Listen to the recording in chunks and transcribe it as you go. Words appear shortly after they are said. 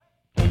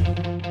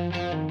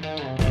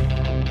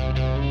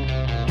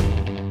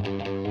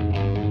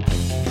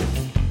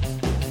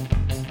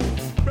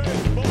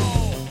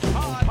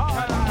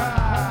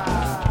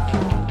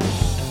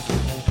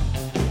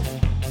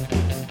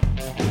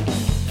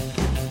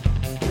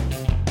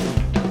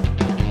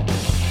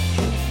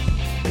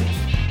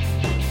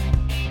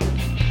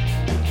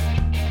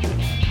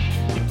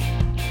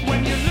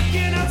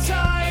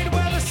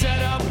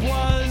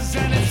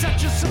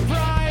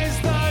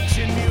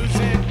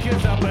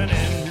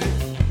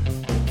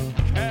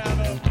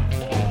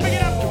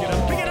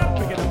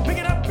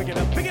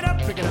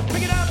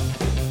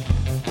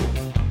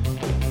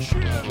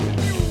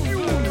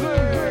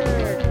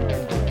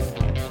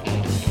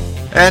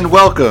And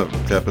welcome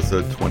to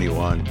episode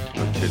 21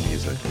 of Chin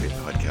Music, a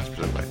podcast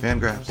presented by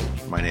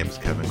Fangraphs. My name is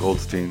Kevin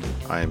Goldstein.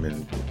 I am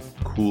in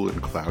cool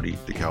and cloudy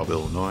DeKalb,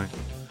 Illinois.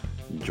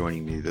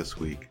 Joining me this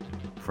week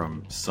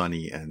from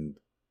sunny and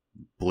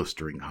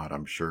blistering hot,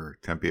 I'm sure,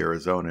 Tempe,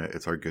 Arizona,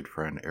 it's our good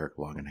friend Eric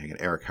Longenhagen.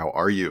 Eric, how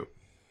are you?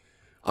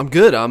 I'm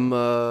good. I'm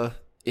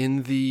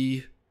in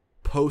the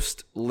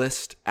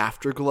post-list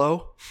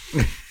afterglow.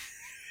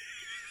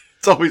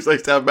 It's always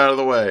nice to have him out of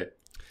the way.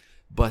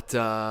 But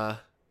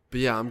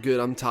yeah, I'm good.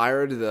 I'm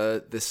tired.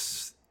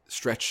 This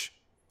stretch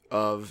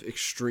of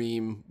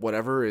extreme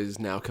whatever is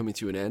now coming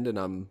to an end, and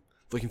I'm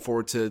looking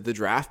forward to the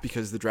draft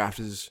because the draft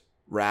is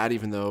rad,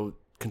 even though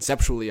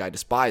conceptually I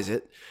despise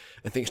it.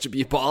 I think it should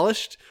be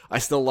abolished. I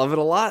still love it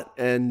a lot,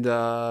 and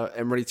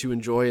am ready to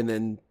enjoy and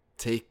then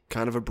take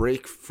kind of a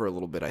break for a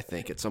little bit, I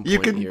think, at some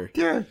point here.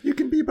 Yeah, you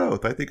can be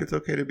both. I think it's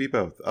okay to be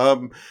both.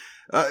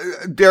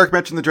 Derek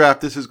mentioned the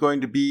draft. This is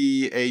going to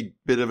be a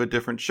bit of a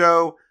different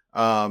show.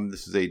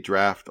 This is a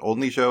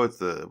draft-only show.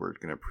 We're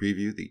going to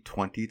preview the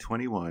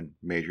 2021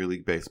 Major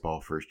League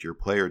Baseball first-year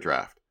player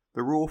draft,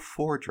 the Rule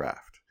 4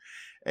 draft.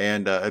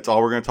 And it's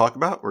all we're going to talk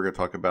about. We're going to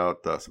talk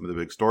about some of the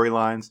big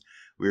storylines.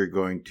 We're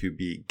going to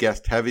be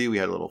guest-heavy. We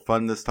had a little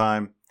fun this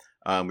time.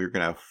 We're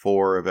going to have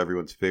 4 of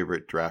everyone's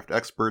favorite draft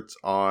experts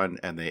on,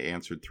 and they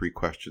answered 3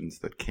 questions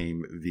that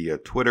came via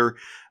Twitter.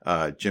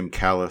 Jim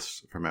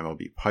Callis from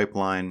MLB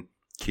Pipeline,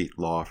 Keith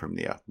Law from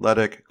The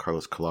Athletic,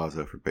 Carlos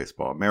Collazo from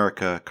Baseball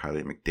America,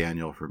 Kylie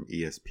McDaniel from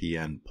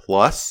ESPN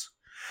Plus.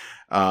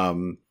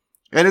 And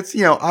it's,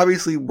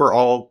 obviously we're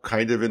all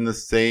kind of in the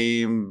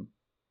same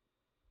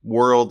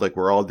world. Like,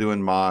 we're all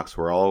doing mocks.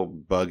 We're all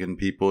bugging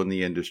people in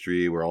the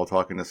industry. We're all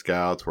talking to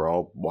scouts. We're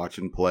all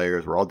watching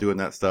players. We're all doing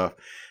that stuff.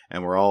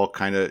 And we're all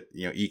kind of,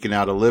 eking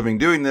out a living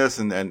doing this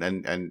and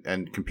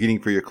competing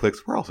for your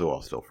clicks. We're also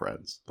all still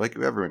friends. Like,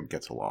 everyone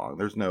gets along.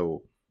 There's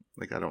no,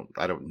 I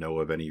don't know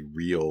of any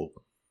real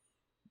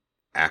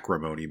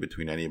acrimony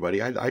between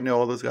anybody. I know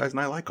all those guys and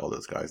I like all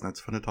those guys, and that's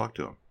fun to talk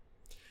to them.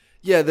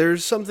 Yeah,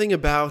 there's something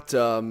about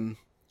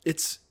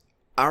it's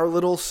our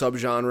little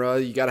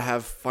subgenre. You got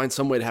to find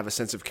some way to have a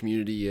sense of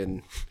community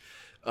in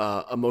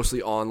a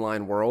mostly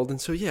online world.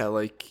 And so yeah,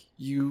 like,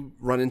 you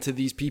run into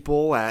these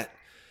people at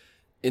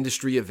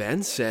industry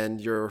events and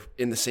you're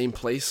in the same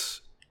place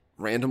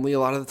randomly a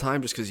lot of the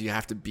time just because you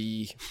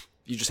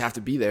just have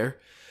to be there.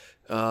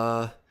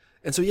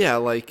 And so yeah,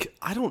 like,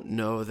 I don't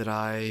know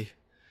that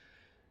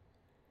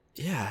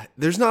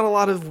there's not a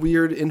lot of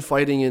weird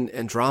infighting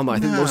and drama. I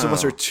think most of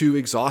us are too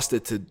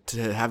exhausted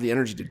to have the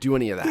energy to do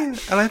any of that. Yeah,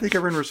 and I think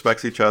everyone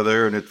respects each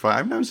other, and it's fine.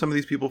 I've known some of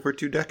these people for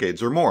 2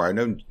 decades or more. I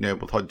know,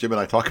 Jim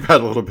and I talk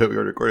about it a little bit. We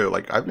were recording.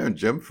 Like, I've known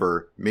Jim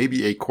for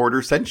maybe a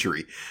quarter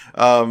century.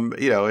 So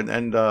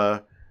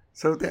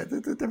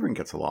everyone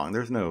gets along.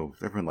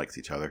 Everyone likes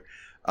each other.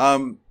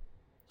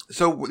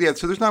 So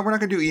we're not going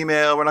to do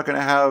email. We're not going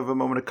to have a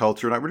moment of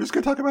culture. We're just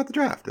going to talk about the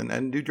draft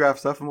and do draft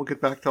stuff, and we'll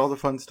get back to all the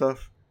fun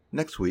stuff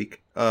next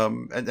week.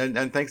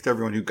 And thanks to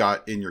everyone who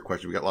got in your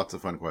question. We got lots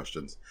of fun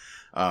questions.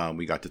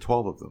 We got to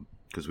 12 of them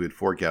because we had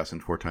 4 guests,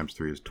 and 4 times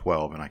 3 is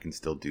 12, and I can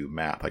still do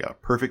math. I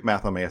got perfect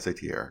math on my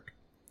SAT, Eric.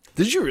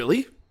 Did you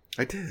really?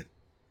 I did.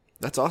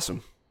 That's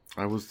awesome.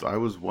 I was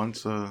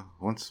once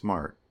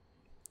smart.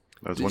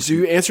 So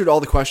you answered all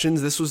the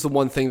questions. This was the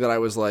one thing that I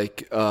was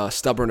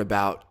stubborn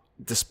about,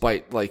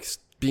 despite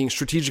being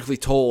strategically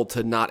told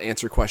to not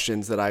answer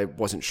questions that I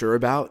wasn't sure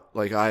about.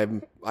 Like, I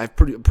have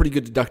pretty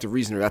good deductive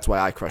reasoner. That's why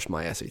I crushed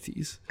my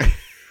SATs.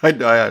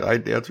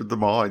 I answered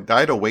them all. I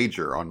had a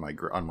wager on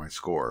my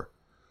score,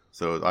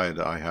 so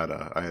I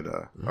had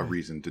a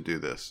reason to do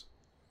this.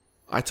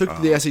 I took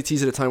the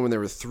SATs at a time when there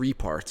were 3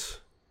 parts.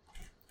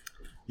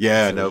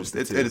 Yeah, so no,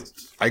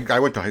 I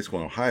went to high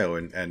school in Ohio,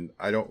 and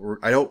I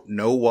don't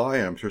know why.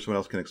 I'm sure someone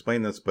else can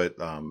explain this, but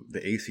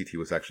the ACT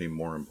was actually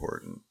more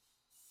important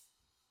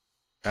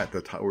at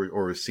the time,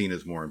 or was seen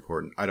as more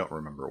important. I don't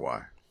remember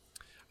why.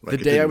 The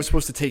day I was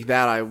supposed to take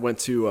that, I went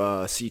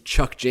to see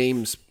Chuck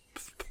James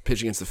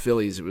pitch against the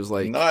Phillies. It was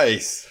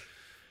nice,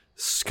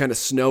 kind of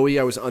snowy.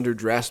 I was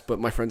underdressed, but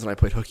my friends and I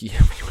played hooky,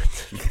 and we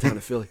went down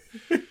to Philly.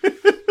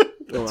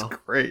 That's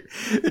great.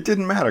 It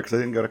didn't matter because I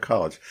didn't go to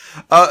college.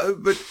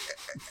 But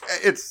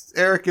it's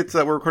Eric.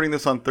 We're recording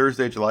this on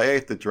Thursday, July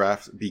 8th. The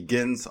draft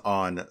begins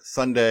on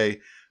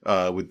Sunday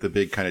with the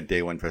big kind of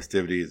day one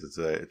festivities. It's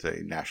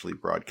a nationally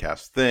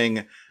broadcast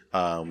thing.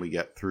 We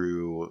get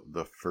through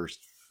the first,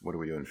 what are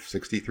we doing,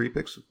 63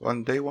 picks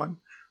on day one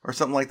or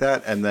something like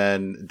that. And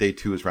then day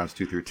 2 is rounds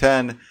 2 through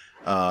 10.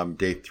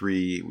 Day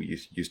 3 we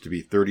used to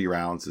be 30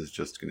 rounds, is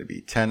just going to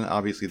be 10.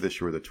 Obviously this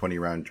year with a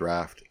 20-round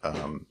draft.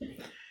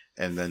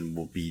 And then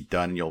we'll be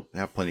done. You'll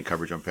have plenty of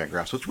coverage on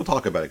Fangraphs, which we'll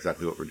talk about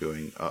exactly what we're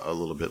doing a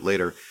little bit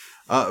later.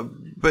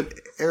 But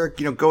Eric,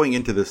 going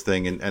into this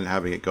thing and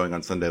having it going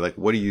on Sunday, like,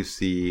 what do you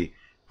see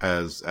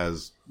as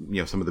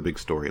some of the big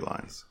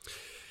storylines?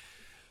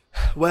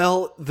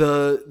 Well,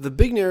 the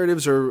big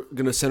narratives are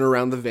going to center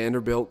around the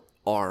Vanderbilt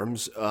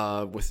arms.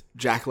 With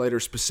Jack Leiter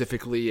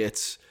specifically,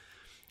 it's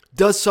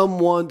does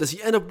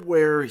he end up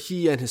where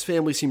he and his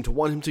family seem to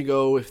want him to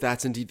go, if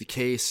that's indeed the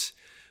case,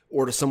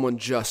 or does someone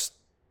just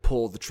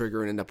pull the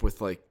trigger and end up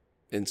with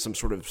in some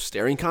sort of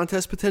staring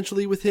contest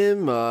potentially with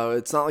him?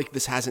 It's not like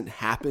this hasn't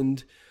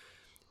happened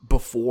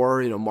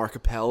before. Mark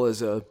Appel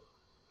is a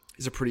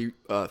pretty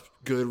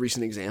good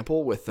recent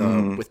example with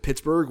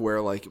Pittsburgh, where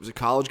it was a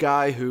college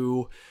guy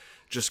who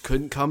just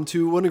couldn't come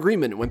to an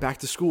agreement, went back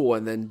to school,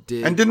 and then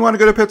didn't want to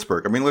go to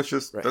Pittsburgh. I mean, let's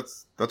just right.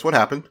 That's what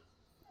happened.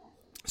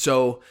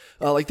 So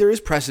there is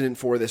precedent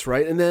for this,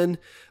 right? And then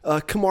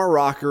Kumar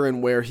Rocker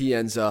and where he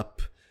ends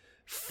up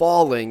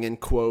falling, in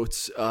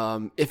quotes,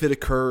 if it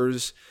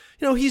occurs.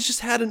 He's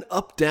just had an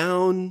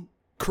up-down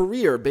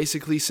career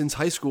basically since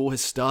high school.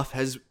 His stuff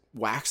has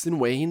waxed and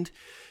waned,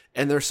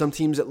 and there are some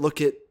teams that look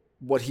at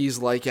what he's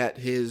like at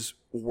his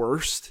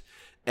worst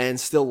and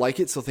still like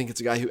it, still think it's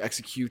a guy who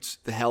executes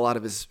the hell out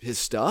of his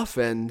stuff,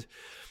 and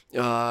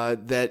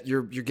that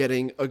you're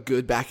getting a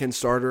good back-end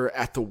starter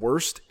at the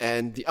worst.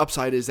 And the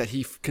upside is that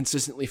he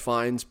consistently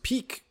finds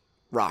peak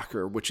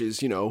Rocker, which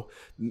is,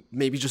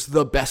 maybe just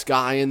the best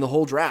guy in the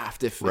whole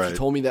draft. If you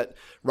told me that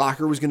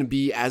Rocker was going to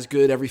be as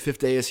good every fifth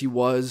day as he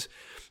was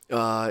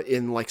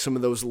in some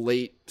of those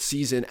late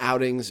season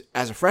outings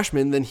as a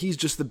freshman, then he's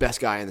just the best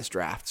guy in this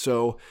draft.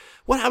 So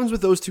what happens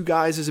with those two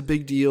guys is a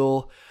big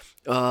deal.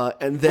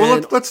 And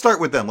then let's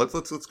start with them. Let's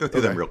go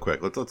through them real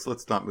quick.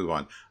 Let's not move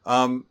on.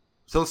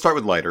 So let's start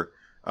with Leiter.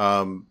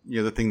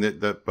 The thing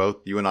that both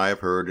you and I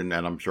have heard, and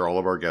I'm sure all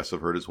of our guests have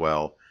heard as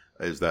well,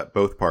 is that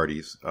both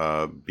parties,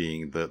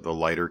 being the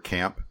Leiter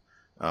camp,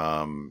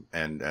 and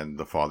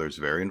the father's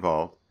very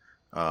involved,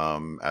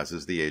 as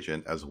is the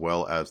agent, as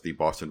well as the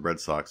Boston Red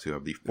Sox, who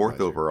have the 4th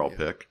overall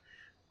pick,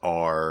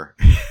 are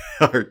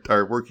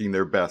working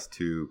their best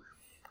to,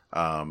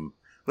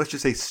 let's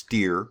just say,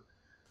 steer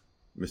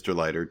Mr.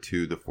 Leiter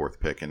to the 4th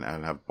pick and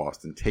have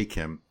Boston take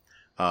him.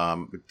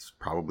 It's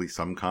probably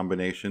some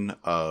combination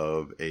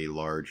of a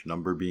large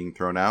number being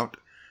thrown out.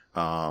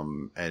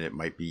 And it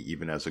might be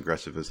even as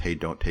aggressive as, hey,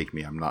 don't take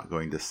me, I'm not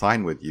going to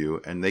sign with you.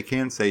 And they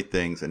can say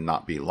things and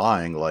not be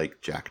lying,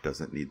 like Jack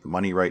doesn't need the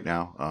money right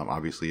now.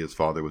 Obviously his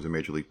father was a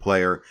major league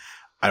player.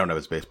 I don't have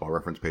his baseball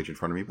reference page in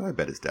front of me, but I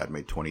bet his dad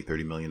made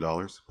 $20-30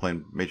 million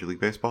playing Major League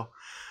Baseball.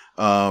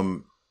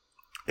 And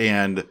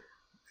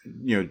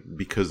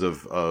because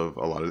of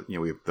a lot of,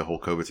 we have the whole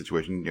COVID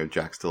situation,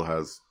 Jack still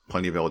has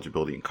plenty of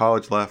eligibility in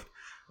college left.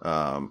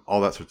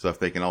 All that sort of stuff.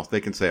 They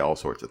can say all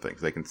sorts of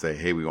things. They can say,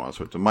 hey, we want all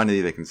sorts of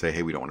money. They can say,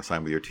 hey, we don't want to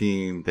sign with your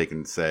team. They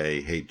can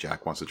say, hey,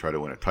 Jack wants to try to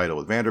win a title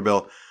with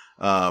Vanderbilt.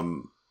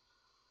 All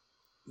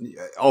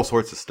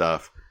sorts of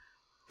stuff.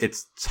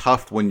 It's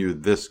tough when you're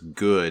this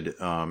good.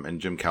 And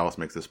Jim Callis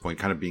makes this point,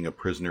 kind of being a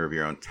prisoner of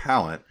your own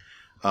talent.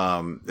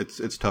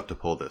 It's tough to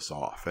pull this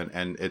off.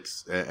 And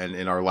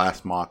in our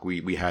last mock,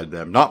 we had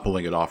them not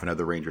pulling it off and had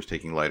the Rangers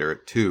taking Leiter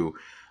at 2.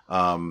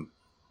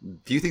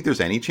 Do you think there's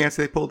any chance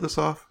they pulled this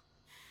off?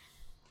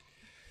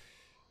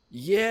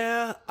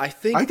 Yeah, I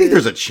think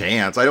there's a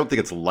chance. I don't think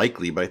it's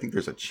likely, but I think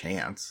there's a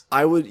chance.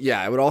 I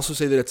would also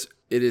say that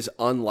it is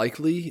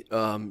unlikely.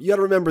 You got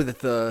to remember that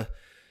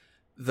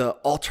the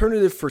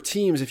alternative for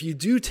teams, if you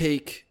do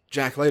take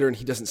Jack Leiter and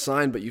he doesn't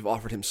sign, but you've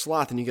offered him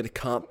slot, then you get a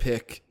comp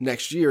pick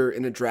next year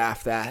in a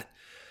draft that,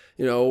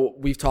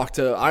 I've talked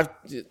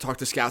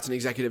to scouts and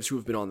executives who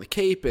have been on the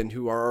Cape and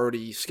who are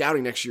already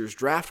scouting next year's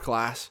draft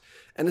class,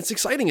 and it's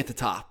exciting at the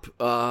top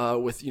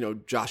with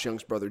Josh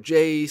Young's brother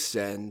Jace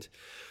and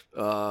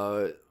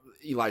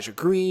Elijah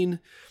Green,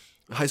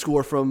 a high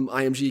schooler from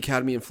IMG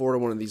Academy in Florida,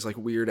 one of these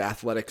weird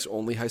athletics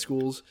only high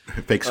schools.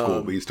 Fake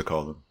school, we used to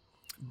call them.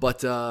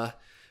 But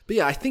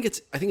yeah, I think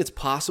it's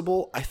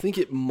possible. I think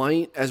it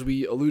might, as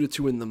we alluded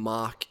to in the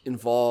mock,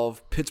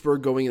 involve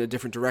Pittsburgh going in a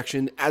different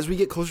direction. As we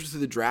get closer to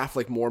the draft,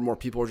 more and more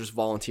people are just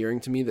volunteering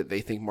to me that they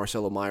think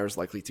Marcelo Meyer is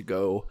likely to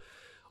go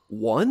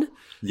 1.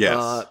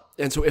 Yes.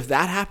 And so if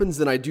that happens,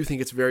 then I do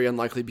think it's very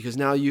unlikely, because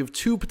now you have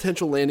 2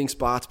 potential landing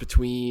spots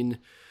between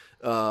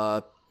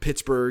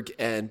Pittsburgh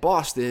and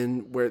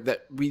Boston, where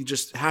that we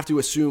just have to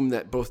assume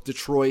that both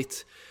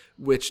Detroit,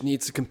 which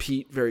needs to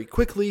compete very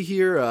quickly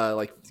here,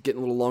 getting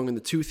a little long in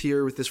the tooth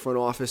here with this front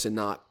office and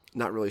not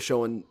really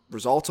showing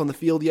results on the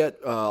field yet,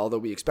 although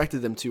we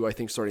expected them to, I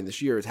think, starting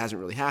this year. It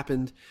hasn't really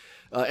happened.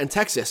 And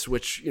Texas,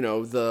 which,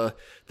 the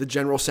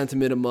general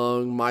sentiment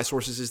among my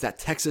sources is that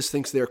Texas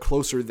thinks they're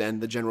closer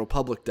than the general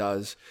public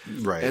does.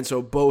 Right. And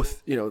so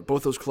both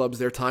those clubs,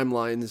 their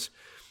timelines,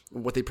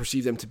 what they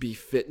perceive them to be,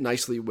 fit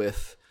nicely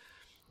with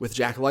with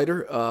Jack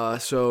Leiter.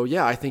 So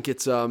yeah, I think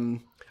it's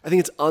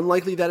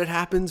unlikely that it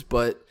happens,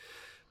 but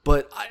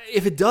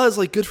if it does,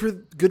 like good for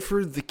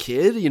the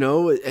kid, And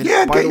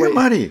Yeah, by get the your way,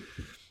 money.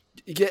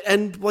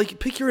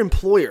 Pick your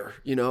employer.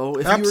 If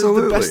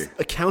Absolutely. you're the best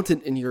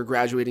accountant in your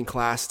graduating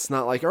class, it's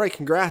not like, all right,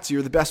 congrats,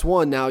 you're the best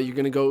one. Now you're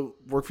gonna go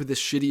work for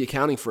this shitty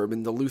accounting firm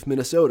in Duluth,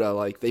 Minnesota.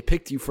 Like they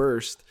picked you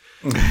first.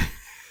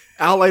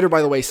 Al Leiter,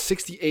 by the way,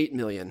 $68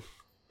 million.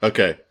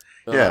 Okay.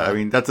 Yeah, I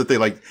mean that's the thing.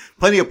 Like,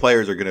 plenty of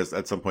players are going to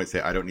at some point say,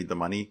 "I don't need the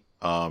money,"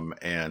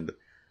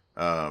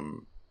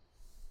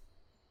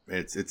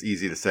 it's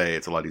easy to say.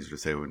 It's a lot easier to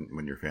say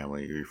when your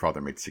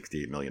father made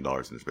 $68 million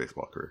in his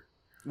baseball career.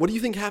 What do you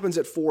think happens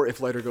at 4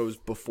 if Leiter goes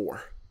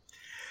before?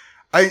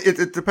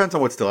 It depends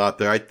on what's still out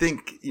there. I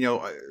think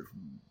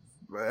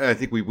I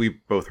think we've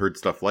both heard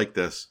stuff like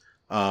this.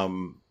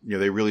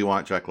 They really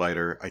want Jack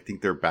Leiter. I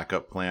think their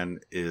backup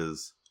plan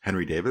is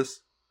Henry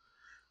Davis.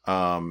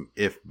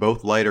 If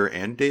both Leiter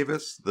and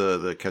Davis,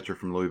 the catcher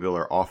from Louisville,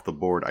 are off the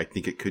board, I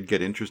think it could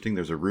get interesting.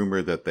 There's a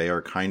rumor that they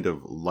are kind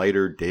of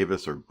Leiter,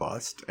 Davis, or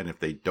bust. And if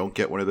they don't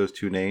get one of those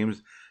two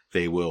names,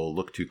 they will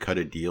look to cut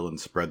a deal and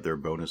spread their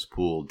bonus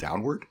pool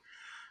downward.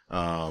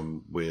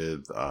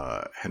 With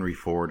Henry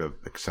Ford, an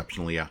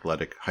exceptionally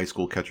athletic high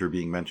school catcher,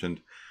 being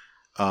mentioned.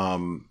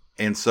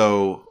 And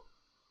so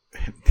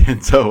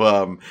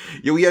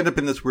we end up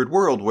in this weird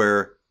world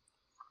where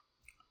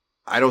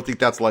I don't think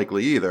that's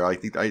likely either. I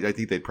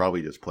think they'd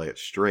probably just play it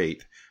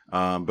straight.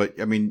 But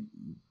I mean,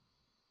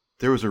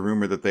 there was a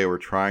rumor that they were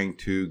trying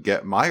to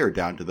get Meyer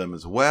down to them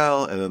as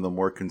well, and then the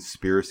more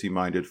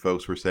conspiracy-minded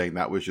folks were saying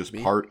that was just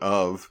part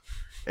of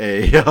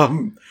a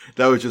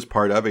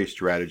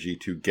strategy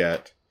to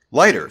get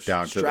Leiter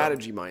down to them.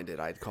 Strategy-minded,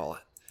 I'd call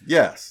it.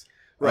 Yes.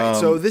 Right.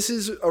 So this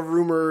is a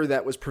rumor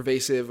that was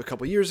pervasive a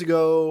couple years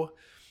ago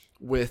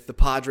with the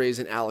Padres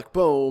and Alec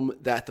Boehm,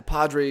 that the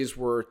Padres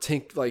were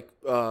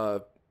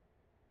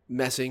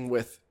messing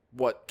with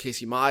what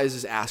Casey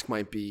Mize' ask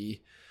might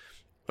be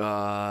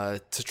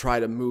to try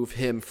to move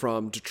him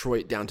from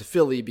Detroit down to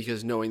Philly,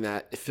 because knowing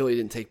that if Philly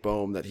didn't take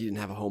Boehm, that he didn't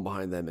have a home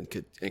behind them and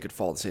could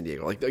fall to San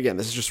Diego. Like, again,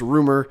 this is just a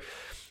rumor,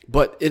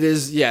 but it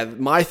is,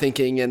 my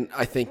thinking, and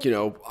I think,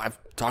 I've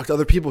talked to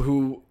other people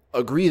who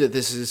agree that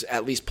this is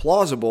at least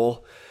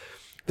plausible.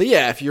 But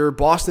if you're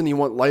Boston, you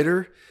want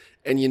Leiter,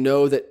 and you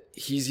know that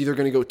he's either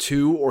going to go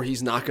 2 or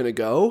he's not going to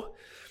go,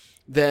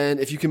 then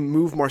if you can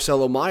move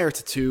Marcelo Meyer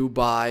to 2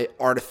 by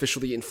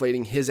artificially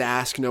inflating his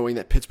ask, knowing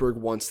that Pittsburgh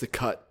wants to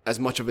cut as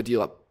much of a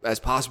deal up as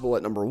possible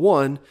at number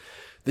 1,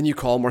 then you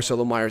call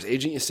Marcelo Meyer's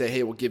agent, you say,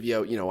 hey, we'll give you,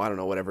 I don't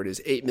know, whatever it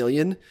is, $8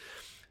 million.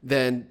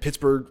 Then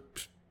Pittsburgh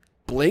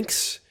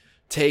blinks,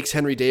 takes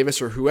Henry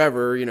Davis or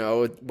whoever,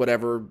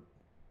 whatever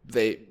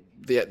the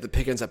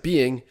pick ends up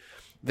being.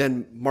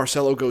 Then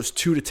Marcelo goes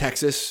 2 to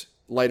Texas,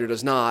 Leiter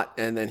does not,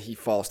 and then he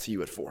falls to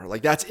you at 4.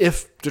 Like, that's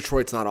if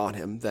Detroit's not on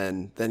him,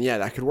 then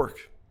that could work.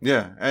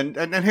 Yeah, and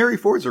Harry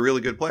Ford's a really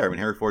good player. I mean,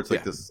 Harry Ford's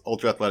like this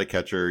ultra athletic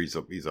catcher. He's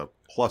a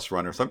plus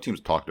runner. Some teams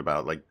talked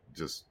about like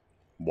just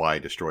why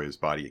destroy his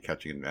body at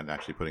catching and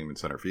actually putting him in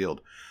center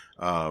field.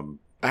 I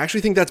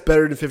actually think that's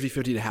better than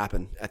 50-50 to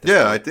happen at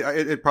this point.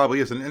 It probably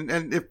is.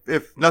 And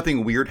if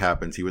nothing weird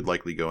happens, he would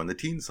likely go in the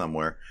teens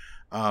somewhere.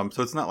 So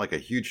it's not like a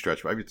huge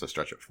stretch. Maybe it's a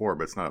stretch at 4,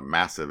 but it's not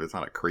it's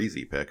not a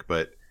crazy pick,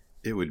 but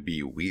it would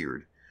be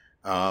weird.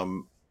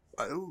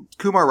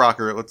 Kumar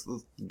Rocker, let's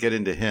get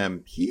into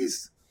him.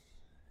 He's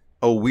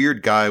a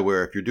weird guy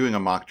where if you're doing a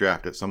mock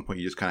draft, at some point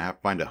you just kind of have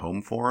to find a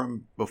home for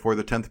him before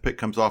the 10th pick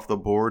comes off the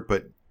board.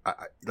 But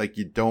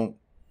you don't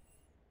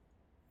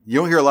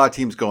hear a lot of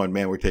teams going,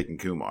 man, we're taking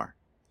Kumar.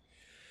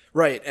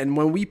 Right. And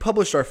when we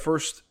published our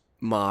first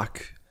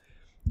mock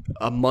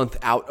a month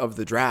out of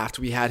the draft,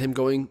 we had him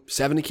going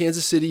 7 to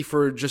Kansas City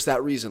for just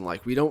that reason.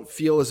 Like, we don't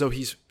feel as though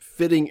he's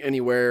fitting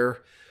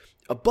anywhere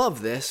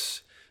above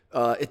this.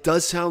 It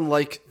does sound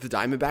like the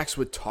Diamondbacks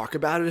would talk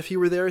about it if he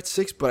were there at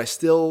 6, but I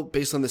still,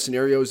 based on the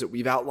scenarios that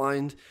we've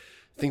outlined,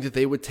 think that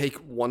they would take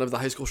one of the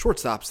high school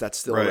shortstops that's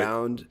still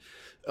around.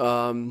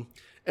 And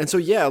so,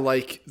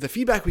 like, the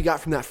feedback we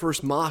got from that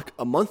first mock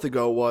a month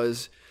ago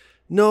was,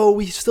 no,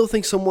 we still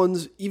think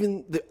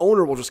even the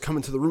owner will just come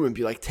into the room and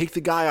be like, take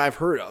the guy I've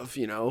heard of,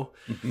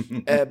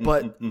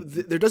 but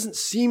there doesn't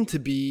seem to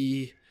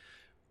be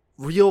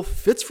real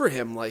fits for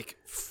him. Like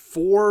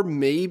 4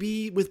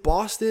 maybe with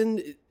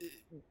Boston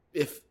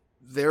if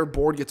their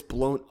board gets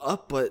blown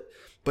up,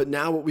 but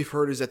now what we've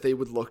heard is that they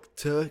would look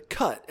to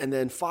cut. And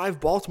then 5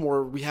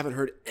 Baltimore, we haven't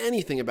heard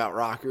anything about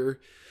Rocker.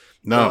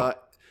 No.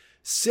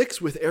 6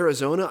 with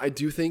Arizona, I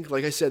do think,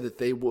 like I said, that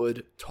they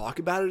would talk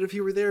about it if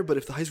he were there. But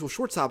if the high school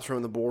shortstops are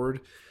on the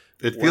board,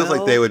 it feels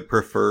like they would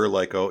prefer,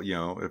 like,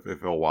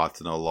 if a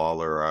Watson, a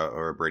Lawler,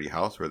 or a Brady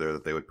House were there,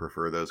 that they would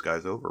prefer those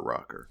guys over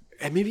Rocker.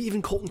 And maybe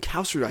even Colton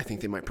Cowser, I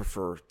think they might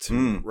prefer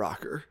to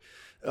Rocker.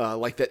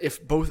 Like that, if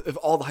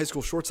all the high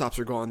school shortstops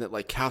are gone, that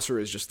like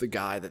Cowser is just the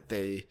guy that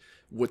they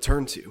would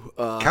turn to.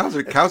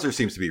 Cowser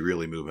seems to be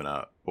really moving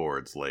up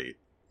boards late.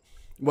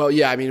 Well,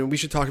 yeah, I mean, we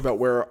should talk about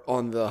where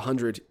on the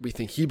 100 we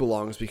think he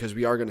belongs, because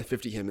we are going to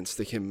 50 him and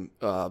stick him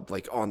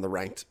like on the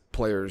ranked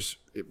players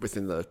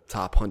within the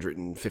top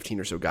 115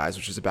 or so guys,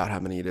 which is about how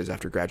many it is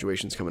after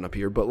graduation's coming up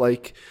here. But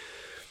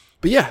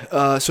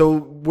yeah, so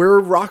where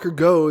Rocker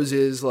goes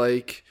is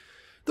like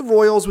the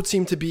Royals would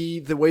seem to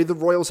be the way the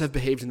Royals have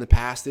behaved in the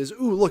past is,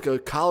 ooh, look, a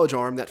college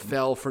arm that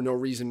fell for no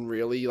reason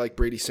really, like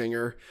Brady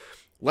Singer.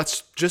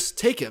 Let's just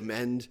take him.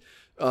 And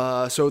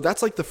so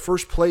that's like the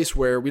first place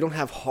where we don't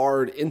have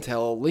hard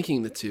intel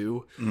linking the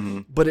two,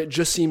 but it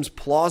just seems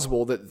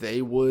plausible that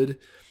they would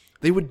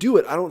do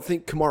it. I don't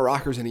think Kumar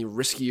Rocker's any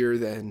riskier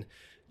than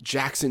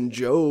Jackson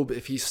Jobe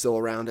if he's still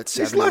around at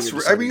 70.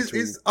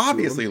 He's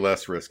obviously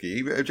less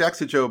risky.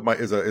 Jackson Jobe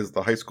is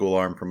the high school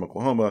arm from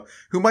Oklahoma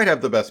who might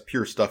have the best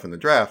pure stuff in the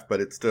draft, but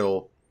it's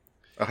still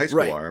a high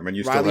school arm,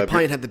 and Riley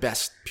Pint had the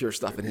best pure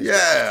stuff in his.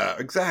 Yeah,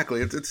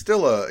 exactly. It's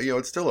still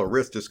a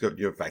risk. Just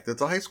the fact that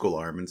it's a high school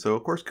arm, and so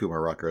of course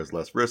Kumar Rocker has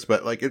less risk.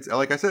 But like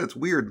I said, it's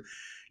weird.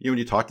 When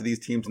you talk to these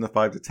teams in the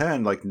 5 to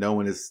 10, like no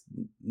one has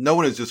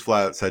just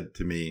flat out said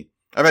to me.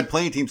 I've had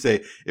plenty of teams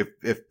say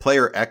if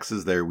player X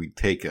is there, we'd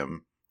take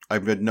him.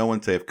 I've had no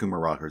one say if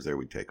Kumar Rocker's there,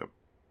 we'd take him.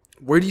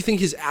 Where do you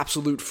think his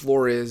absolute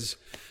floor is,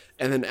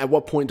 and then at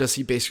what point does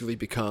he basically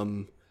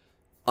become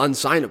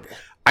unsignable?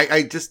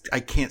 I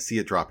can't see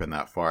it dropping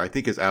that far. I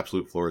think his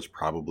absolute floor is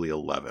probably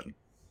 11.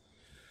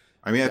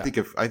 I mean, yeah.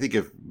 I think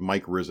if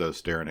Mike Rizzo's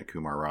staring at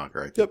Kumar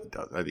Rocker, I think he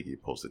does. I think he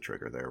pulls the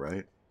trigger there,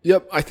 right?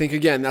 Yep. I think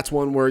again that's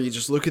one where you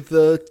just look at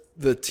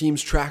the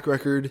team's track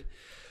record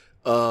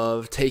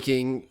of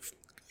taking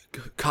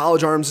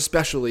college arms,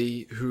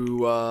 especially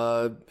who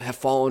have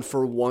fallen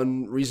for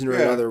one reason or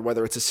another,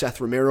 whether it's a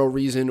Seth Romero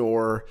reason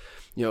or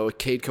a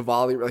Cade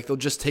Cavalli. Like they'll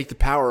just take the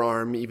power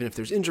arm even if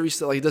there's injury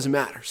still. Like it doesn't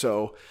matter.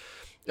 So.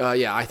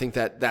 I think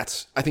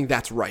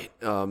that's right.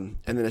 And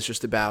then it's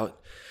just about,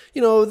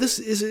 this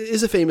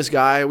is a famous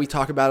guy. We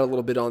talk about it a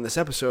little bit on this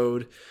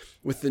episode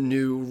with the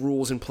new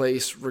rules in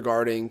place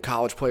regarding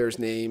college players'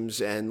 names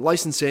and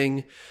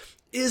licensing.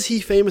 Is he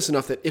famous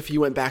enough that if he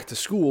went back to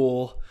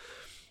school,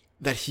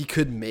 that he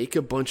could make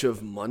a bunch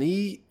of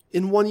money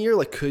in 1 year?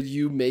 Like,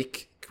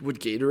 would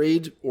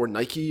Gatorade or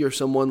Nike or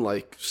someone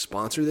like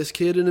sponsor this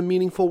kid in a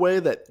meaningful way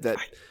that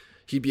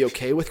he'd be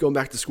okay with going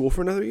back to school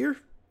for another year?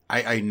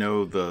 I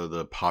know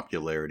the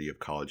popularity of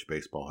college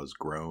baseball has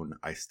grown.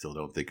 I still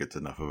don't think it's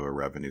enough of a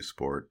revenue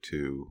sport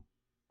to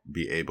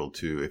be able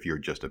to, if you're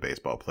just a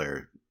baseball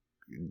player,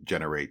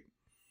 generate.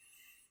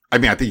 I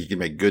mean, I think you can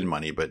make good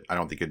money, but I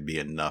don't think it'd be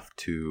enough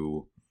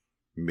to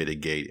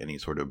mitigate any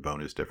sort of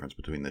bonus difference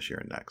between this year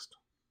and next.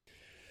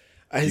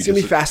 It's going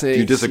to be fascinating.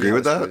 Do you disagree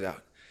with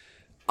that?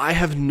 I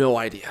have no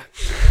idea.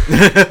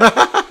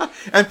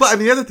 And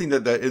the other thing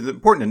that is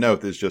important to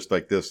note is just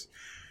like this.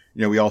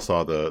 We all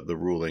saw the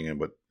ruling and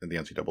what the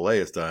NCAA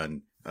has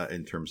done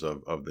in terms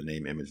of the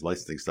name, image,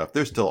 licensing stuff.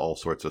 There's still all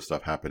sorts of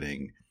stuff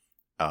happening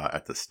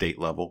at the state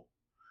level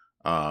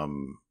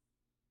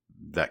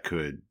that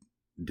could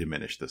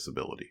diminish this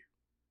ability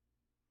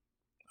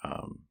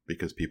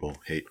because people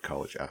hate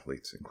college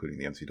athletes, including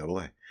the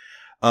NCAA.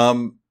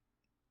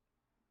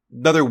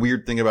 Another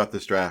weird thing about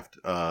this draft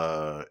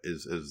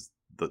is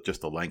just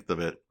the length of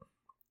it.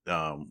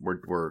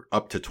 We're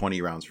up to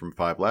 20 rounds from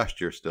 5 last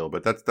year still,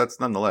 but that's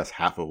nonetheless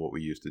half of what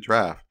we used to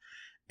draft.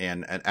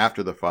 And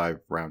after the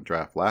 5-round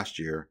draft last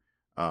year,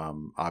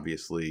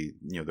 obviously,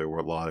 there were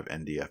a lot of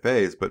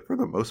NDFAs, but for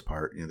the most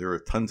part, there were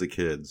tons of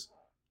kids,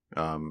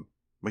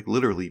 like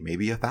literally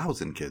maybe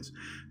 1,000 kids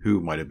who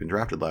might have been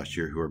drafted last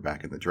year who are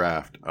back in the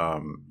draft.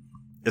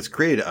 It's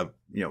created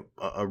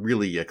a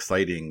really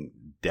exciting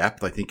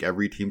depth. I think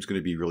every team's going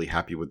to be really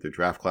happy with their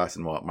draft class,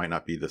 and while it might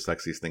not be the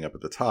sexiest thing up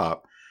at the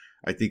top,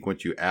 I think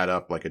once you add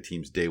up like a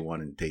team's day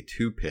 1 and day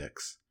 2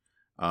 picks,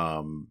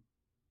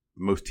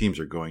 most teams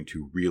are going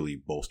to really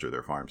bolster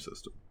their farm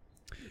system.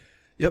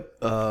 Yep.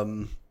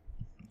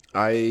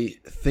 I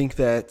think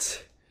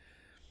that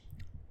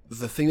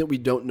the thing that we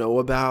don't know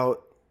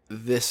about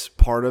this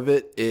part of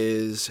it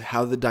is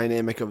how the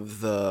dynamic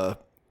of the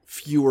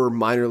fewer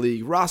minor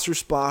league roster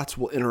spots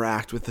will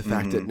interact with the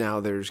fact that now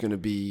there's going to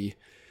be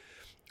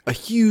a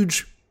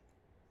huge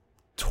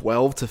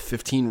 12 to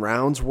 15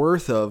 rounds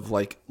worth of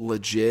like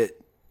legit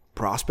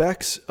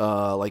prospects,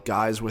 like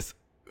guys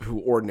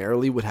who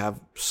ordinarily would have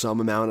some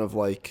amount of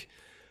like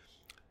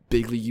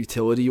big league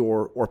utility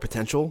or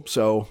potential.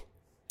 So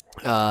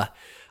I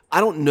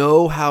don't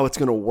know how it's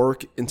going to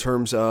work in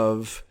terms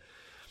of,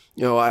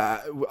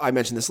 I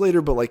mentioned this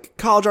later, but like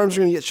college arms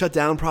are going to get shut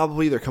down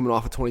probably. They're coming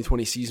off a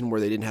 2020 season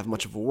where they didn't have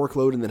much of a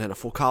workload and then had a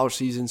full college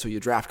season. So you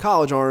draft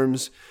college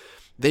arms.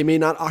 They may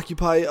not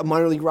occupy a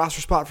minor league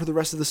roster spot for the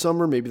rest of the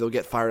summer. Maybe they'll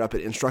get fired up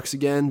at Instructs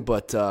again,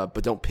 but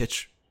don't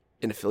pitch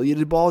an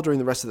affiliated ball during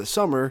the rest of the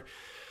summer.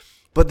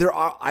 But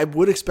I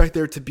would expect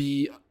there to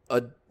be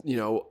a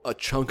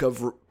chunk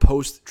of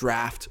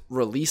post-draft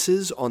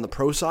releases on the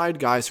pro side,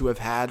 guys who have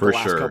had the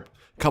last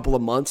couple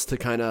of months to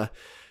kind of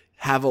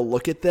have a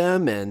look at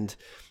them and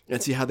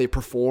see how they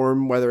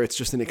perform, whether it's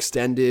just an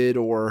extended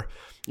or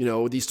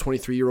these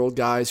 23-year-old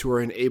guys who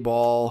are in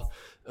A-ball.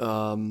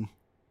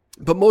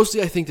 But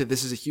mostly I think that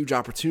this is a huge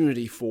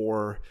opportunity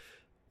for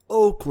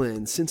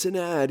Oakland,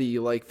 Cincinnati,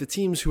 like the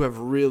teams who have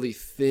really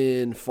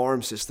thin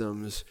farm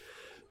systems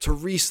to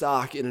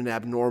restock in an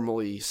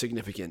abnormally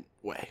significant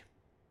way.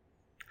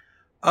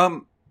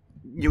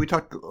 We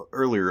talked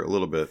earlier a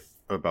little bit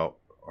about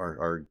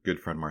our good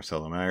friend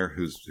Marcelo Meyer,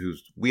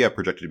 who's we have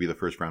projected to be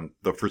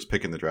the first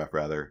pick in the draft,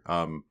 rather.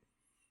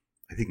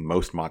 I think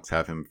most mocks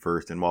have him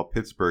first, and while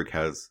Pittsburgh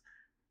has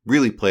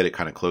really played it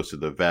kind of close to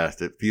the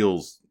vest,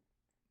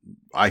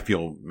 I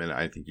feel, and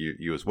I think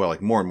you as well,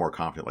 like more and more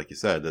confident, like you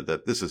said,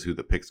 that this is who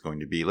the pick's going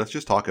to be. Let's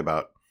just talk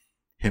about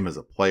him as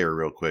a player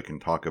real quick and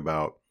talk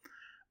about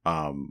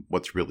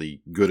what's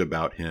really good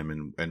about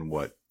him and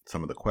what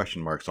some of the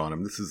question marks on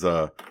him. This is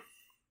a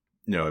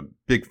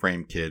big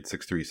frame kid,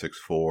 6'3",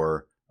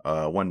 6'4",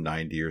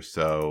 190 or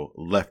so,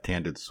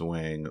 left-handed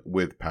swing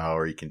with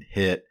power. He can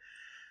hit,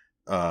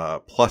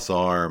 plus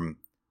arm,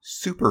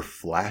 super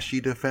flashy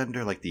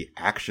defender. Like the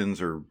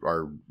actions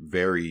are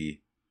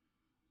very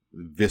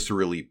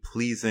viscerally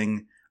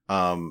pleasing.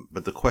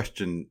 But the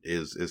question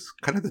is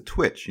kind of the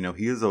twitch.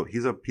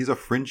 He's a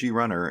fringy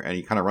runner, and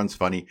he kind of runs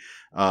funny.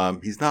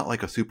 He's not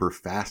like a super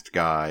fast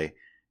guy,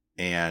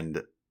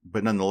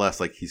 but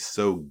nonetheless, like he's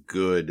so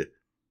good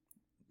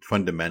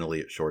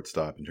fundamentally at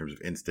shortstop in terms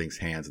of instincts,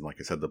 hands, and like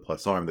I said, the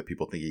plus arm, that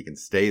people think he can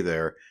stay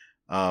there.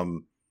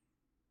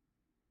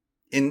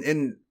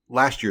 In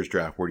last year's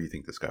draft, where do you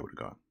think this guy would have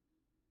gone?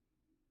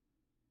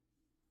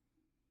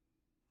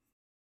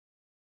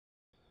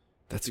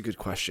 That's a good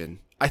question.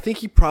 I think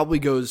he probably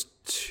goes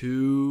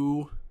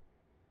 2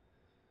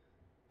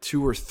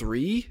 or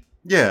 3.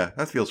 Yeah,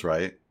 that feels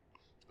right.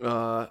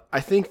 I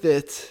think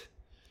that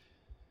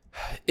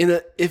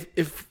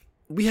if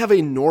we have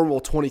a normal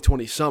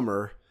 2020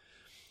 summer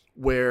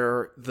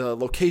where the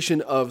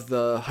location of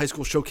the high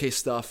school showcase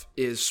stuff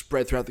is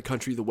spread throughout the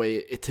country the way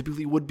it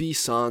typically would be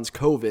sans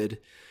COVID,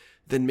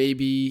 then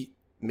maybe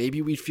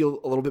we'd feel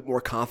a little bit more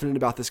confident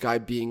about this guy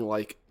being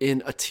like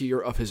in a tier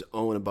of his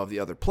own above the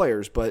other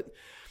players. But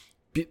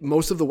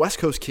most of the West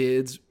Coast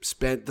kids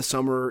spent the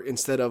summer,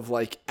 instead of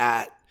like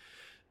at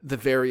the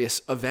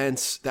various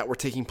events that were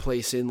taking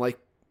place in like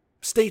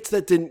states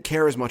that didn't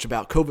care as much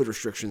about COVID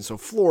restrictions. So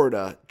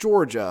Florida,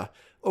 Georgia,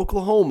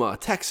 Oklahoma,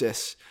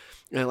 Texas.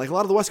 And like a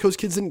lot of the West Coast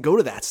kids didn't go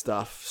to that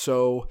stuff.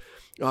 So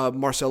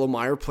Marcelo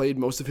Meyer played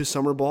most of his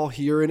summer ball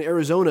here in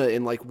Arizona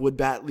in like wood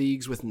bat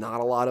leagues with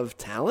not a lot of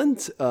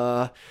talent.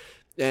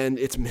 And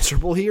it's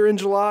miserable here in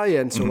July.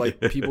 And so like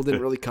people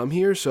didn't really come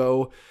here.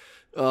 So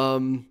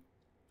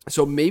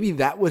maybe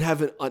that would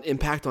have an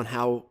impact on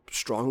how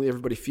strongly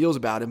everybody feels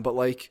about him. But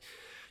like,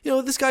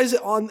 this guy's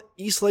on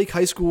East Lake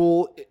High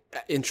School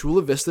in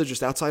Chula Vista,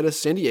 just outside of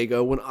San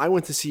Diego. When I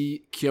went to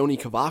see Keone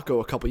Cavaco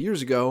a couple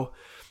years ago,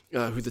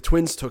 who the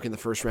Twins took in the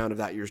first round of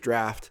that year's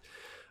draft,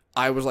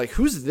 I was like,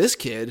 who's this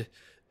kid?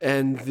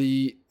 And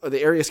the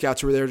area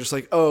scouts were there just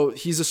like, oh,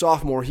 he's a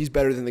sophomore. He's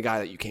better than the guy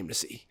that you came to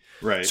see.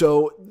 Right.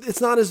 So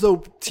it's not as though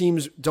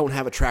teams don't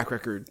have a track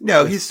record.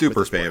 No, he's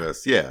super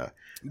famous. Yeah.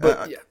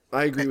 But yeah,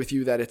 I agree with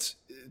you that it's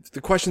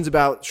the questions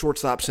about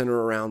shortstop center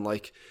around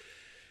like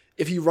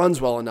if he runs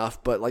well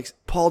enough, but like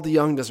Paul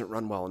DeYoung doesn't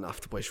run well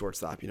enough to play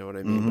shortstop. You know what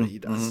I mean? Mm-hmm, but he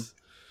does.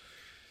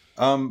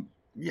 Mm-hmm.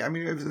 Yeah, I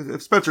mean,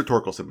 if Spencer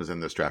Torkelson was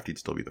in this draft, he'd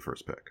still be the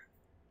first pick.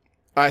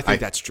 I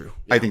think that's true.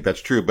 Yeah. I think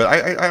that's true, but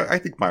I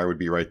think Meyer would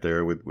be right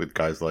there with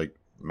guys like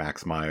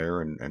Max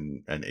Meyer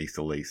and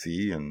Asa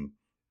Lacy and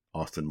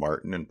Austin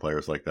Martin and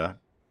players like that.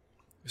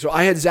 So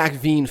I had Zach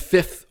Veen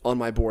 5th on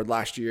my board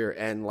last year,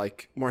 and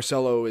like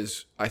Marcelo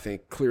is, I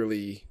think,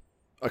 clearly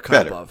a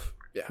cut above.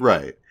 Yeah,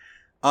 right.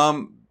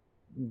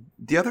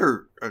 There's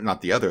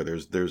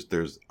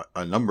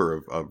a number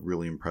of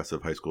really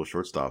impressive high school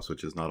shortstops,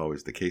 which is not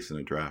always the case in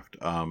a draft.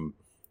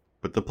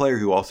 But the player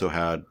who also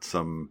had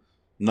some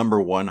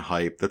number one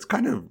hype that's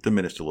kind of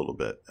diminished a little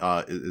bit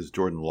is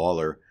Jordan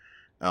Lawler.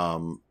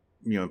 Plenty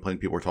of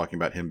people were talking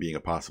about him being a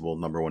possible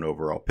number one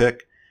overall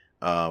pick.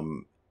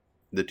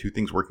 The two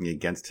things working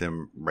against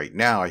him right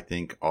now, I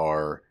think,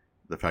 are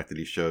the fact that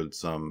he showed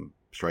some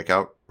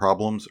strikeout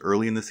problems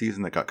early in the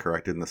season that got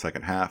corrected in the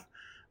second half,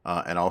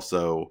 and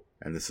also.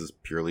 And this is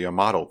purely a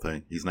model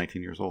thing. He's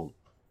 19 years old.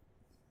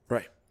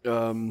 Right.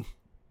 Lawler.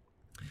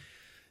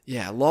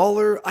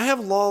 I have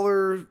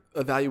Lawler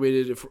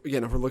evaluated, if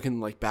we're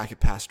looking like back at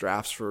past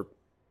drafts for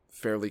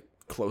fairly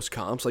close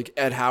comps. Like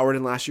Ed Howard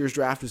in last year's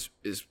draft is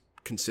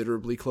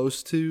considerably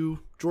close to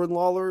Jordan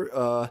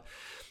Lawler.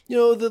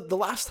 The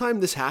last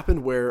time this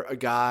happened where a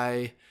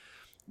guy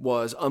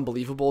was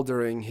unbelievable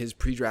during his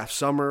pre-draft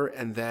summer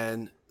and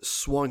then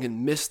swung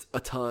and missed a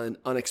ton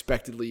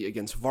unexpectedly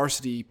against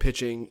varsity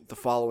pitching the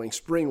following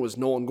spring was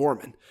Nolan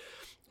Gorman.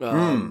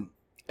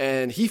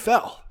 And he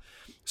fell.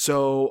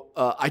 So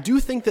I do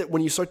think that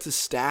when you start to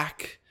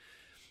stack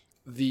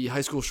the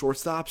high school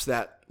shortstops,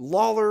 that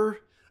Lawler,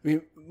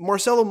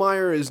 Marcelo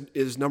Meyer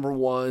is number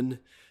one.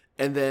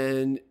 And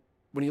then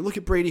when you look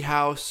at Brady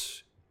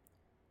House,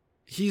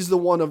 he's the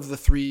one of the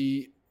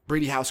three,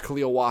 Brady House,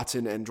 Khalil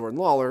Watson, and Jordan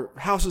Lawler.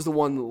 House is the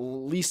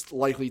one least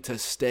likely to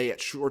stay at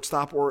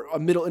shortstop or a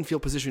middle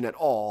infield position at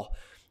all.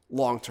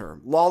 long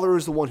term. Lawler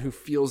is the one who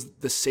feels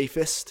the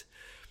safest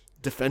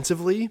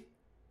defensively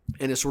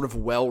and is sort of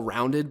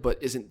well-rounded,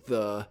 but isn't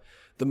the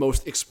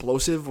most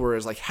explosive,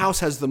 whereas like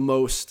House has the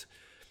most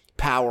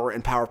power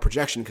and power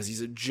projection because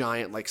he's a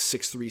giant, like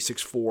 6'3",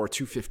 6'4",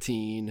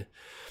 215.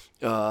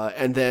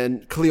 And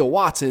then Khalil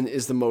Watson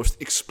is the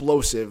most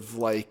explosive,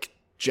 like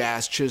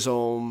Jazz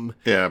Chisholm.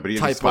 Yeah, but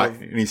he's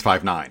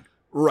 5'9".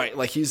 Right,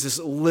 like he's this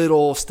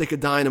little stick of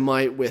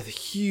dynamite with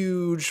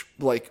huge,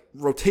 like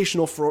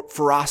rotational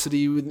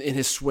ferocity in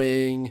his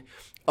swing,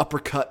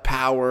 uppercut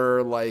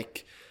power,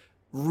 like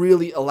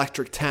really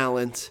electric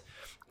talent.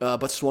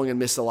 But swung and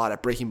missed a lot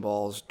at breaking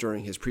balls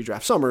during his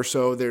pre-draft summer.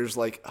 So there's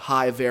like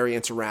high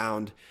variance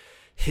around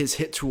his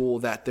hit tool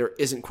that there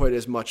isn't quite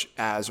as much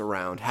as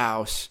around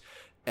House.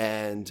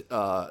 And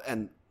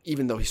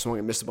even though he swung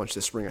and missed a bunch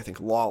this spring, I think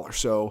Lawler.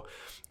 So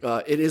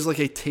it is like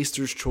a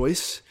taster's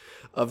choice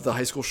of the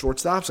high school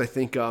shortstops. I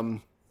think,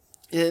 and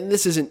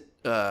this isn't,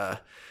 it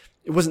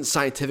wasn't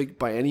scientific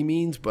by any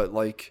means, but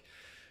like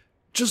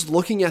just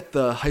looking at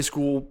the high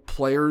school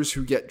players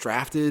who get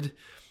drafted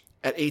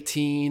at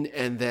 18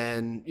 and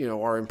then,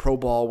 are in pro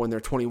ball when they're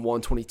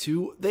 21,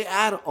 22, they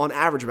add on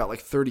average about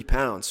like 30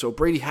 pounds. So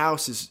Brady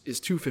House is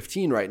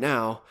 215 right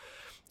now,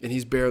 and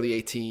he's barely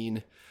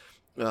 18.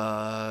 He's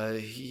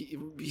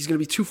going to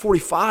be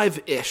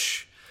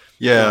 245-ish.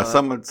 Yeah,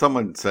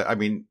 someone said, I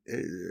mean,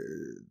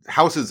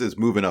 House is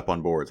moving up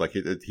on boards. Like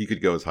he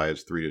could go as high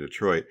as 3 to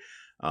Detroit,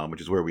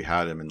 which is where we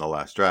had him in the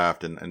last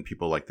draft, and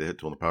people like the hit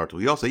tool and the power tool.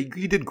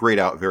 He did grade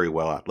out very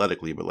well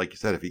athletically, but like you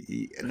said, if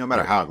he no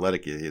matter how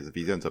athletic he is, if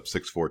he ends up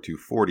 6'4",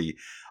 240,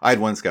 I had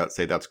one scout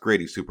say that's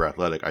great. He's super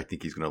athletic. I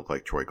think he's going to look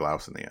like Troy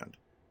Glaus in the end.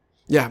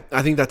 Yeah,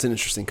 I think that's an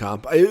interesting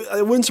comp.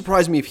 It wouldn't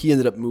surprise me if he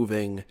ended up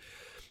moving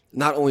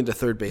not only to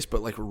third base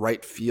but like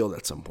right field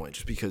at some point,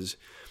 just because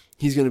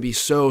he's going to be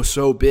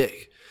so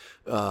big.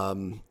 We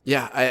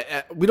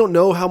don't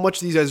know how much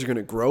these guys are going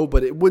to grow,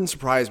 but it wouldn't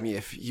surprise me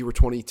if he were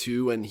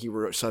 22 and he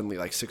were suddenly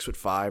like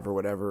 6'5" or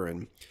whatever,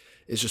 and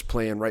is just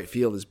playing right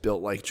field, is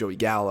built like Joey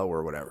Gallo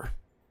or whatever.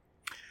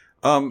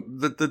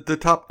 The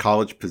top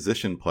college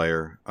position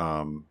player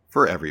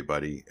for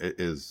everybody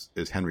is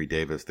Henry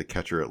Davis, the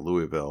catcher at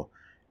Louisville,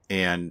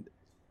 and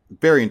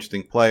very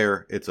interesting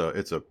player. It's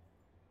a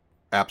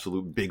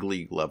absolute big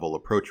league level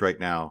approach right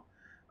now.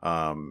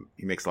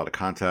 He makes a lot of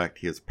contact.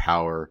 He has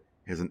power.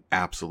 He has an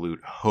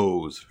absolute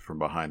hose from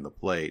behind the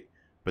plate.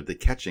 But the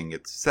catching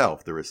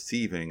itself, the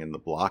receiving and the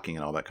blocking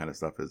and all that kind of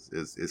stuff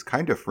is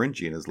kind of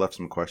fringy and has left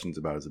some questions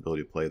about his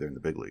ability to play there in the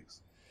big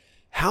leagues.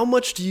 How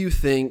much do you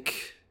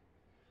think,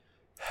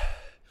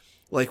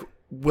 like,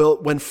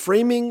 when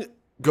framing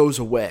goes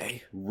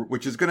away,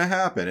 which is going to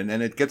happen,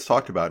 and it gets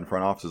talked about in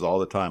front offices all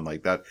the time,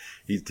 like that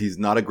he's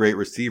not a great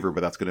receiver,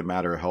 but that's going to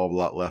matter a hell of a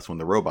lot less when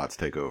the robots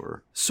take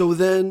over. So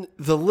then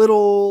the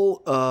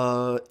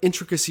little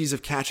intricacies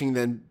of catching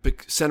then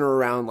center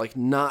around like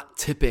not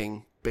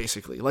tipping,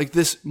 basically. Like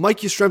this Mike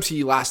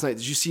Yastrzemski last night.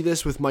 Did you see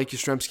this with Mike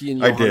Yastrzemski and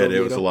Johan I did.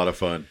 Oviedo? It was a lot of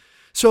fun.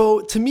 So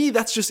to me,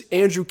 that's just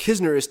Andrew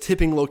Kisner is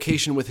tipping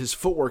location with his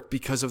footwork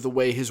because of the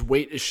way his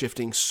weight is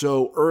shifting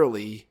so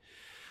early.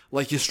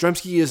 Like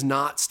Yastrzemski is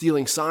not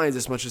stealing signs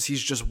as much as he's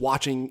just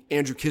watching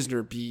Andrew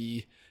Kisner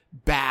be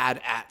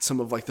bad at some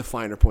of like the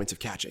finer points of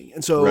catching.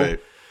 And so right.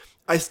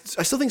 I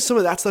still think some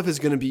of that stuff is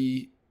going to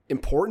be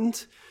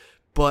important.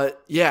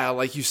 But yeah,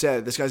 like you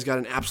said, this guy's got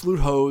an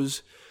absolute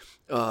hose.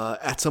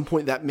 At some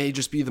point, that may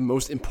just be the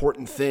most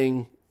important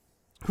thing.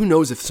 Who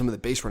knows if some of the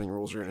base running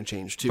rules are going to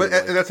change too. But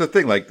that's the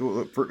thing, like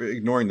for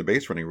ignoring the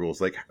base running rules,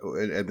 like,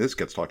 and this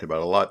gets talked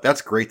about a lot.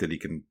 That's great that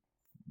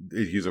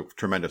he's a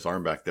tremendous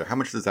arm back there. How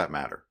much does that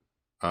matter?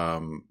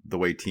 The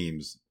way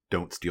teams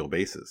don't steal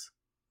bases.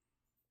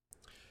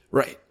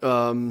 Right.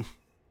 I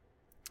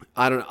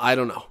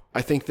don't know.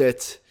 I think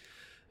that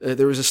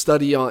there was a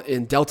study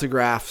in Delta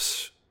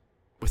graphs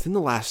within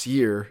the last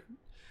year,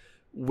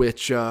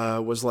 which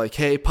was like,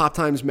 hey, pop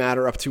times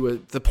matter up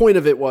to the point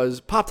of it was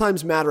pop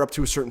times matter up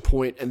to a certain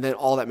point, and then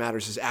all that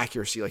matters is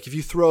accuracy. Like if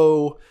you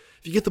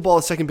get the ball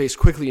at second base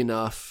quickly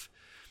enough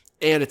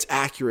and it's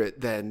accurate,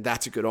 then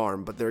that's a good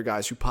arm. But there are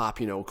guys who pop,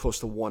 close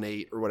to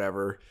 1.8 or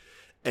whatever,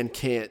 and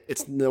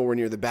it's nowhere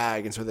near the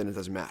bag, and so then it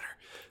doesn't matter.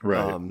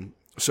 Right.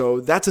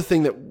 So that's a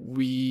thing that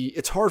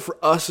it's hard for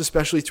us,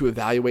 especially, to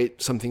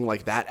evaluate something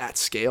like that at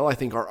scale. I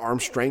think our arm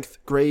strength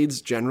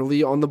grades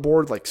generally on the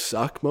board like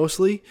suck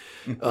mostly.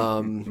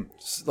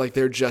 Like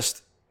they're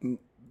just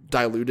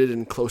diluted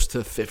and close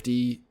to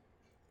 50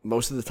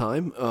 most of the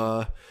time.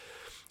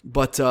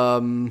 But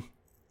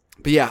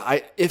yeah,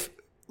 if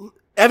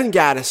Evan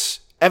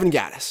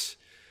Gattis,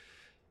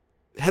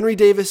 Henry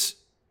Davis,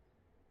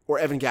 or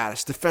Evan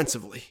Gattis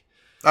defensively.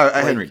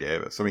 Henry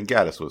Davis. I mean,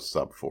 Gattis was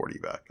sub 40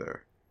 back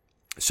there.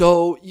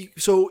 So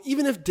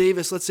even if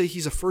Davis, let's say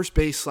he's a first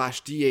base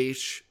 /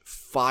 DH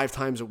 5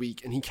 times a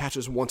week and he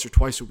catches once or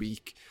twice a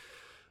week,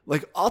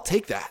 like I'll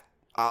take that.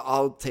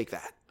 I'll take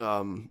that.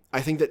 I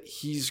think that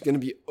he's going to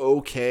be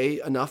okay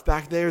enough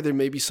back there. There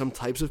may be some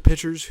types of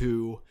pitchers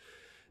who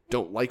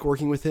don't like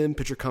working with him.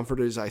 Pitcher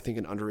comfort is, I think,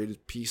 an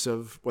underrated piece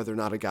of whether or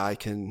not a guy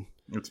can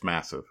It's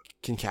massive.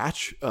 Can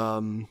catch.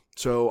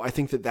 So I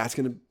think that's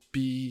going to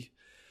be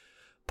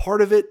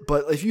part of it.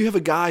 But if you have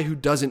a guy who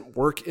doesn't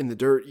work in the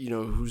dirt,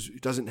 who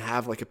doesn't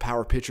have like a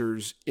power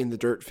pitcher's in the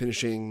dirt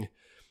finishing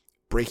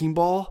breaking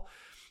ball,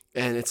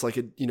 and it's like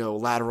a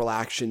lateral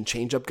action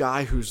changeup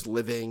guy who's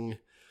living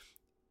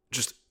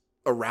just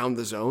around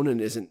the zone and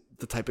isn't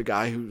the type of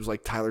guy who's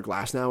like Tyler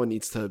Glasnow and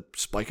needs to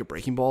spike a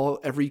breaking ball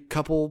every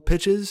couple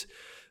pitches,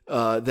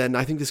 then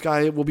I think this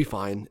guy will be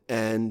fine.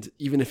 And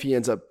even if he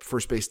ends up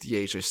first base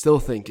DH, I still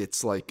think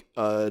it's like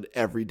an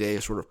everyday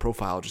sort of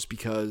profile, just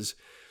because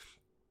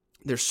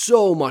there's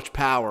so much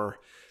power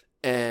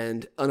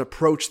and an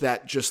approach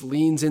that just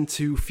leans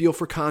into feel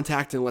for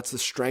contact and lets the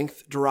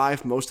strength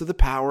derive most of the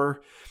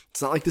power.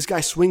 It's not like this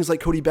guy swings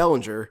like Cody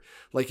Bellinger.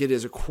 Like, it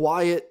is a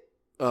quiet,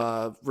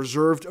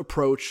 reserved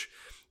approach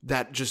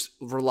that just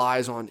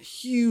relies on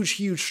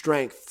huge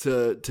strength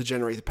to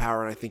generate the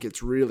power, and I think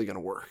it's really going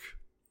to work.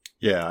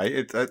 Yeah,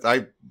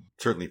 I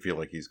certainly feel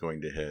like he's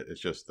going to hit.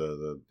 It's just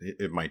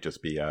it might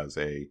just be as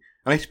a,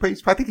 and I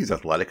think he's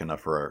athletic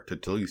enough to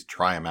at least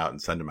try him out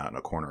and send him out in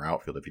a corner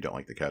outfield if you don't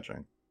like the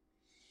catching.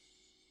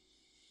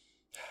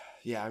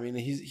 Yeah, I mean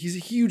he's a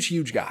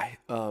huge guy,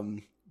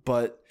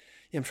 but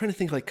yeah, I'm trying to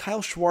think like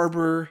Kyle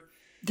Schwarber.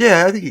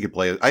 Yeah, I think he could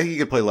play. I think he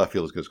could play left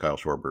field as good as Kyle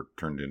Schwarber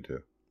turned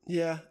into.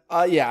 Yeah,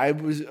 I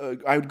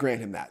would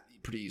grant him that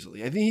pretty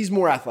easily. I think he's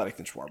more athletic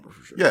than Schwarber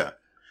for sure. Yeah.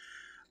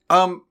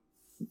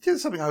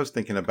 Just something I was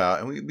thinking about,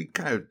 and we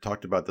kind of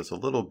talked about this a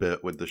little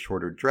bit with the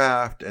shorter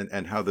draft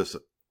and how this,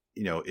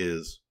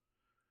 is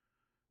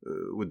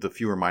with the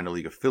fewer minor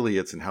league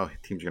affiliates and how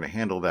teams are going to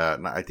handle that.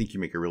 And I think you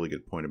make a really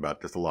good point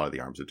about just a lot of the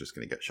arms are just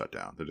going to get shut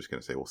down. They're just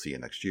going to say, we'll see you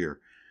next year.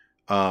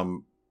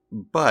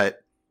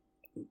 But,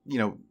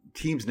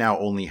 teams now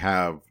only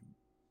have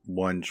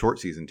one short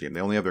season team.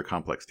 They only have their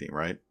complex team,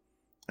 right?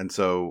 And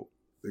so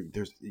you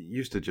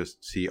used to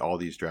just see all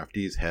these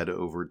draftees head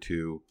over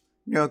to,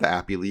 the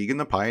Appy League and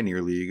the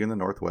Pioneer League and the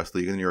Northwest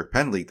League and the New York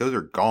Penn League. Those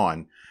are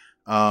gone.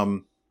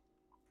 And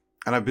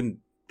I've been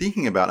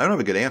thinking about, I don't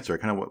have a good answer. I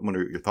kind of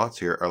wonder your thoughts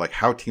here are like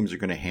how teams are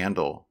going to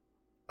handle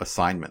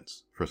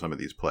assignments for some of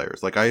these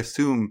players. Like, I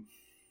assume,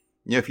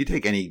 if you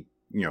take any,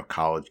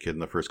 college kid in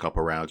the first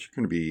couple of rounds, you're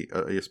going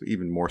to be,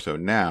 even more so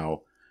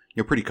now,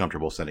 pretty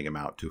comfortable sending him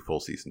out to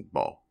full season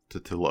ball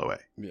to low A.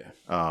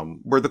 Yeah.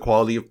 Where the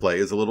quality of play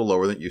is a little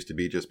lower than it used to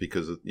be, just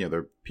because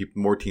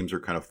more teams are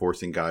kind of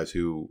forcing guys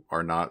who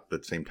are not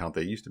the same talent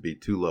they used to be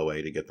to low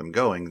A to get them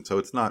going. And so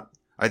it's not.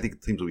 I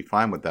think teams will be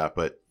fine with that,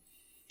 but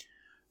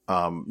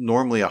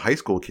normally a high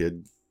school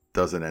kid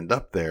doesn't end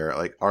up there.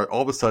 Like, are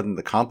all of a sudden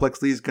the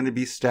complex league is going to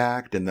be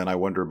stacked, and then I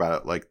wonder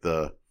about like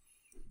the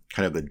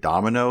kind of the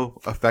domino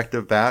effect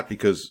of that,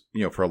 because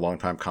for a long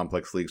time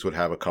complex leagues would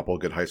have a couple of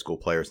good high school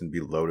players and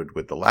be loaded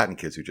with the Latin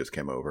kids who just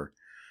came over.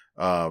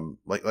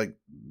 Like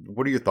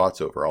what are your thoughts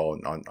overall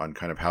on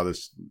kind of how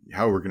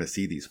we're going to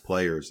see these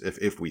players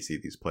if we see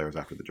these players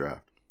after the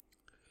draft?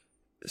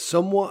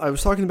 I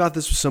was talking about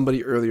this with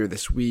somebody earlier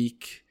this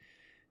week,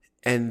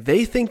 and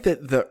they think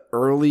that the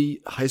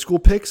early high school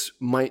picks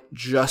might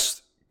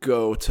just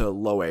go to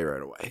low A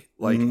right away.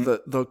 Like,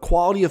 the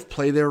quality of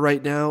play there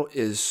right now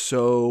is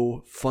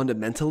so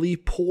fundamentally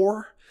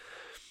poor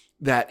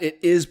that it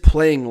is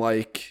playing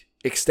like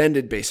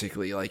extended,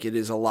 basically. Like, it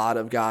is a lot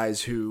of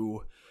guys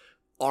who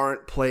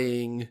aren't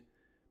playing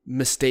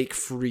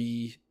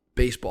mistake-free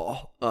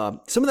baseball.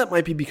 Some of that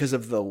might be because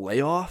of the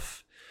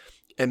layoff,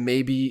 and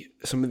maybe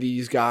some of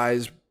these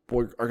guys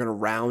are going to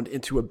round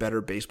into a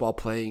better baseball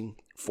playing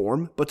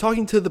form. But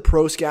talking to the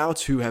pro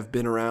scouts who have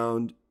been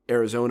around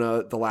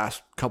Arizona the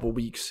last couple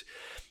weeks,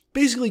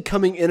 basically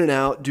coming in and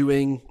out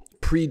doing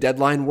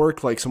pre-deadline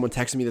work. Like, someone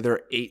texted me that there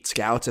are 8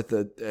 scouts at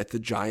the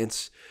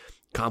Giants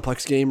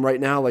complex game right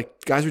now.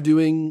 Like, guys are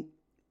doing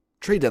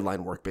trade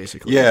deadline work,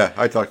 basically. Yeah,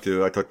 I talked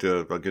to a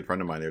good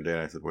friend of mine the other day,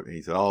 and I said,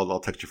 he said, I'll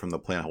text you from the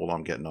plant. Hold on,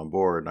 I'm getting on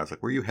board. And I was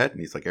like, where are you heading?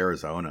 He's like,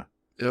 Arizona.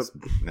 Yep.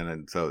 And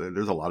then, so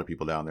there's a lot of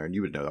people down there, and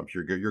you would know. I'm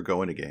sure you're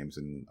going to games.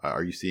 And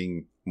are you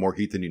seeing more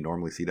heat than you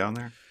normally see down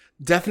there?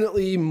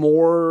 Definitely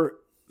more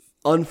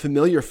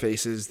unfamiliar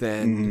faces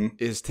than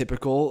is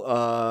typical.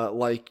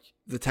 Like,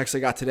 the text I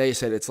got today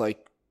said it's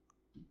like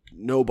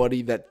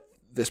nobody that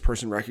this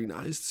person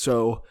recognized.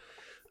 So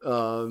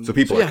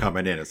people are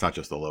coming in. It's not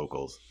just the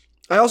locals.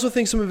 I also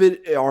think some of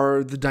it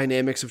are the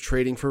dynamics of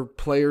trading for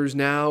players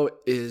now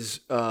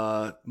is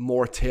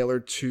more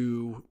tailored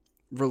to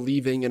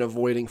relieving and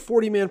avoiding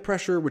 40-man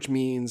pressure, which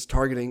means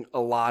targeting a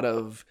lot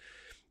of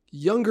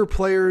younger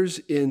players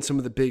in some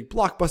of the big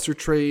blockbuster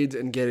trades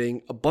and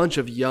getting a bunch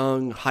of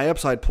young,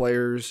 high-upside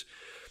players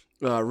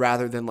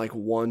rather than like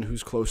one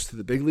who's close to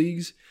the big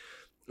leagues.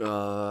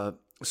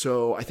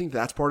 So I think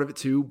that's part of it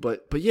too.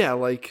 But yeah,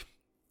 like,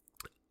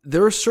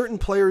 there are certain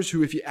players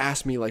who, if you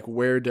ask me, like,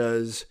 where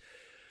does...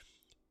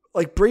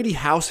 Like, Brady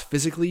House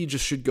physically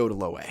just should go to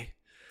low A.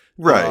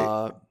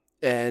 Right.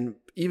 And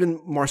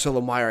even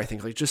Marcelo Meyer, I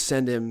think, like, just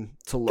send him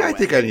to low A. I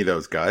think any of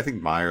those guys. I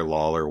think Meyer,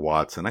 Lawler,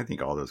 Watson, I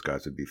think all those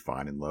guys would be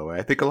fine in low A.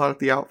 I think a lot of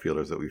the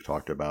outfielders that we've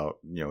talked about,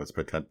 as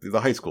potential,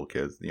 the high school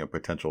kids,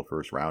 potential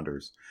first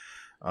rounders.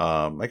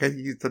 Like I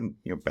used,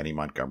 Benny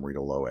Montgomery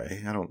to low A.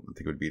 I don't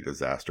think it would be a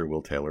disaster.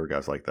 Will Taylor,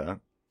 guys like that.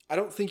 I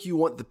don't think you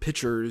want the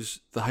pitchers,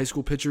 the high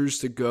school pitchers,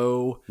 to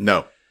go.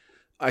 No.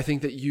 I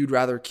think that you'd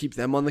rather keep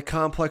them on the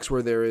complex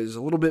where there is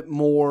a little bit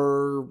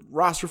more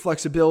roster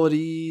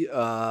flexibility.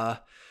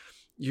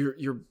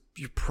 You're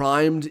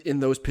primed in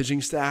those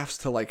pitching staffs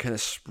to like kind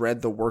of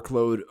spread the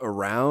workload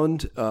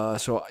around.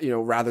 So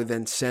rather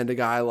than send a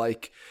guy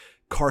like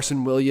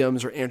Carson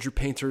Williams or Andrew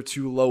Painter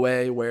to low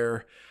A,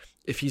 where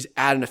if he's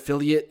at an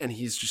affiliate and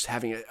he's just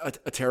having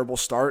a terrible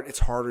start, it's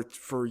harder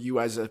for you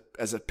as a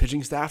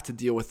pitching staff to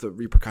deal with the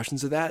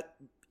repercussions of that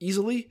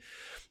easily.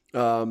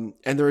 And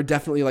there are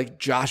definitely like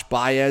Josh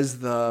Baez,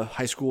 the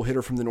high school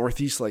hitter from the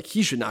Northeast, like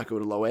he should not go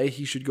to low A.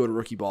 He should go to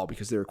rookie ball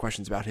because there are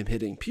questions about him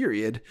hitting,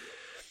 period.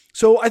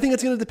 So I think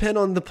it's going to depend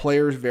on the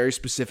players very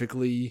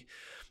specifically.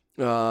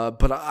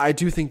 But I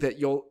do think that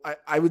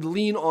I would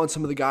lean on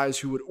some of the guys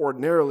who would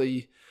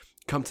ordinarily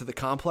come to the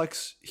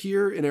complex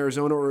here in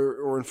Arizona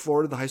or in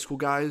Florida, the high school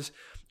guys.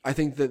 I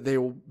think that they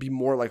will be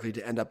more likely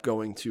to end up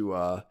going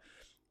to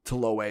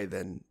low A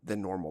than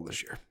normal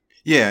this year.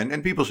 Yeah,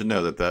 and people should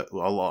know that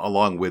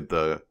along with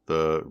the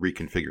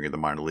reconfiguring of the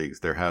minor leagues,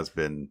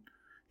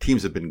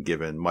 teams have been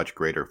given much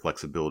greater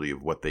flexibility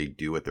of what they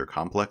do at their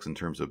complex in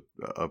terms of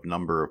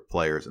number of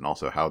players and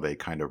also how they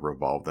kind of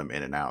revolve them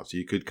in and out. So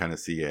you could kind of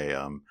see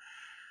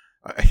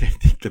I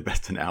think the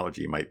best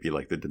analogy might be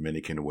like the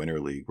Dominican Winter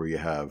League, where you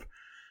have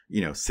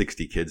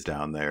 60 kids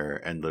down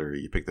there, and literally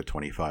you pick the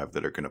 25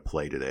 that are going to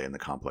play today in the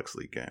complex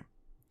league game.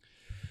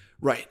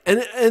 Right.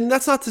 And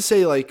that's not to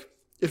say like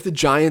if the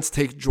Giants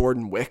take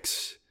Jordan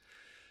Wicks,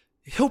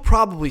 he'll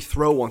probably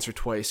throw once or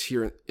twice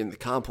here in the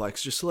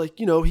complex, just like,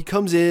 he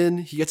comes in,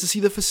 he gets to see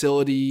the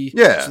facility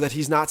so that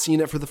he's not seeing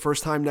it for the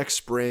first time next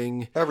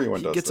spring.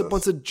 Everyone does. He gets a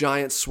bunch of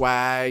Giant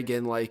swag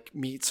and like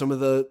meet some of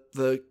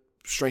the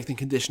strength and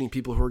conditioning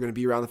people who are going to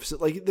be around the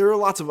facility. Like there are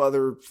lots of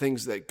other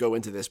things that go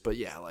into this, but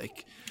yeah,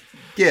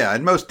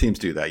 and most teams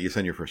do that. You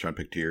send your first round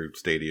pick to your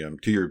stadium,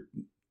 to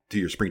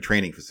your spring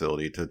training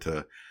facility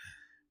to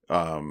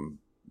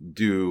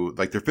do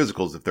like their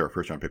physicals. If they're a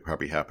first round pick,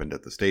 probably happened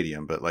at the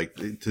stadium, but like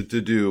to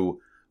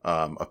do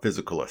a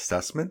physical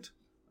assessment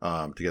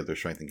to get their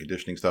strength and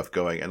conditioning stuff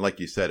going. And like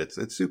you said,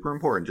 it's super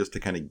important just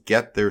to kind of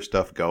get their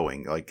stuff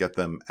going, like get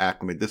them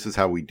acclimated. This is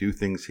how we do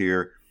things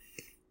here.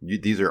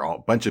 These are a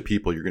bunch of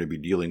people you're going to be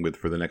dealing with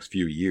for the next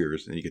few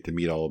years, and you get to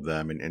meet all of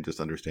them and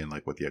just understand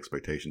like what the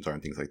expectations are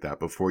and things like that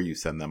before you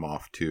send them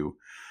off to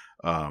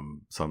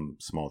some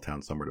small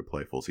town somewhere to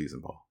play full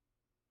season ball.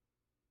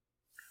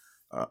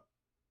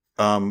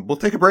 We'll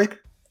take a break.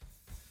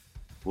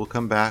 We'll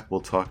come back.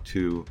 We'll talk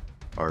to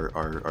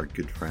our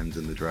good friends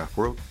in the draft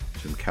world,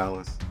 Jim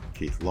Callis,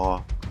 Keith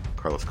Law,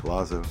 Carlos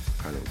Collazo,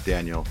 Carlo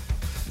Daniel.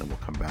 And then we'll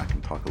come back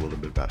and talk a little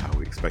bit about how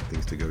we expect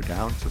things to go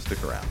down. So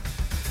stick around.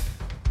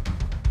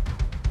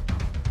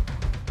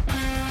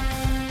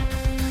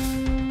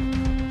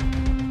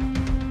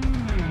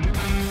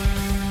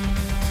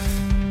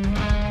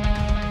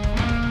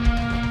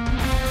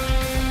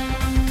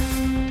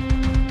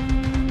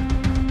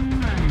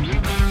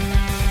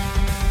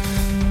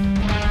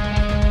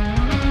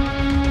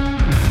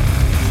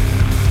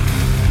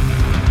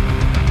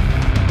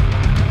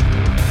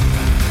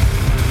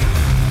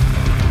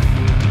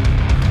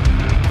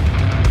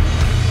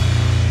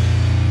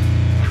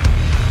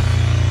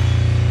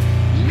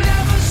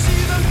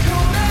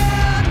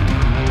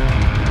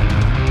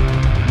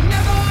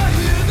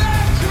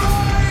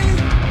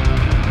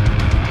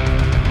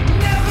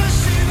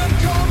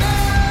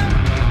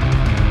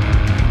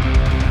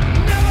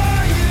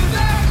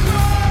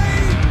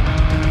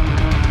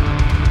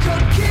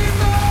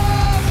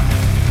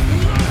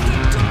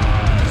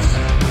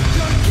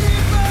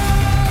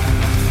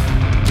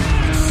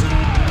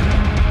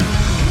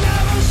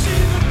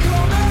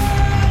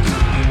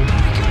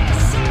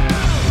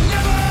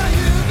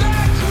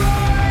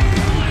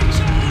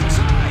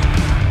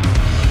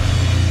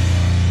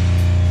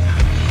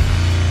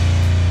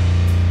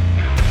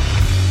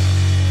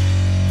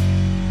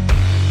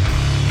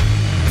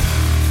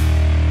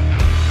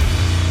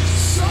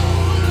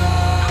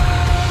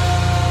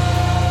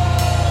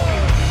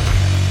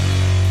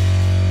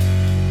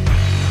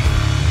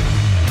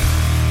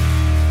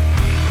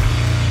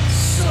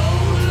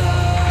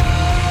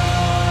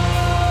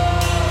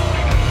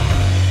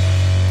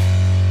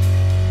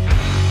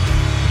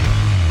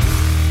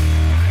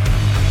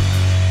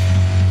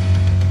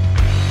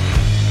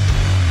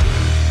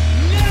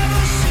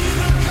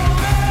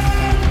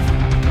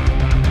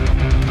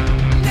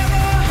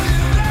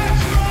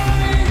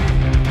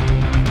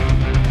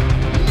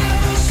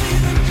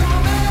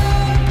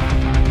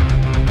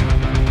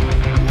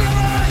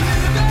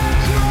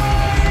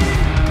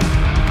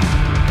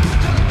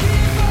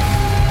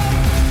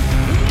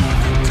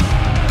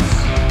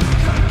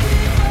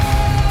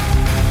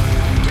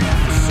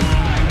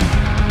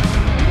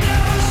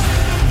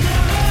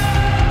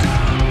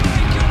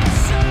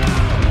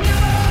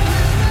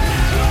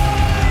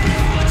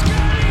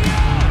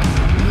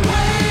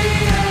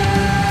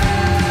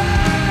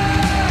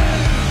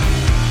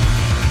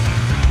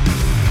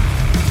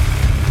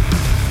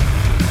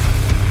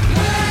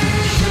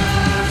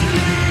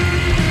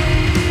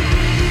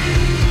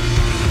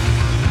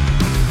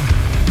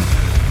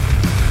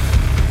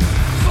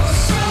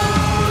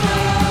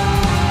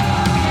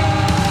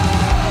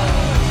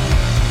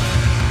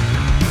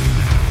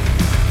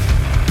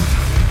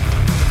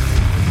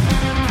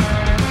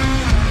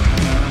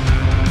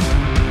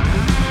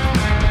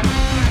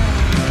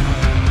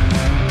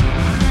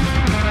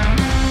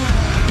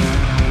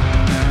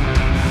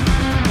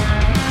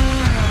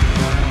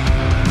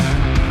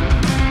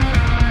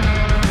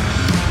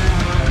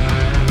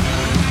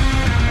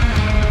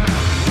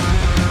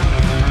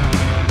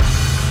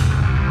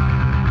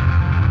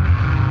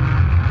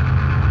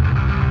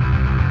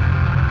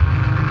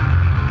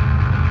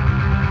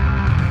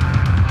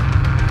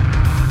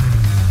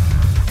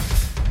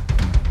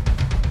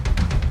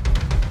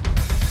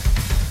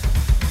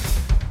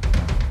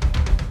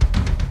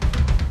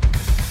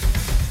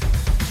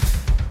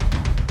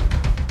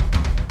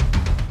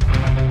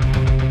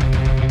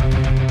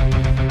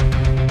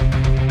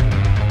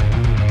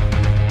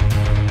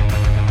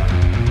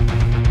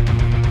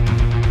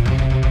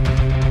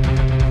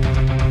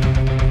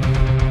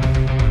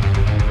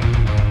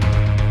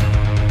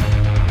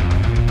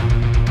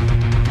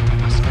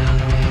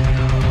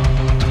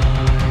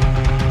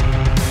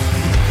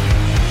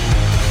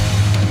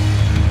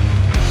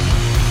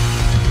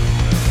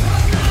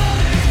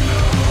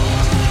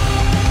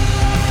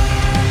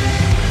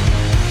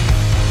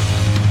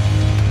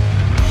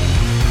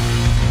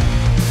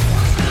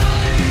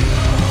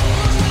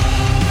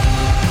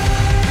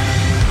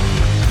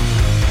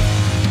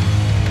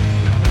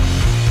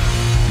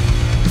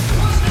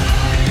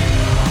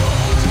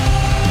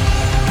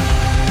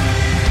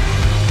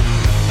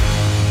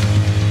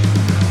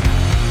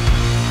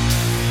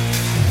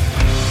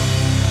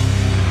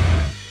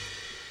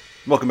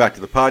 Welcome back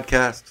to the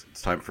podcast.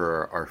 It's time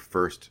for our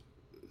first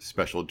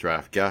special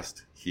draft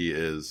guest. He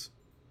is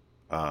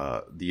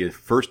the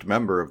first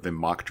member of the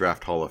Mock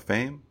Draft Hall of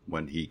Fame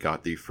when he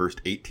got the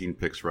first 18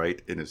 picks right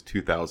in his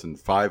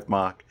 2005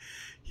 mock.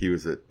 He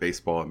was at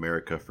Baseball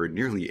America for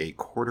nearly a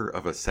quarter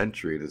of a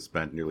century and has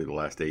spent nearly the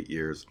last 8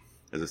 years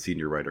as a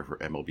senior writer for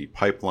MLB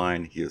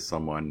Pipeline. He is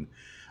someone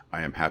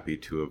I am happy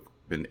to have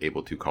been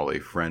able to call a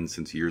friend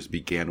since years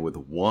began with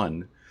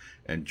one,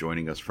 and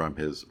joining us from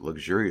his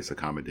luxurious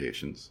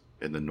accommodations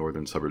in the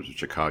northern suburbs of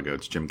Chicago,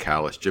 it's Jim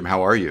Callis. Jim,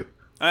 how are you?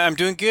 I'm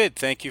doing good.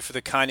 Thank you for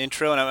the kind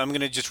intro. And I'm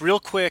going to just real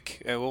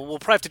quick, we'll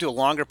probably have to do a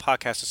longer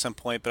podcast at some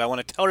point, but I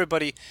want to tell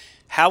everybody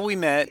how we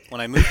met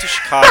when I moved to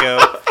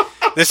Chicago.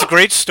 This is a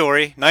great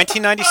story.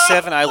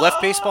 1997, I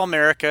left Baseball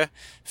America,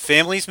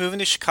 family's moving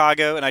to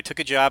Chicago, and I took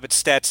a job at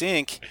Stats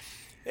Inc.,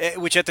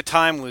 which at the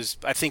time was,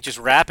 I think, just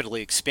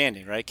rapidly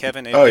expanding, right,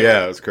 Kevin? Oh,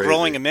 yeah, it was crazy.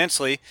 Growing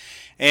immensely.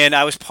 And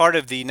I was part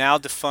of the now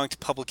defunct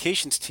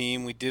publications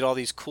team. We did all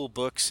these cool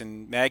books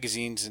and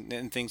magazines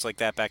and things like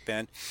that back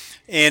then.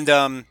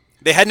 And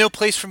they had no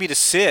place for me to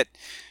sit.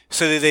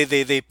 So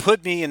they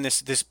put me in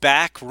this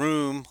back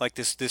room, like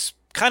this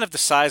kind of the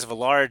size of a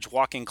large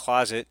walk-in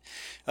closet,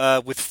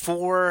 with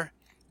 4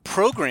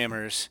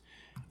 programmers,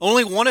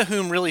 only one of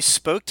whom really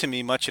spoke to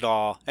me much at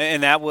all,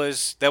 and that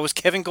was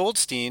Kevin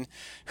Goldstein,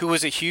 who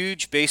was a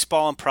huge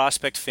baseball and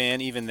prospect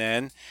fan even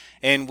then,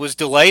 and was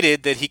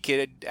delighted that he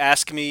could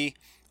ask me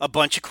a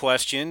bunch of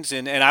questions,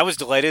 and I was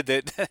delighted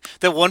that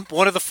that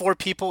one of the 4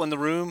 people in the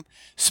room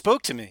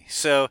spoke to me.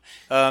 So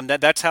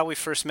that's how we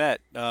first met.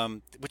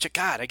 Which,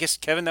 God, I guess,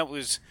 Kevin, that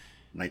was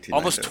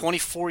almost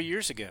 24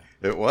 years ago.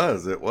 It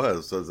was. It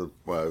was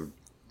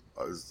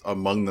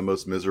among the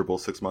most miserable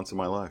 6 months of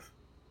my life.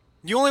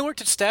 You only worked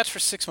at Stats for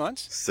 6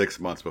 months? 6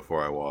 months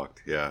before I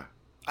walked, yeah.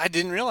 I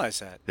didn't realize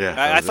that. Yeah,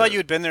 I thought you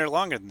had been there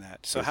longer than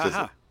that. So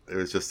it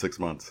was just 6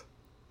 months.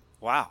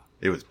 Wow.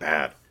 It was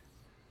bad.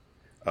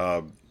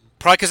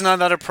 Probably because none of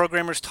the other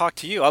programmers talked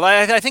to you.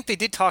 I think they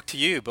did talk to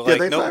you, but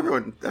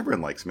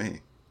everyone likes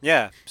me.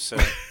 Yeah. So,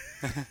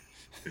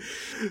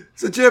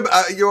 so Jim,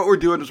 what we're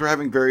doing is we're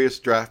having various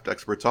draft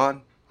experts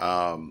on.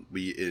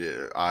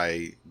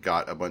 I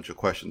got a bunch of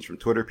questions from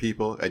Twitter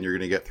people, and you're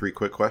going to get 3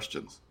 quick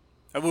questions.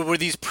 Were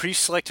these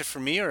pre-selected for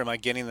me, or am I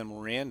getting them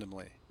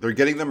randomly? They're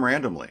getting them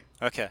randomly.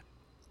 Okay.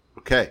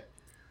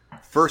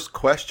 First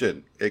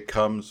question. It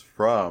comes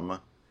from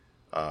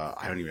I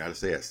don't even know how to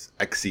say this.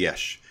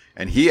 Eschew,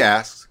 and he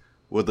asks,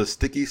 will the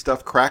sticky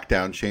stuff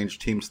crackdown change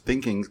teams'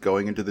 thinkings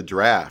going into the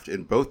draft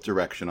in both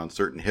direction on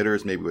certain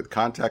hitters, maybe with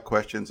contact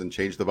questions, and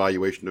change the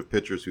valuation of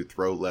pitchers who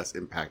throw less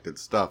impacted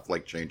stuff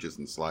like changes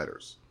in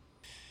sliders?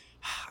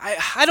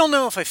 I don't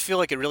know if I feel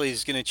like it really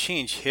is going to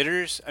change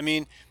hitters. I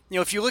mean,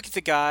 if you look at the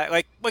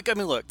guy, look,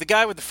 the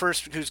guy with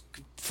who's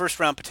first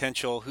round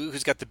potential,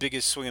 who's got the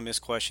biggest swing and miss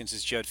questions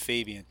is Judd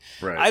Fabian.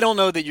 Right. I don't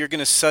know that you're going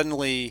to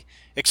suddenly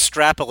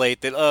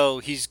extrapolate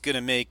that, he's going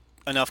to make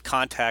enough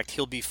contact,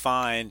 he'll be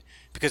fine,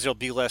 because there'll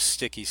be less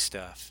sticky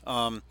stuff.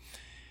 Do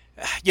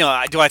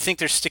I think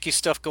there's sticky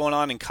stuff going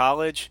on in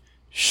college?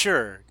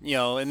 Sure.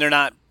 And they're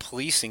not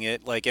policing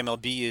it like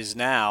MLB is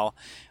now.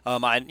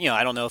 I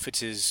don't know if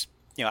it's as,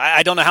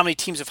 I don't know how many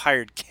teams have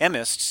hired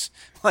chemists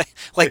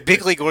like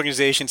big league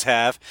organizations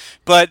have,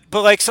 but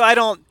so I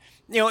don't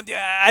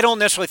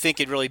necessarily think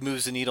it really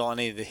moves the needle on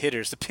any of the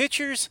hitters. The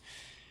pitchers,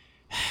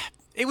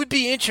 it would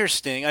be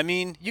interesting. I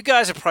mean, you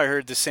guys have probably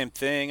heard the same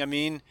thing. I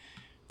mean,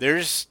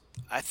 there's,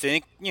 I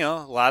think, a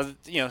lot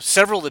of,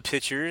 several of the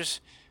pitchers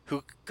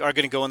who are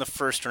going to go in the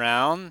first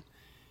round.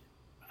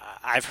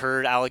 I've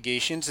heard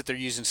allegations that they're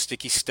using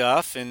sticky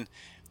stuff, and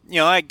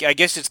I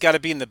guess it's got to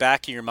be in the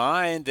back of your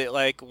mind that,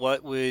 like,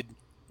 what would,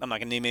 I'm not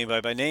going to name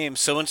anybody by name,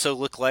 so and so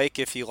look like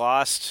if he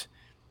lost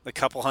a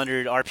couple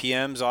hundred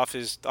RPMs off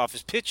his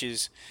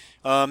pitches.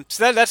 So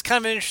that's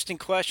kind of an interesting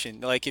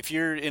question. Like, if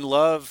you're in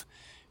love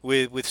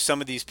with some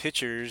of these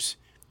pitchers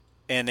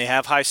and they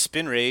have high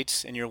spin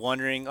rates, and you're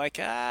wondering, like,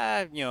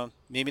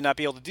 maybe not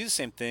be able to do the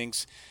same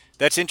things,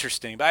 that's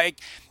interesting. But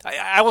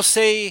I will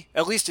say,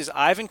 at least as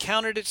I've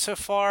encountered it so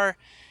far,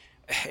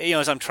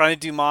 as I'm trying to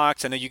do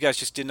mocks, I know you guys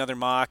just did another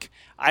mock.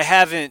 I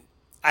haven't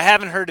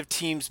heard of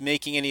teams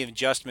making any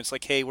adjustments,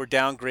 like, hey, we're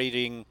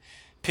downgrading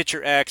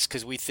pitcher X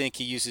because we think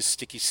he uses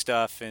sticky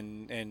stuff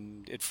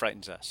and it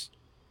frightens us.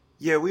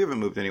 Yeah, we haven't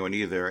moved anyone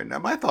either. And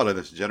my thought on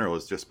this in general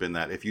has just been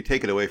that if you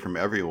take it away from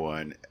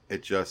everyone,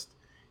 it just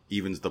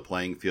evens the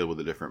playing field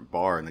with a different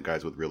bar, and the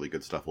guys with really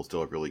good stuff will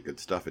still have really good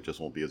stuff. It just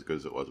won't be as good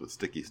as it was with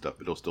sticky stuff,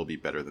 but it'll still be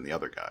better than the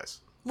other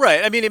guys.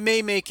 Right. I mean, it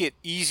may make it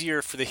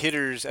easier for the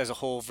hitters as a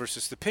whole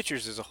versus the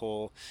pitchers as a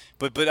whole,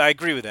 but I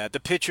agree with that.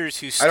 The pitchers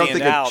who stand out, I don't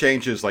think it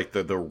changes like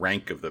the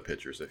rank of the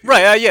pitchers. If you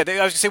right. I was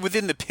going to say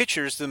within the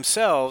pitchers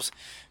themselves,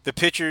 the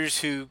pitchers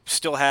who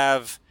still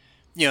have,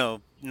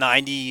 90th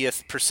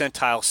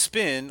percentile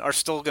spin are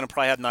still going to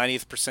probably have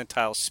 90th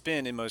percentile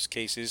spin in most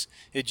cases.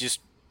 It just,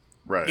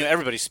 right.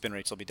 Everybody's spin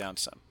rates will be down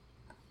some.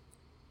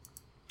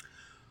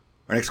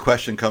 Our next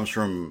question comes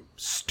from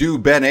Stu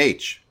Ben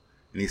H.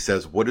 And he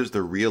says, what is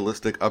the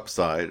realistic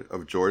upside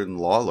of Jordan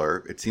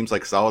Lawler? It seems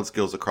like solid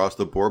skills across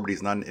the board, but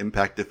he's not an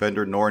impact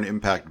defender nor an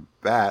impact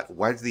bat.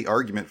 Why is the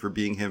argument for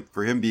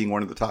him being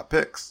one of the top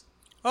picks?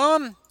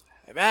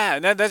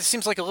 Man, that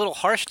seems like a little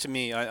harsh to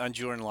me on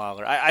Jordan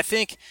Lawler. I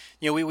think,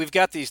 we've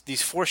got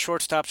these 4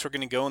 shortstops who are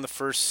going to go in the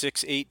first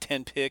 6, 8,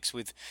 10 picks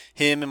with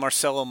him and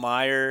Marcelo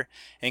Meyer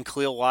and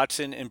Khalil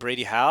Watson and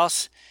Brady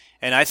House.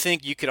 And I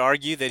think you could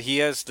argue that he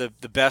has the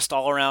best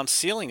all-around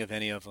ceiling of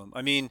any of them.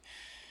 I mean,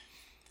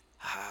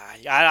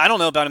 I don't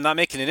know about him not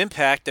making an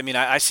impact. I mean,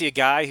 I see a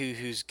guy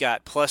who's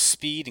got plus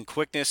speed and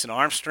quickness and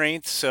arm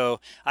strength. So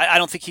I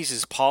don't think he's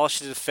as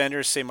polished a defender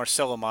as, say,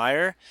 Marcelo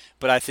Meyer,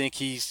 but I think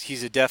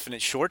he's a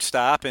definite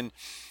shortstop. And,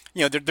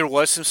 there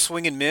was some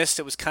swing and miss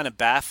that was kind of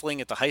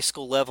baffling at the high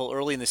school level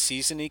early in the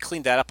season. He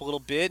cleaned that up a little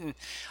bit. And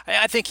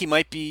I think he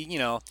might be,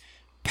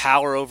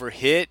 power over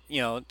hit.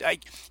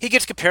 He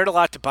gets compared a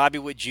lot to Bobby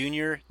Witt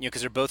Jr.,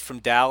 because they're both from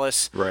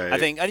Dallas. Right. I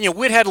think,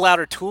 Witt had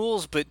louder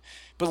tools, but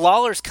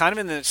Lawler's kind of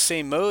in the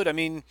same mode. I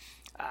mean,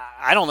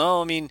 I don't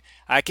know. I mean,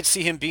 I could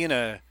see him being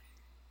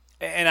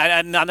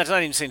I'm not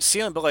even saying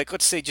ceiling, but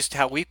let's say just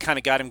how we kind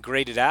of got him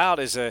graded out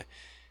as a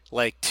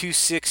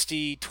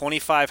 260,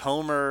 25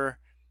 homer,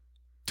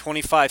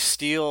 25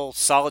 steal,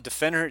 solid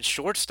defender at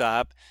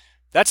shortstop.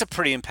 That's a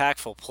pretty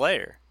impactful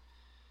player.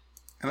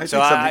 And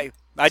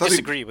I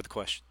disagree with the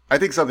question. I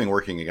think something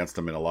working against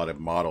him in a lot of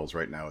models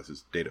right now is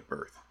his date of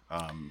birth.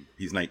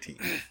 He's 19.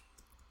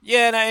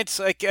 Yeah, and it's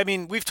like, I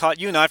mean,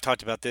 you and I have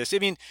talked about this. I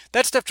mean,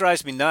 that stuff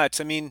drives me nuts.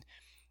 I mean,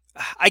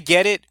 I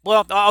get it.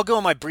 Well, I'll go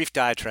on my brief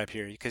diatribe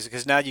here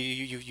because now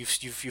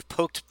you've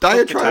poked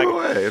diatribe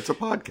away. It's a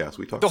podcast.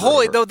 We talk but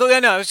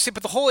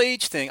the whole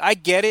age thing, I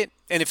get it.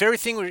 And if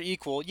everything were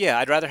equal, yeah,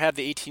 I'd rather have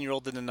the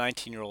 18-year-old than the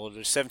 19-year-old or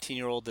the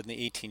 17-year-old than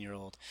the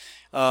 18-year-old.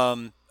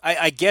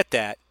 I get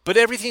that, but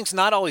everything's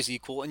not always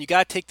equal, and you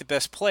got to take the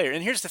best player.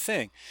 And here's the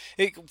thing: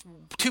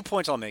 2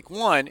 points I'll make.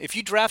 One, if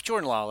you draft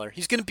Jordan Lawler,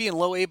 he's going to be in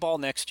low A ball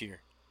next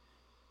year.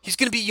 He's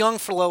going to be young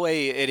for low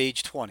A at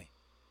age 20.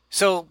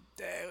 So,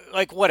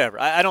 whatever.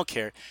 I don't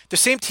care. The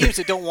same teams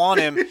that don't want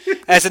him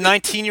as a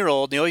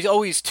 19-year-old, he's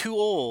always too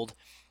old.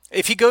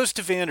 If he goes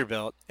to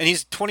Vanderbilt and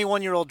he's a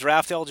 21-year-old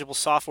draft-eligible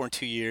sophomore in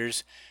 2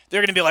 years,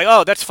 they're going to be like,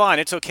 oh, that's fine.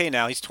 It's okay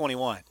now. He's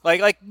 21.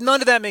 Like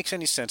none of that makes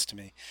any sense to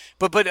me.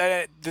 But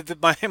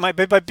my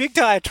big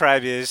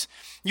diatribe is,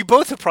 you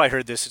both have probably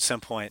heard this at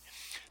some point.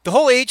 The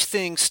whole age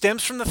thing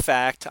stems from the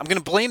fact, I'm going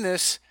to blame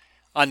this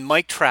on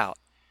Mike Trout.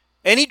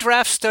 Any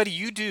draft study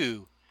you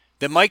do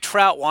that Mike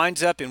Trout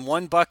winds up in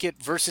one bucket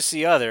versus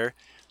the other,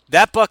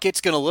 that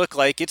bucket's going to look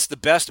like it's the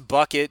best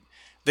bucket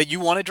that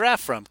you want to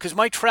draft from. Because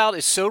Mike Trout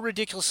is so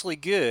ridiculously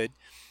good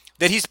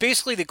that he's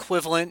basically the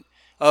equivalent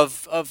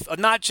of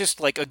not just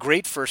like a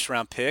great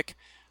first-round pick,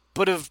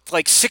 but of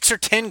like 6 or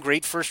 10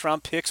 great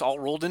first-round picks all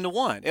rolled into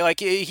one. Like,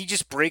 he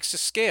just breaks the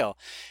scale.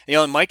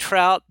 And Mike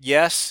Trout,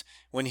 yes,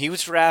 when he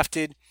was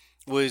drafted,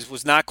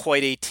 was not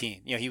quite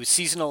 18. He was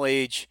seasonal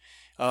age,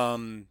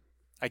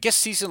 I guess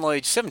seasonal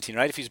age 17,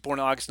 right? If he was born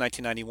in August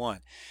 1991.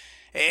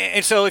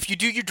 And so if you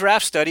do your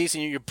draft studies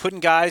and you're putting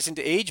guys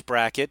into age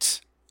brackets,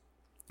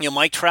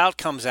 Mike Trout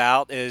comes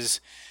out as,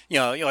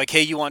 you're like,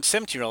 hey, you want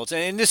 17-year-olds.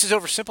 And this is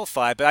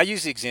oversimplified, but I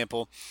use the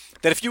example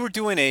that if you were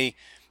doing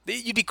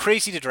you'd be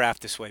crazy to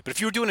draft this way, but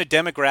if you were doing a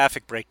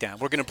demographic breakdown,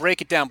 we're going to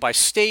break it down by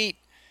state,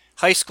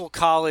 high school,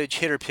 college,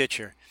 hitter,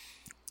 pitcher.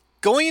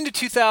 Going into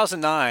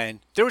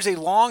 2009, there was a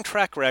long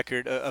track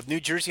record of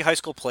New Jersey high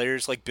school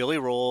players like Billy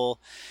Roll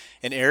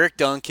and Eric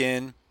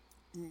Duncan.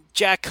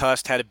 Jack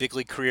Cust had a big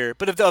league career,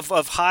 but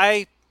of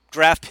high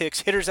draft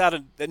picks, hitters out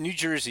of New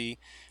Jersey,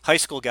 high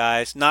school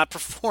guys not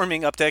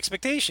performing up to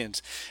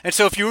expectations. And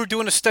so if you were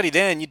doing a study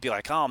then, you'd be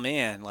like, oh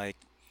man, like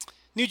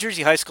New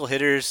Jersey high school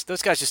hitters,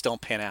 those guys just don't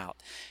pan out.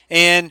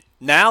 And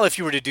now if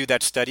you were to do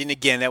that study, and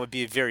again, that would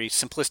be a very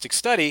simplistic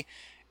study,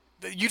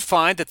 you'd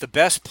find that the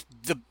best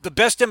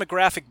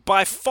demographic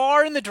by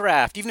far in the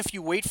draft, even if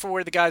you wait for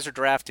where the guys are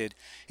drafted,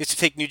 is to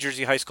take New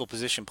Jersey high school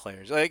position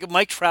players. Like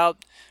Mike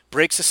Trout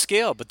breaks the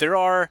scale, but there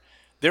are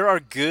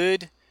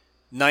good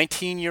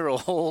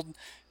 19-year-old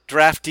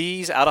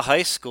draftees out of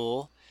high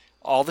school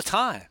all the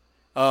time.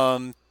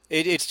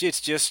 It's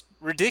just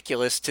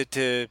ridiculous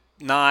to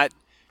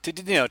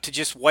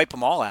just wipe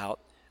them all out.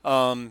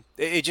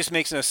 It just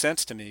makes no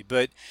sense to me.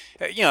 But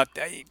there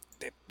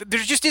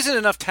just isn't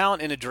enough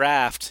talent in a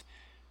draft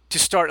to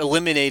start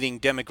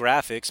eliminating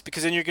demographics,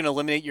 because then you're going to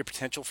eliminate your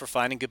potential for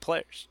finding good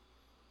players.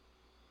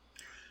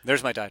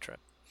 There's my diatribe.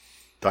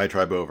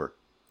 Diatribe over.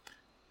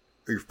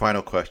 Your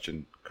final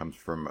question comes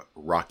from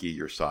Rocky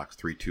Your Socks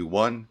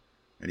 321,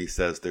 and he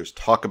says there's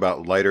talk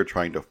about Leiter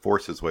trying to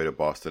force his way to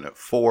Boston at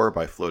 4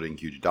 by floating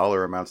huge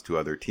dollar amounts to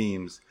other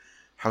teams.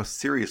 How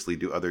seriously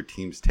do other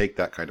teams take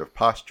that kind of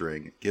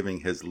posturing?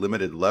 Giving his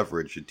limited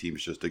leverage, should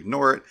teams just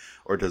ignore it,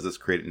 or does this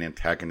create an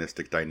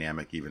antagonistic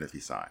dynamic even if he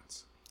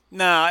signs?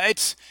 No,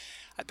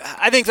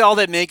 I think all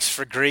that makes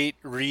for great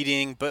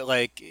reading, but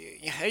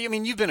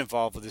you've been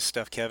involved with this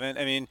stuff, Kevin.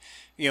 I mean,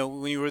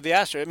 when you were the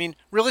Astros, I mean,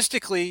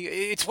 realistically,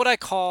 it's what I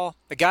call,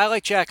 a guy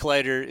like Jack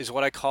Leiter is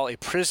what I call a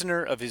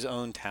prisoner of his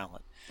own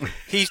talent.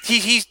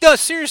 He's no,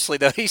 seriously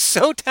though, he's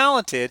so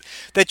talented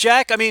that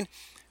Jack. I mean,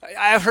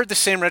 I've heard the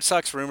same Red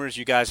Sox rumors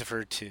you guys have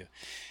heard too.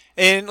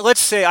 And let's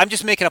say, I'm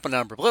just making up a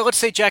number, but let's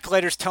say Jack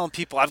Leiter's telling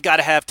people, I've got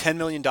to have $10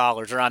 million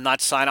or I'm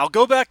not signed. I'll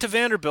go back to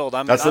Vanderbilt.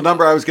 That's the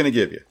number I was going to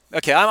give you.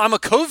 Okay, I'm a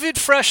COVID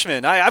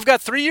freshman. I've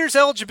got 3 years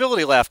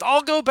eligibility left.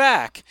 I'll go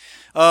back.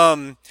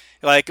 Don't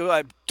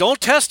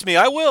test me.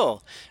 I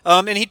will.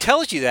 And he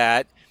tells you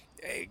that.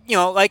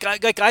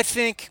 I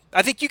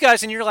think you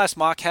guys in your last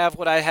mock have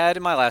what I had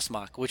in my last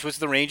mock, which was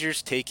the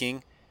Rangers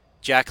taking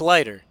Jack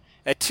Leiter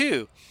at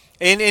 2.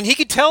 And he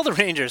could tell the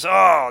Rangers,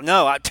 oh,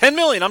 no, $10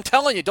 million, I'm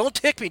telling you, don't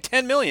tick me,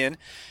 $10 million.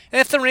 And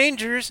if the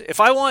Rangers, if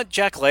I want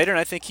Jack Leiter and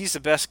I think he's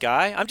the best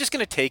guy, I'm just going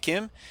to take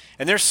him.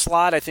 And their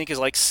slot, I think, is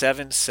like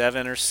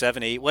 7-7 or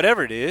 7-8,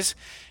 whatever it is.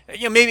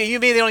 Maybe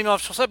they don't even know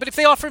if it's slot, but if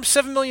they offer him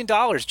 $7 million,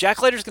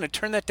 Jack Leiter's going to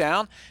turn that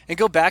down and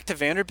go back to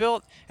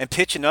Vanderbilt and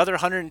pitch another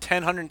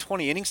 110,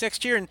 120 innings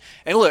next year.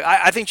 And look,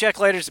 I think Jack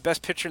Leiter's the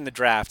best pitcher in the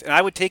draft, and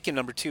I would take him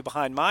number 2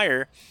 behind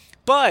Meyer.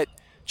 But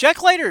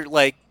Jack Leiter,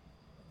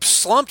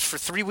 slumped for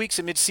 3 weeks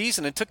at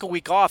midseason and took a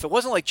week off. It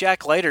wasn't like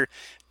Jack Leiter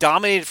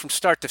dominated from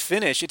start to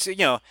finish. It's,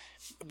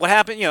 what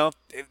happened,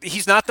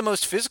 he's not the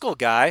most physical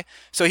guy,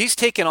 so he's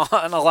taken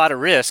on a lot of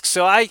risks.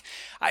 So I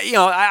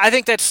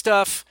think that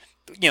stuff,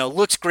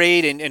 looks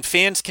great and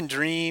fans can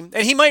dream.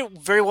 And he might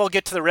very well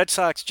get to the Red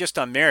Sox just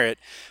on merit.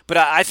 But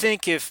I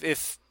think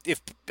if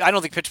I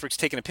don't think Pittsburgh's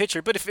taking a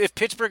pitcher, but if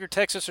Pittsburgh or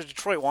Texas or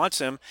Detroit wants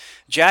him,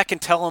 Jack can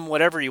tell him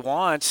whatever he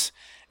wants,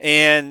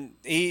 and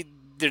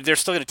they're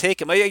still going to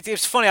take him.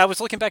 It's funny. I was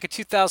looking back at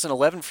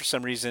 2011 for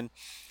some reason,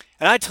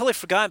 and I'd totally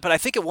forgotten. But I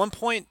think at one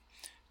point,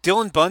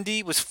 Dylan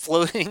Bundy was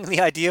floating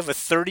the idea of a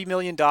 $30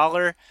 million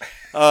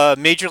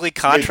major league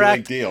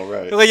contract. Major league deal,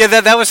 right? Well,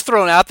 yeah, that was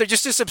thrown out there.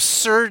 Just this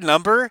absurd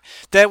number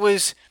that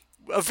was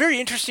a very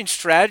interesting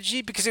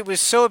strategy because it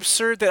was so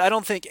absurd that I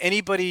don't think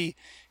anybody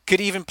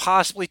could even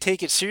possibly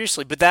take it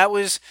seriously. But that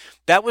was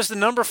the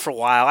number for a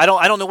while. I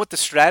don't know what the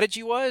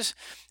strategy was.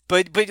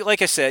 But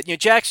like I said,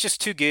 Jack's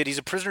just too good. He's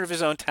a prisoner of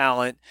his own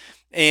talent.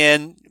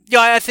 And,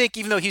 I think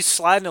even though he's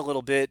sliding a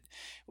little bit,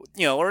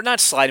 or not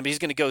sliding, but he's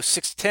going to go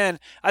 6-10,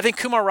 I think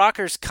Kumar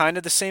Rocker's kind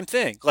of the same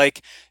thing.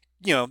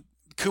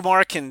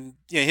 Kumar can,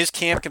 his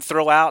camp can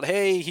throw out,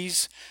 hey,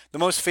 he's the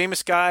most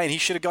famous guy and he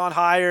should have gone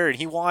higher and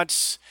he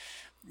wants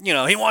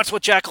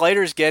what Jack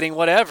Leiter's getting,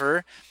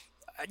 whatever.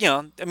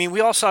 We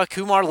all saw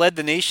Kumar led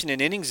the nation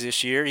in innings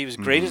this year. He was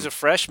great as a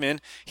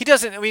freshman. He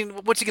doesn't,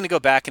 what's he going to go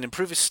back and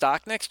improve his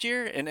stock next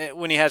year and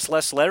when he has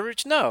less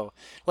leverage? No.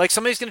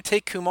 Somebody's going to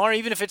take Kumar,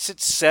 even if it's at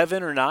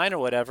 7 or 9 or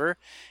whatever,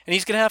 and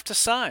he's going to have to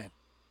sign.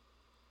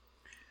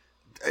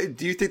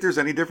 Do you think there's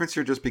any difference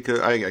here just because,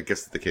 I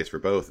guess it's the case for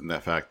both, in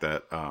that fact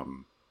that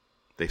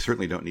they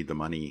certainly don't need the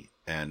money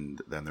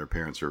and then their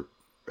parents are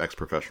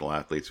ex-professional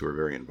athletes who are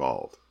very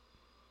involved?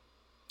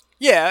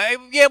 Yeah,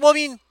 well,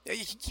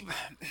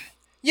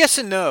 yes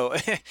and no.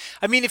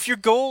 If your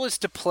goal is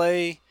to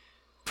play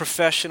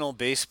professional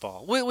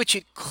baseball, which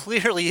it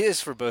clearly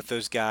is for both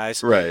those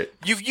guys, right?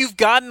 You've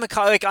gotten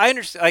the I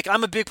understand.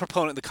 I'm a big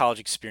proponent of the college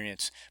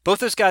experience. Both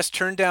those guys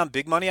turned down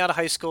big money out of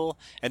high school,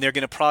 and they're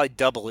going to probably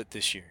double it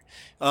this year.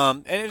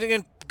 And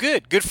again,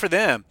 good for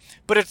them.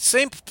 But at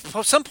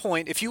some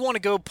point, if you want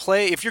to go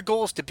play, if your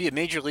goal is to be a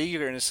major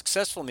leaguer and a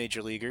successful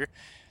major leaguer,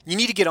 you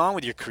need to get on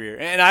with your career.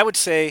 And I would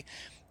say,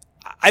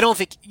 I don't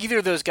think either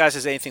of those guys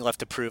has anything left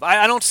to prove.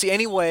 I don't see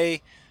any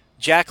way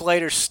Jack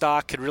Leiter's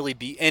stock could really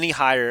be any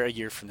higher a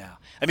year from now.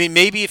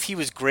 Maybe if he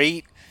was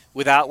great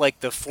without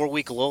the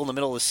 4-week lull in the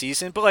middle of the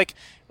season, but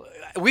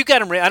we've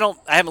got him.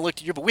 I haven't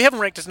looked at you, but we have him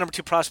ranked as number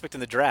 2 prospect in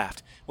the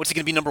draft. What's he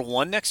going to be, number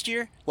 1 next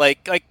year?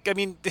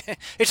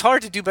 It's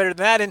hard to do better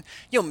than that. And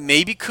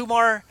maybe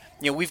Kumar.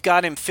 We've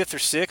got him 5th or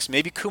 6th.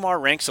 Maybe Kumar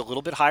ranks a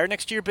little bit higher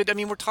next year. But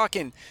we're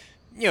talking.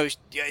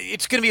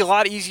 It's going to be a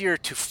lot easier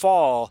to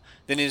fall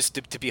than it is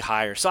to be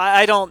higher. So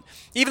I don't,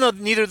 even though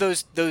neither of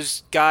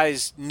those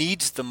guys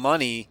needs the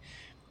money,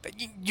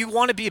 you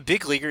want to be a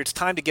big leaguer. It's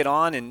time to get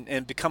on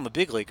and become a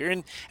big leaguer.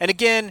 And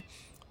again,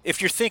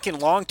 if you're thinking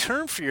long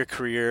term for your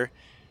career,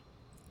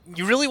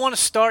 you really want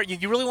to start.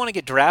 You really want to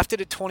get drafted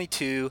at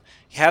 22.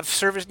 Have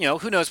service.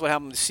 Who knows what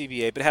happened with the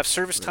CBA, but have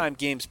service time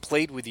games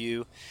played with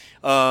you.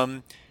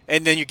 And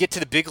then you get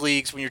to the big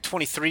leagues when you're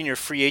 23 and you're a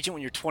free agent.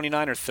 When you're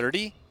 29 or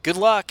 30, good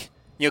luck.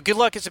 Good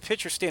luck as a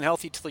pitcher staying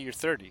healthy till you're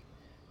 30,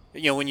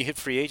 when you hit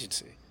free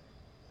agency.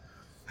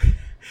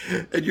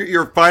 And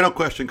your final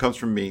question comes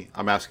from me.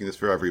 I'm asking this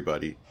for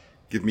everybody.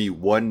 Give me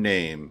one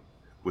name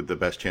with the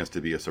best chance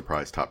to be a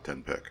surprise top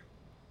 10 pick.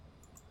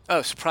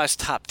 Oh, surprise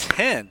top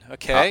 10.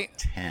 Okay.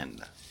 Top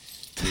 10.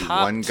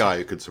 One guy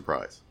who could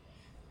surprise.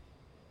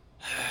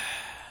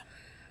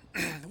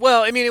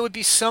 Well, it would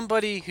be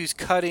somebody who's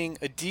cutting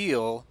a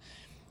deal.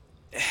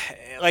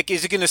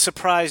 Is it going to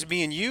surprise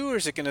me and you, or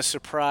is it going to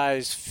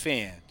surprise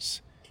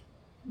fans?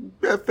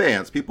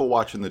 Fans, people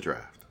watching the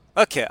draft.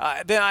 Okay,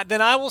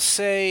 then I will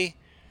say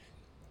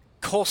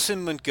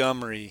Colson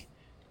Montgomery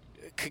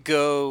could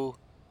go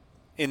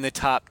in the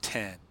top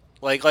 10.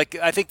 I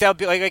think that would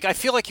be I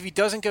feel like if he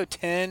doesn't go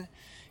 10,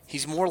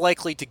 he's more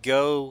likely to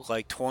go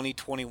like 20,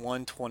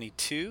 21,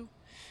 22.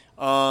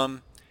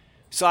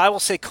 So I will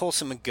say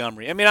Colson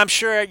Montgomery. I mean, I'm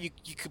sure you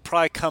could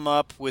probably come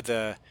up with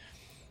a,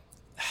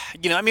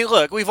 I mean,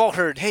 look, we've all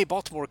heard, hey,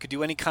 Baltimore could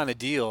do any kind of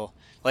deal,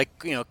 like,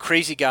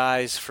 crazy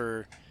guys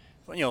for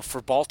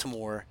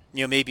Baltimore,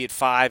 maybe at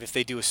 5 if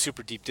they do a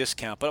super deep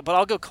discount. But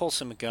I'll go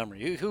Colson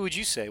Montgomery. Who would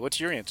you say? What's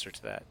your answer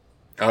to that?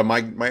 My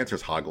answer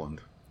is Hogland.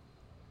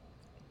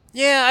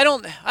 Yeah, I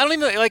don't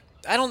even like.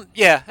 I don't.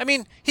 Yeah, I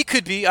mean, he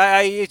could be.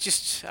 I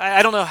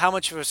don't know how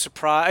much of a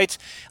surprise. It's,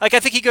 like, I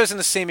think he goes in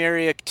the same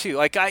area too.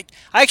 Like, I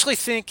actually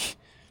think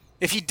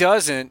if he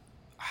doesn't,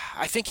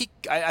 I think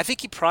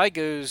he probably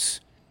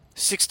goes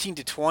 16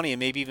 to 20 and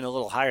maybe even a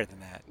little higher than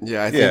that.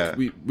 Yeah, I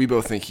think we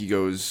both think he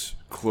goes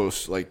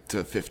close, like,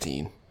 to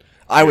 15.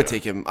 I would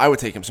take him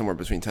somewhere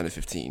between 10 to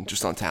 15,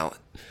 just on talent.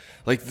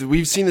 Like,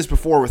 we've seen this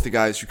before with the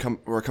guys who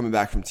are coming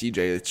back from TJ.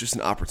 It's just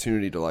an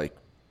opportunity to, like,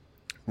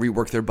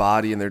 rework their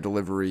body and their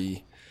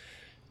delivery.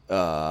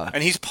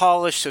 And he's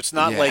polished, so it's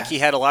not like he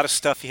had a lot of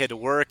stuff he had to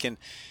work. And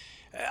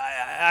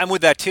I'm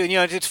with that too.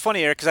 And, it's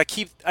funny, Eric, because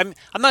I'm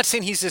not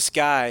saying he's this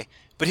guy,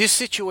 but his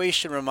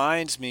situation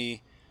reminds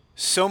me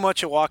so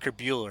much of Walker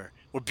Buehler,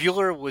 where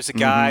Buehler was a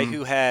guy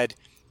who had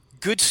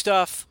good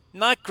stuff,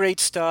 not great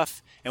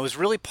stuff, and was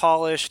really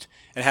polished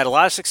and had a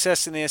lot of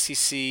success in the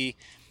SEC.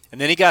 And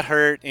then he got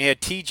hurt, and he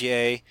had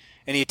TJ,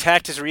 and he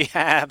attacked his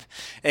rehab.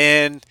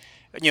 And,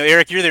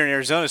 Eric, you're there in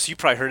Arizona, so you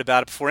probably heard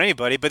about it before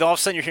anybody. But all of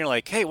a sudden you're hearing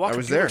like, hey, Walker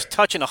Buehler's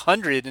touching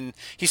 100, and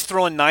he's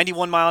throwing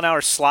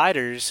 91-mile-an-hour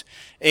sliders,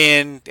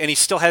 and he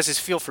still has his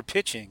feel for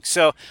pitching.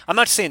 So I'm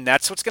not saying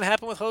that's what's going to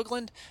happen with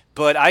Hoagland,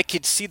 but I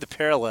could see the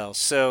parallels.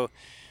 So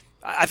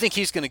I think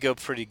he's going to go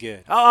pretty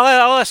good.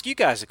 I'll ask you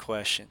guys a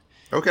question.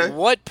 Okay.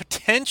 What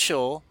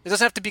potential – it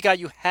doesn't have to be a guy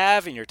you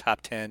have in your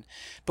top 10,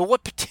 but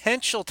what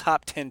potential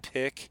top 10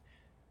 pick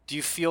do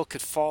you feel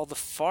could fall the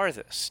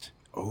farthest?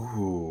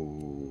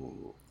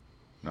 Ooh.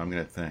 Now I'm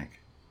going to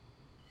think.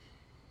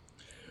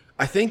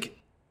 I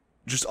think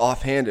just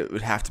offhand it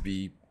would have to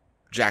be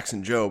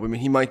Jackson Jobe. I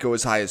mean, he might go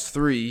as high as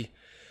 3,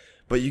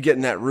 but you get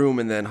in that room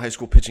and then high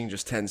school pitching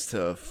just tends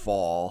to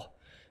fall.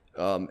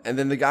 And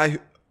then the guy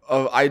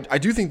I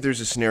do think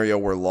there's a scenario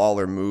where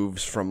Lawler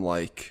moves from,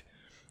 like,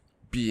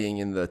 being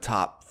in the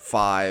top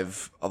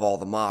 5 of all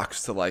the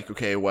mocks to, like,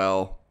 okay,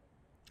 well,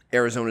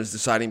 Arizona's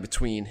deciding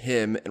between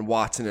him and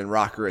Watson and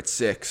Rocker at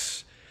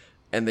 6,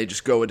 and they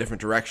just go a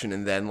different direction.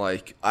 And then,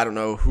 like, I don't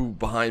know who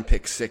behind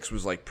pick 6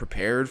 was, like,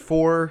 prepared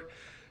for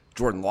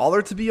Jordan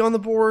Lawler to be on the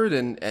board,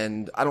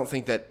 and I don't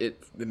think that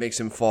it makes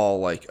him fall,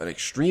 like, an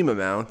extreme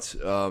amount.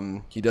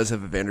 He does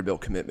have a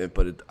Vanderbilt commitment,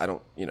 but it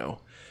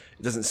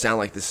doesn't sound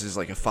like this is,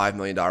 like, a $5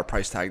 million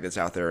price tag that's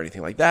out there or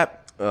anything like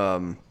that.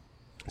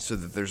 So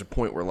that there's a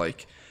point where,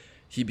 like,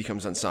 he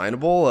becomes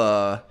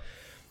unsignable.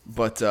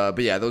 But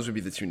yeah, those would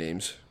be the 2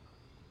 names.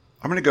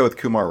 I'm going to go with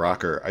Kumar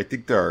Rocker. I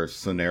think there are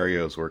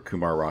scenarios where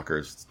Kumar Rocker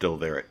is still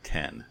there at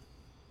 10.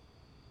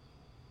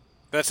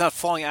 That's not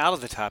falling out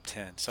of the top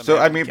 10. So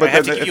I mean, but I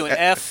have to give you an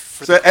F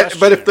for the question.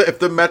 But if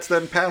the Mets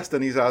then pass,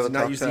 then he's out of the top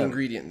 10. Not use the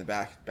ingredient in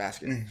the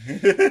basket.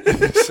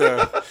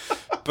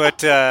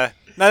 But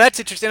now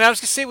that's interesting. And I was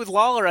going to say with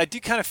Lawler, I do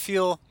kind of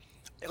feel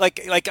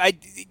like I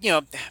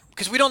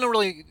because we don't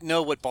really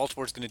know what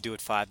Baltimore's going to do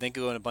at 5. They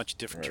go in a bunch of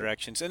different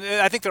directions, and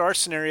I think there are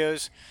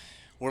scenarios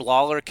where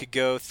Lawler could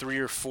go 3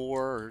 or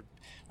 4,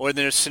 or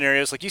there's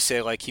scenarios like you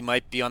say, like he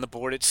might be on the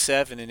board at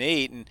 7 and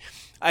 8, and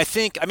I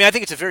think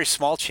it's a very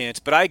small chance,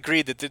 but I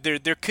agree that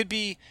there could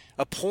be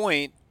a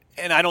point,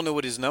 and I don't know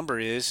what his number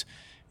is,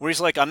 where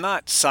he's like, I'm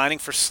not signing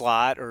for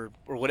slot or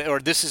whatever, or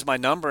this is my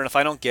number, and if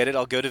I don't get it,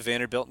 I'll go to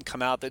Vanderbilt and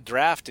come out the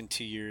draft in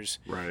 2 years.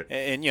 Right.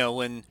 And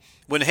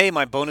when hey,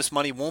 my bonus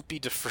money won't be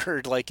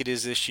deferred like it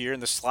is this year,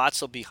 and the slots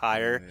will be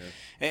higher,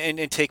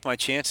 and take my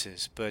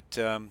chances. But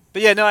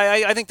yeah, no,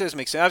 I think those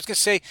make sense. I was gonna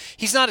say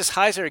he's not as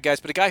high as other guys,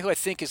 but a guy who I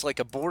think is like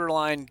a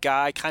borderline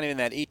guy, kind of in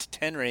that 8 to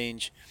 10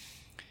 range.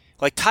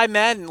 Like Ty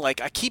Madden, like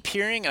I keep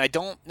hearing, and I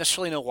don't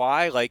necessarily know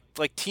why, like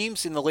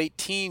teams in the late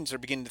teens are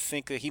beginning to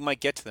think that he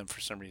might get to them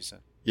for some reason.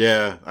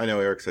 Yeah, I know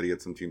Eric said he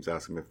had some teams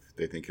ask him if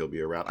they think he'll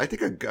be around. I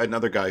think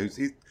another guy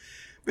he's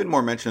been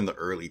more mentioned in the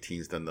early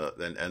teens than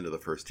end of the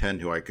first 10,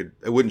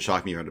 it wouldn't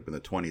shock me if he ended up in the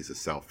 20s, is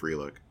Sal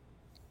Frelick.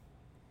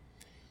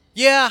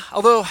 Yeah,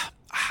 although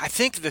I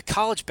think the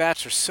college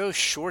bats are so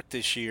short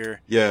this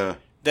year. Yeah.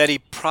 That he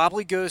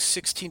probably goes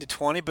 16 to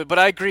 20, but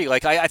I agree.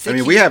 Like I think. I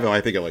mean, we have him.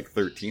 I think at like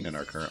 13 in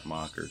our current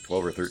mock, or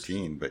 12 or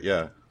 13. But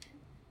yeah.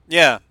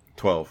 Yeah.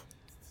 12.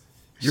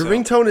 Your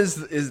ringtone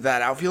is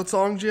that outfield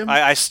song, Jim?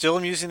 I still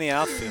am using the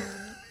outfield.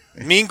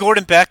 Me and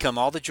Gordon Beckham,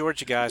 all the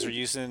Georgia guys, are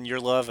using "Your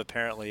Love"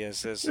 apparently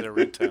as their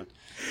ringtone.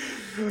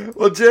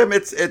 Well, Jim,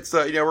 it's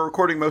we're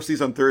recording most of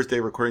these on Thursday.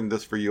 Recording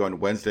this for you on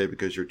Wednesday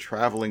because you're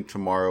traveling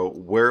tomorrow.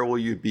 Where will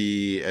you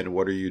be, and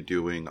what are you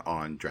doing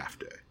on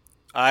draft day?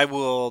 I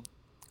will,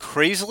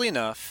 crazily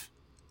enough,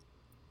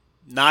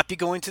 not be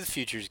going to the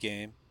Futures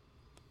game.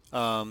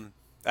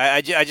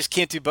 I just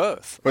can't do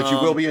both. But you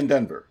will be in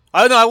Denver.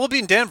 I will be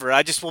in Denver.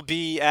 I just will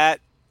be at,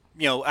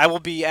 I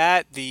will be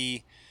at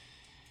the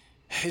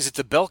Is it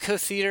the Belco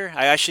Theater?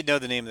 I should know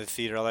the name of the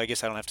theater, although I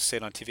guess I don't have to say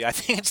it on TV. I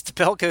think it's the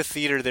Belco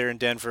Theater there in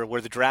Denver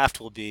where the draft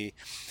will be.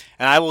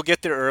 And I will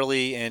get there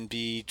early and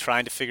be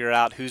trying to figure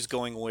out who's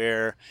going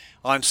where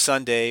on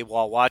Sunday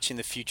while watching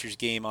the Futures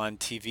game on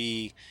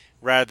TV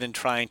rather than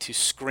trying to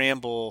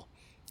scramble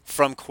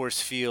from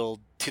Coors Field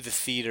to the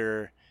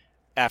theater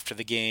after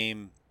the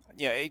game.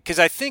 Yeah, because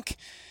I think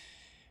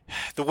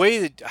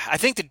the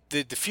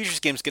Futures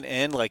game is going to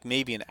end like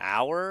maybe an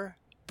hour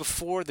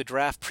before the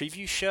draft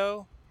preview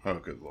show. Oh,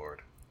 good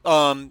Lord.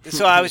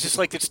 So I was just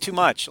like, it's too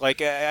much.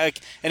 And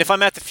if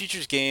I'm at the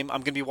Futures game, I'm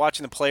going to be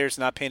watching the players,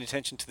 not paying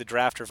attention to the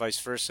draft or vice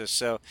versa.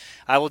 So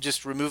I will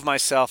just remove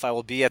myself. I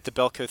will be at the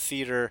Belco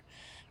Theater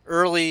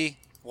early,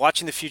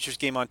 watching the Futures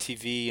game on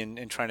TV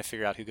and trying to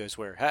figure out who goes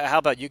where. How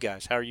about you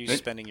guys? How are you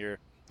spending your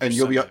And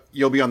Sunday?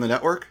 you'll be on the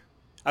network?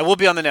 I will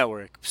be on the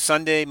network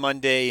Sunday,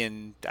 Monday,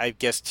 and I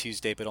guess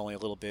Tuesday, but only a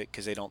little bit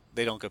because they don't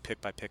go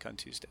pick by pick on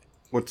Tuesday.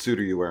 What suit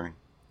are you wearing?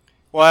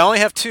 Well, I only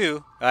have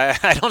two.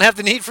 I don't have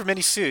the need for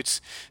many suits,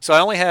 so I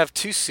only have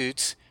two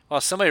suits. Well,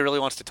 somebody really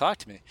wants to talk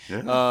to me.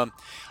 Yeah.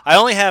 I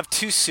only have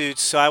two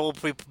suits, so I will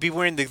be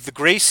wearing the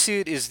gray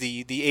suit is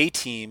the A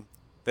team.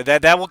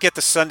 That will get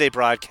the Sunday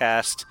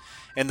broadcast,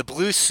 and the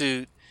blue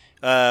suit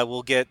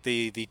will get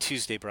the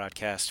Tuesday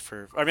broadcast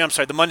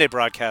the Monday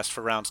broadcast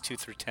for rounds 2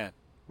 through 10.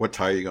 What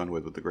tie are you going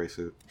with the gray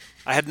suit?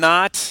 I've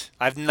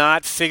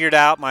not figured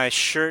out my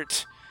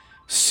shirt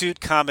suit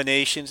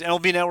combinations.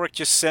 MLB Network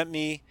just sent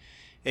me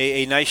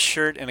a nice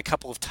shirt and a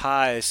couple of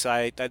ties.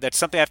 So that's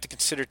something I have to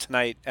consider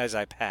tonight as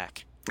I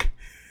pack.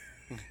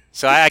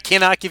 So I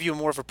cannot give you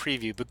more of a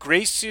preview. But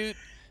gray suit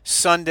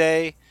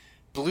Sunday,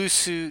 blue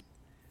suit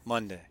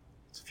Monday.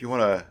 So if you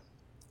want to,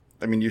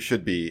 you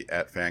should be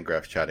at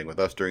Fangraphs chatting with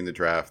us during the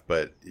draft,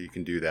 but you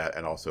can do that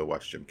and also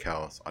watch Jim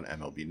Callis on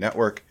MLB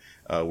Network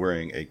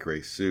wearing a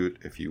gray suit.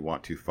 If you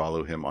want to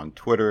follow him on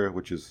Twitter,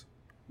 which is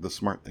the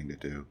smart thing to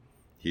do,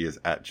 he is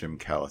at Jim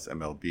Callis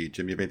MLB.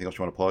 Jim, you have anything else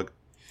you want to plug?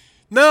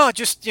 No,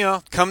 just,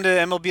 come to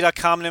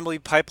MLB.com and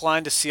MLB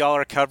Pipeline to see all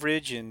our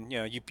coverage. And,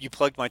 you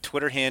plugged my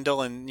Twitter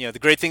handle. And, the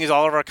great thing is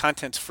all of our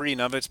content's free.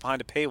 None of it's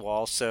behind a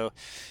paywall. So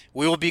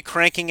we will be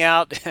cranking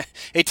out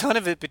a ton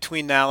of it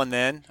between now and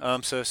then.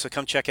 So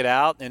come check it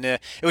out. And it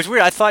was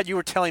weird. I thought you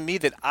were telling me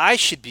that I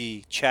should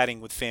be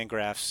chatting with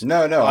Fangraphs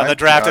no, on the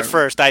draft at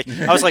first. I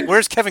was like,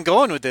 where's Kevin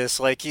going with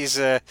this? Like, you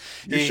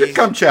should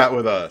come chat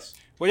with us.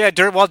 Well, yeah,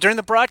 during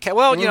the broadcast.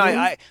 Well,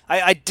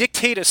 I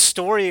dictate a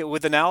story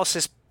with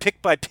analysis pick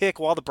by pick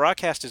while the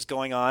broadcast is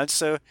going on.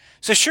 So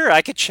sure,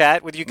 I could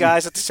chat with you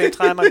guys at the same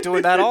time I'm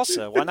doing that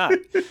also. Why not?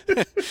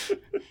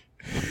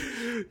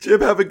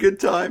 Jim, have a good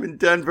time in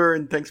Denver,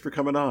 and thanks for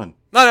coming on.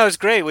 No, it was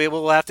great.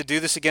 We'll have to do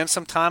this again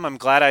sometime. I'm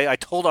glad I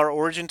told our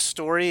origin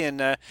story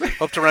and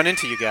hope to run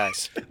into you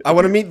guys. I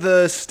want to meet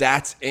the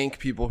Stats Inc.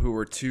 people who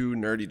were too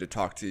nerdy to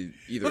talk to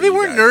either. Well, they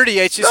weren't nerdy.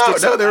 It's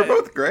just they were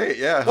both great.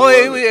 Yeah. Well,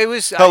 it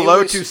was.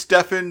 Hello to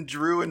Stefan,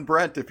 Drew, and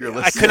Brent. If you're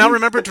listening, I could not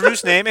remember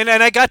Drew's name, and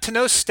I got to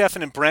know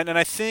Stefan and Brent, and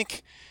I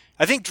think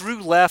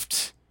Drew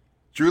left.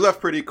 Drew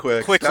left pretty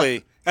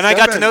quickly. And I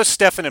got to know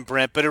Stefan and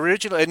Brent, but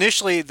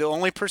initially, the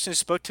only person who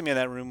spoke to me in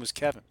that room was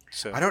Kevin.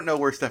 So I don't know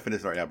where Stefan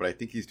is right now, but I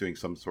think he's doing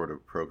some sort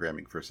of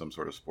programming for some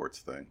sort of sports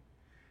thing.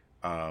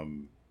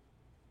 And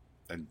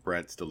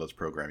Brent still does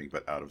programming,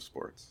 but out of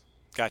sports.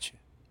 Gotcha.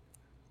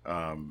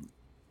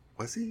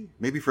 Was he?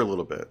 Maybe for a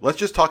little bit. Let's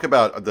just talk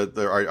about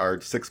our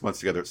 6 months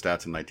together at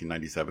Stats in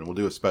 1997. We'll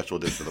do a special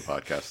edition of the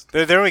podcast.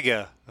 There we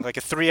go. Like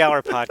a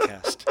 3-hour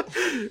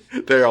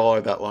podcast. They all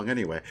are that long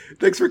anyway.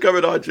 Thanks for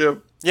coming on,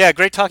 Jim. Yeah,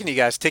 great talking to you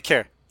guys. Take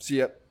care. See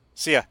ya.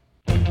 See ya.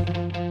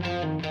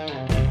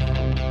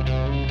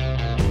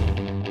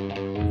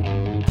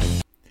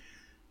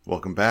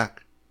 Welcome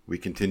back. We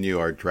continue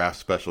our draft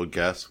special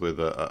guest with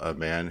a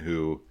man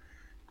who,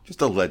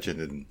 just a legend,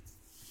 and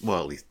well,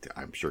 at least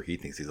I'm sure he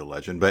thinks he's a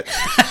legend, but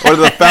one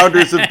of the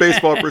founders of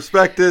Baseball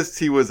Prospectus.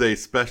 He was a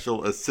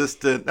special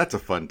assistant. That's a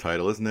fun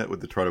title, isn't it? With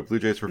the Toronto Blue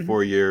Jays for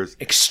 4 years.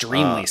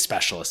 Extremely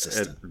special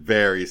assistant.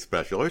 Very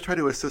special. Always try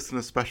to assist in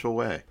a special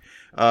way.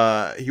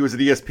 He was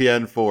at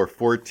ESPN for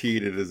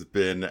 14 and has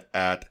been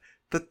at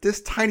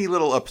this tiny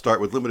little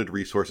upstart with limited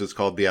resources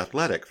called The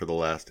Athletic for the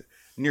last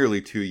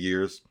nearly 2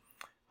 years.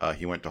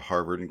 He went to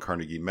Harvard and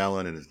Carnegie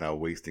Mellon and is now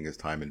wasting his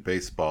time in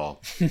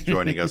baseball.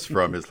 Joining us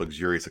from his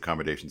luxurious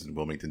accommodations in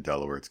Wilmington,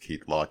 Delaware, it's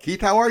Keith Law. Keith,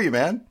 how are you,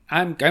 man?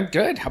 I'm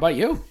good. How about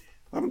you?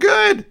 I'm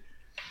good.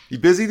 You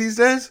busy these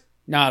days?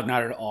 No,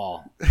 not at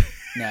all.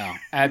 No,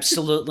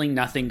 absolutely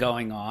nothing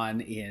going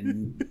on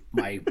in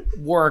my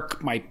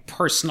work, my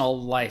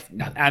personal life.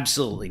 No,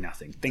 absolutely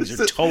nothing. Things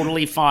are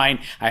totally fine.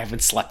 I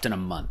haven't slept in a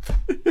month.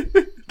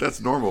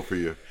 That's normal for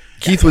you.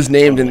 Keith was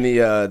named in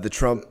the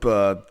Trump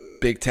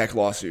big tech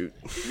lawsuit.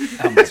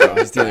 Oh my God.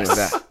 He's dealing with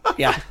that.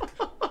 Yeah.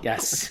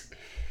 Yes.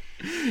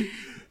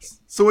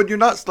 So when you're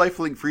not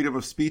stifling freedom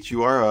of speech,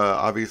 you are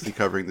obviously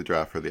covering the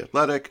draft for The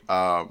Athletic.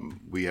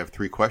 We have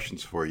 3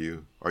 questions for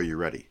you. Are you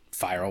ready?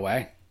 Fire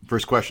away.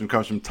 First question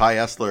comes from Ty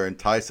Essler, and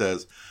Ty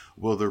says,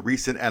 will the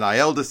recent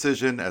NIL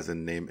decision, as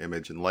in name,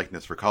 image, and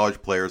likeness for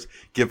college players,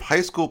 give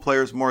high school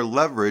players more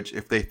leverage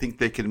if they think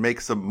they can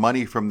make some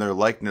money from their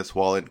likeness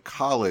while in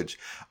college?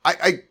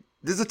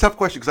 This is a tough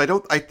question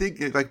because I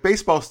think like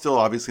baseball is still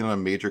obviously not a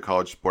major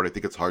college sport. I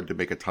think it's hard to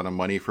make a ton of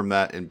money from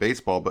that in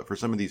baseball, but for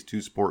some of these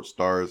two sports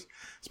stars,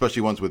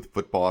 especially ones with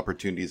football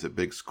opportunities at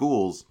big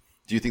schools,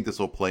 do you think this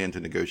will play into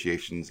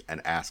negotiations and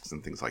asks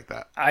and things like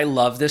that? I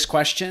love this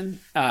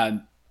question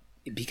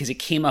because it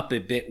came up a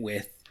bit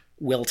with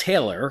Will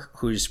Taylor,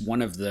 who's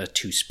one of the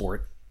two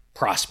sport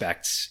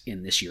prospects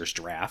in this year's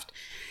draft.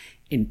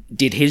 And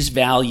did his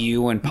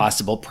value and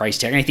possible price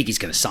tag, and I think he's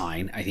going to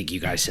sign. I think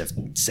you guys have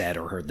said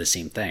or heard the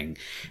same thing.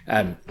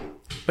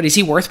 But is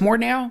he worth more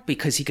now?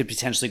 Because he could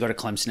potentially go to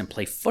Clemson and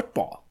play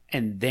football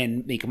and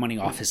then make money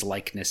off his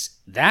likeness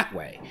that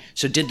way.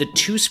 So did the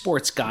two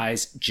sports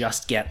guys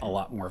just get a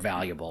lot more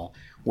valuable?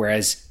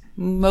 Whereas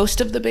most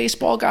of the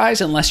baseball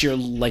guys, unless you're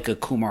like a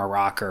Kumar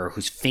Rocker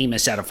who's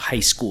famous out of high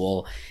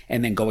school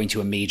and then going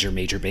to a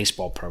major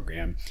baseball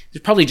program,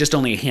 there's probably just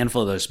only a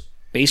handful of those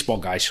baseball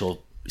guys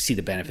who'll see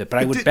the benefit, but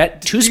I would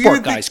bet two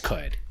sport guys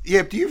could.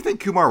 Yeah, do you think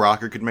Kumar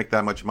Rocker could make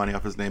that much money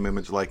off his name,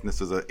 image, likeness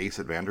as an ace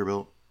at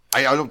Vanderbilt?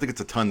 I don't think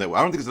it's a ton. I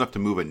don't think it's enough to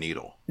move a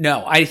needle.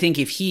 No, I think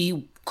if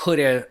he could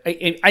have,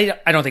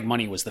 I don't think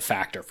money was the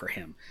factor for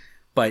him,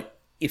 but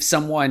if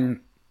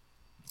someone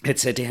had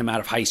said to him out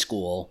of high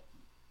school,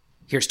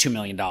 here's $2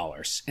 million,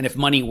 and if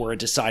money were a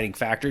deciding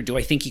factor, do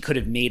I think he could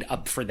have made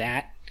up for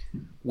that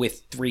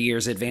with 3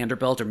 years at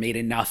Vanderbilt or made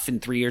enough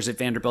in 3 years at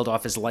Vanderbilt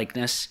off his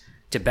likeness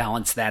to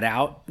balance that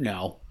out?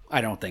 No,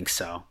 I don't think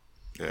so.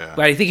 Yeah.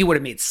 But I think he would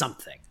have made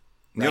something.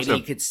 Right? Also,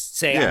 he could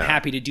say, I'm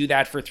happy to do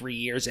that for 3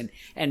 years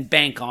and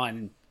bank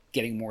on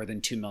getting more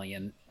than $2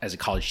 million as a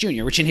college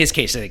junior, which in his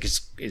case I think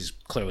is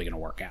clearly going to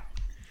work out.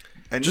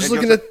 And just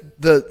looking at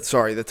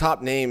the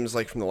top names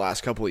like from the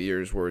last couple of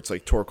years where it's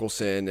like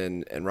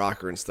Torkelson and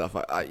Rocker and stuff.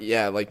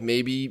 Like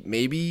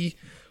maybe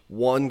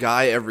one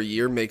guy every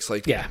year makes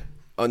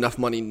enough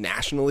money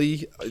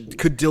nationally.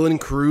 Could Dylan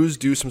Cruz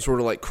do some sort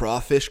of like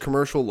crawfish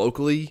commercial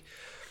locally?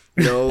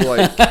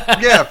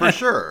 Yeah, for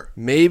sure.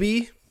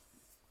 Maybe.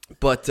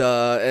 But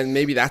and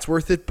maybe that's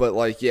worth it, but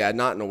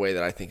not in a way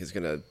that I think is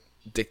going to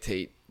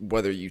dictate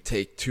whether you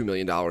take $2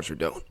 million or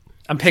don't.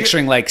 I'm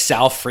picturing like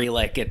Sal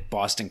Frelick at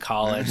Boston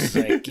College.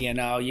 Like, you're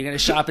going to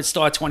shop at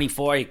Store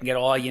 24, you can get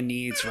all your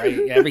needs,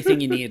 right? Everything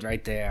you need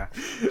right there.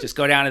 Just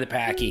go down to the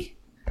Packy.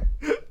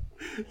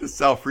 The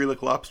Sal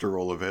Frelick lobster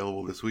roll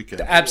available this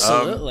weekend.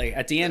 Absolutely.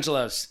 At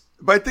D'Angelo's.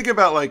 But I think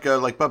about like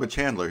Bubba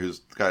Chandler, who's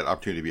got an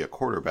opportunity to be a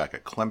quarterback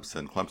at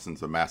Clemson.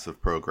 Clemson's a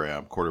massive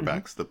program.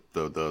 Quarterback's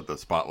the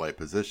spotlight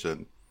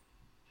position.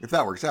 If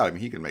that works out, I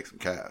mean, he can make some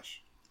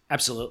cash.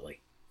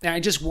 Absolutely. Now, I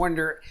just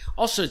wonder,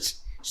 also,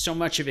 so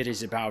much of it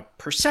is about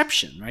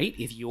perception, right?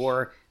 If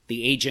you're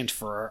the agent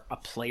for a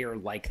player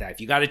like that,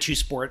 if you got a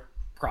two-sport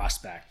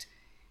prospect,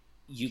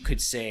 you could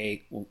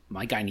say, well,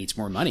 my guy needs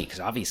more money because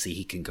obviously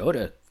he can go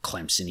to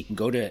Clemson, he can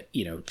go to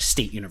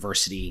State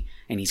University,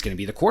 and he's going to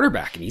be the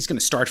quarterback, and he's going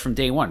to start from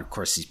day one. Of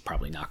course, he's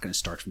probably not going to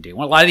start from day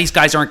one. A lot of these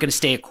guys aren't going to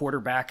stay a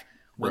quarterback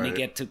when they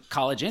get to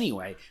college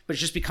anyway, but it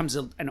just becomes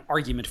an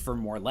argument for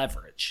more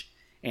leverage.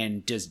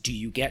 And does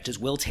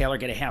Will Taylor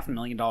get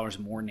 $500,000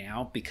 more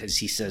now because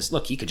he says,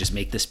 look, he could just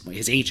make this,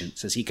 his agent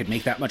says he could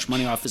make that much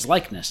money off his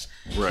likeness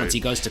once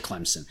he goes to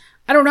Clemson?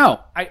 I don't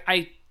know.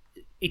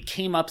 It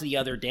came up the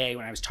other day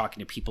when I was talking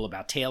to people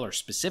about Taylor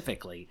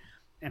specifically,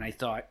 and I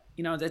thought,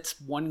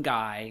 that's one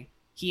guy.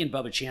 He and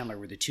Bubba Chandler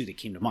were the two that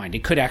came to mind.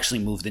 It could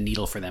actually move the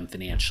needle for them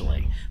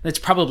financially. That's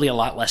probably a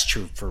lot less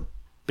true for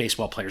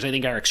baseball players. I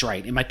think Eric's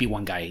right. It might be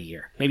one guy a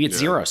year. Maybe it's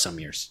zero some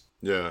years.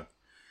 Yeah.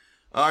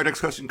 Our next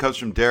question comes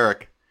from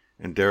Derek.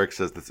 And Derek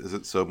says this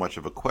isn't so much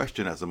of a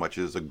question as much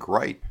as a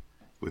gripe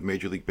with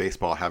Major League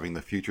Baseball having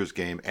the Futures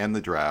Game and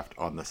the Draft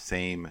on the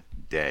same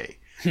day.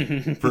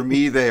 For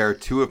me, they are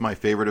two of my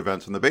favorite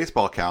events on the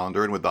baseball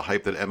calendar, and with the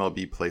hype that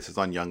MLB places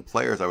on young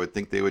players, I would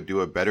think they would do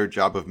a better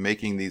job of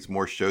making these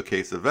more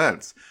showcase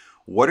events.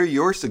 What are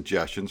your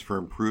suggestions for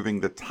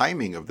improving the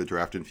timing of the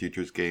Draft and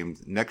Futures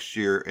Games next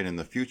year and in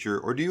the future,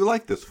 or do you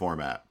like this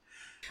format?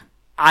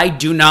 I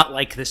do not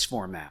like this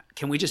format.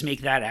 Can we just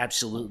make that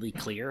absolutely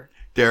clear?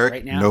 Derek,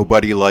 right now?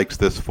 Nobody likes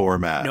this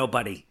format.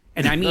 Nobody.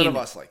 And I mean, none of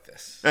us like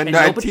this. And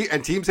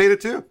teams hate it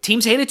too.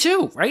 Teams hate it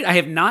too, right? I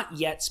have not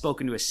yet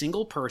spoken to a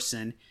single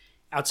person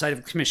outside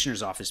of the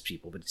commissioner's office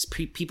people, but it's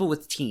people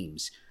with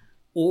teams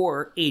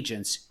or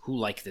agents who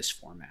like this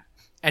format.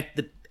 At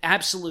the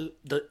absolute,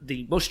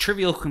 the most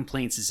trivial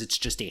complaints is it's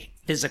just a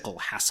physical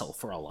hassle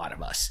for a lot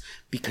of us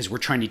because we're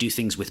trying to do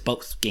things with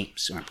both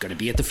games. So I'm going to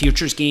be at the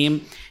Futures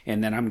game,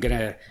 and then I'm going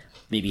to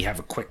maybe have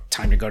a quick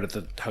time to go to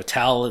the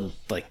hotel and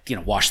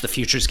wash the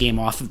Futures game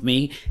off of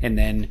me, and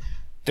then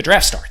the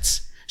draft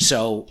starts.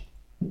 So,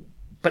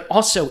 but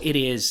also it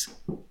is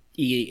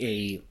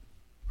it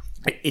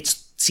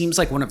seems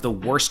like one of the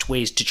worst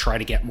ways to try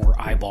to get more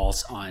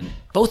eyeballs on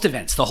both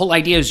events. The whole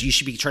idea is you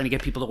should be trying to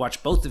get people to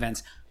watch both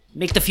events.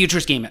 Make the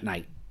Futures game at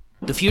night.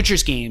 The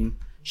Futures game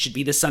should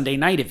be the Sunday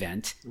night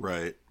event.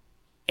 Right.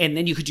 And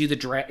then you could do the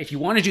draft. If you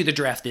want to do the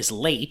draft this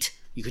late,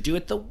 you could do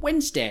it the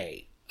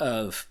Wednesday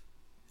of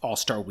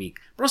All-Star Week.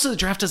 But also the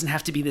draft doesn't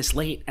have to be this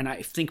late. And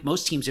I think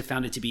most teams have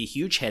found it to be a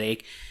huge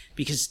headache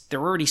because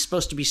they're already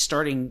supposed to be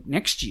starting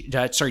next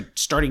year,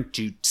 starting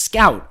to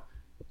scout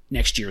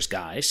next year's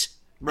guys.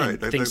 Right.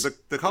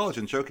 The college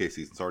and showcase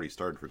season's already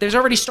started. There's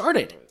already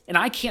started. And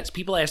I can't,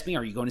 people ask me,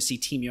 are you going to see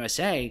Team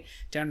USA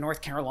down in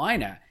North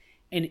Carolina?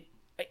 And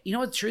you know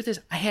what the truth is?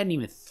 I hadn't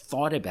even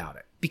thought about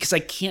it because I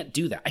can't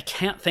do that. I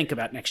can't think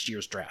about next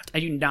year's draft. I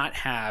do not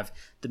have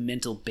the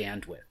mental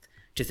bandwidth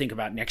to think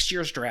about next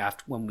year's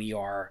draft when we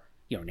are,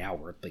 now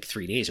we're like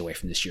 3 days away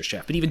from this year's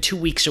draft, but even 2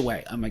 weeks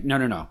away. I'm like,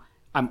 no.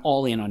 I'm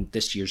all in on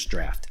this year's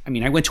draft. I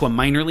mean, I went to a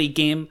minor league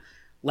game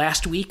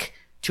last week,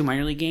 2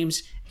 minor league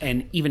games,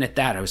 and even at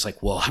that, I was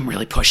like, well, I'm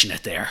really pushing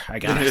it there. I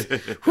got it.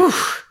 Whew.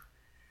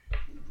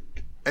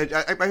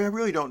 I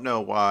really don't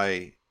know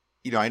why.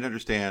 I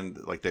understand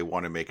like they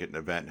want to make it an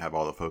event and have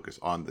all the focus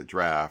on the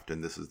draft,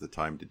 and this is the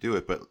time to do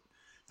it. But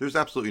there's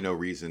absolutely no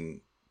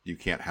reason you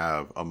can't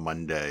have a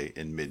Monday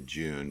in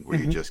mid-June where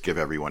you just give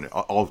everyone,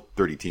 all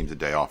 30 teams, a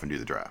day off and do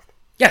the draft.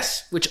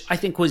 Yes, which I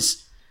think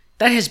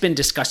that has been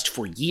discussed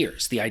for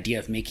years. The idea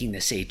of making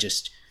this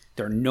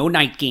there are no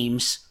night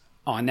games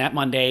on that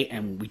Monday,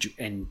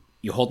 and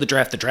you hold the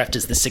draft. The draft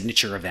is the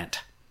signature event.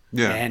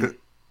 Yeah, and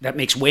that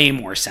makes way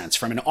more sense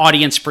from an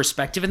audience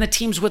perspective, and the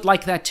teams would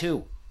like that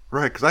too.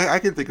 Right, because I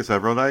can think of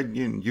several,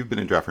 and you've been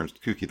in draft rooms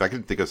too, Keith. I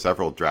can think of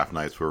several draft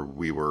nights where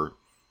we were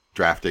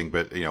drafting,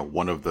 but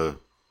one of the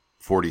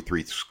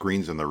 43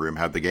 screens in the room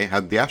had the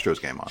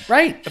Astros game on.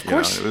 Right, of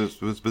course.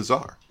 It was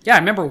bizarre. Yeah, I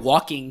remember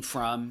walking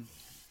from.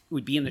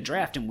 We'd be in the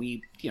draft, and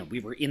we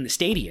were in the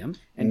stadium,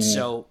 and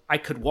so I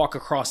could walk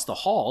across the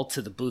hall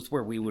to the booth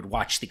where we would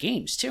watch the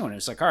games too. And it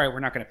was like, all right, we're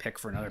not going to pick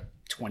for another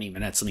 20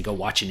 minutes. Let me go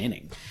watch an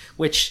inning,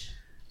 which,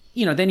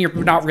 then you're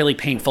not really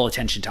paying full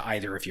attention to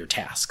either of your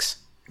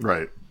tasks.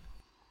 Right.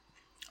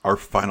 Our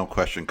final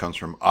question comes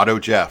from Otto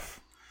Jeff.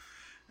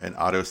 And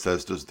Otto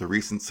says, does the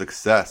recent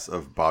success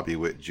of Bobby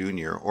Witt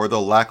Jr. or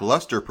the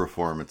lackluster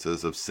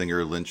performances of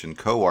Singer, Lynch, and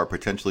Kowar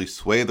potentially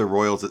sway the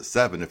Royals at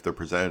 7 if they're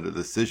presented a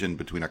decision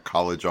between a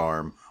college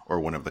arm or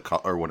one of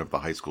the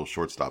high school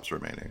shortstops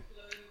remaining?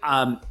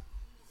 I'm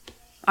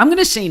going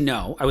to say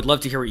no. I would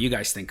love to hear what you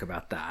guys think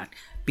about that,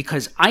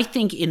 because I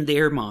think in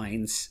their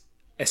minds,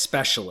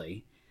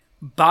 especially,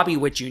 Bobby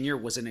Witt Jr.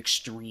 was an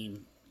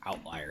extreme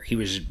outlier. He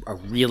was a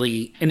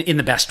really, in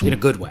a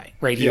good way,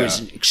 right? He was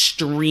an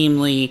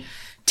extremely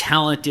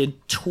talented,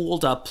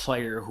 tooled up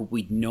player who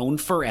we'd known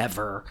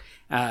forever,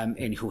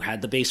 and who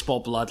had the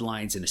baseball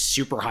bloodlines and a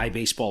super high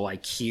baseball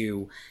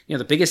IQ.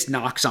 The biggest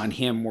knocks on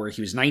him were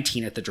he was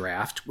 19 at the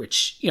draft,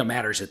 which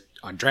matters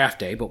on draft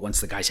day, but once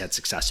the guy's had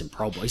success in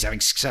Pro Bowl, he's having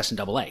success in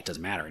AA, it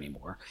doesn't matter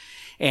anymore.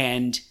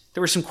 And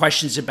there were some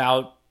questions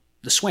about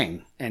the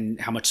swing and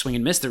how much swing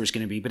and miss there was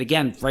going to be. But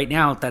again, right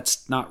now,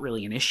 that's not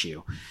really an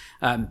issue.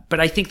 But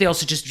I think they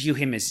also just view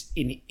him as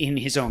in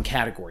his own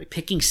category.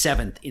 Picking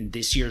 7th in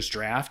this year's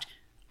draft,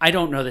 I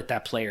don't know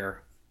that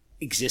player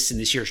exists in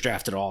this year's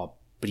draft at all,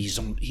 but he's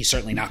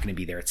certainly not going to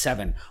be there at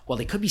 7. Well,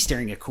 they could be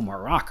staring at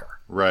Kumar Rocker.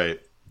 Right.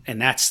 And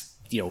that's,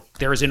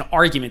 there is an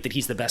argument that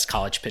he's the best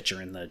college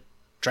pitcher in the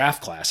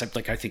draft class. I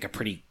think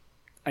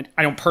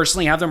I don't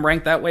personally have them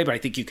ranked that way, but I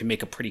think you can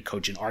make a pretty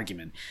cogent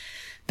argument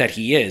that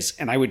he is.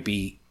 And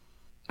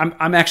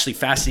I'm actually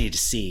fascinated to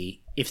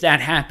see if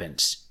that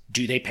happens.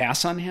 Do they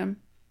pass on him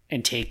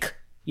and take,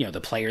 the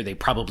player they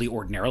probably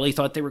ordinarily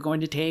thought they were going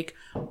to take?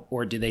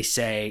 Or do they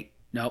say,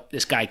 no,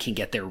 this guy can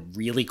get there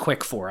really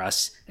quick for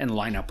us and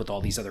line up with all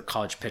these other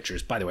college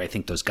pitchers? By the way, I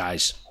think those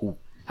guys who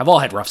have all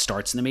had rough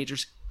starts in the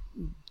majors,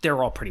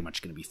 they're all pretty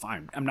much going to be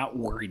fine. I'm not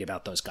worried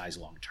about those guys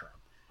long term.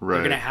 Right.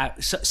 They're going to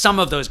have some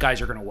of those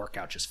guys are going to work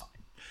out just fine.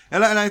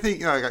 And I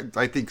think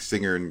I think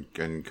Singer and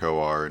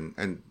Kowar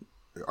and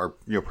are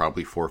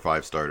probably 4 or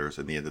 5 starters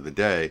at the end of the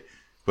day.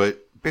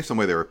 But based on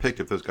the way they were picked,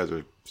 if those guys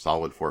are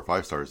solid 4 or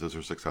 5 starters, those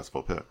are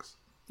successful picks.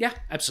 Yeah,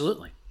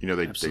 absolutely.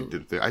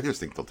 Absolutely. I just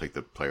think they'll take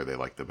the player they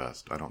like the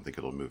best. I don't think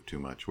it'll move too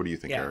much. What do you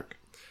think, Eric?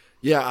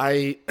 Yeah,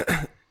 I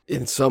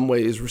in some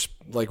ways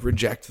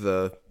reject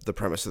the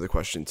premise of the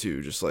question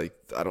too. Just like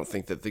I don't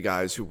think that the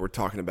guys who we're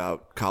talking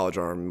about college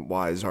arm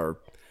wise are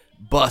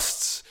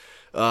busts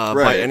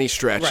by any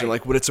stretch. Right.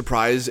 And would it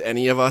surprise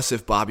any of us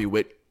if Bobby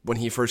Witt, when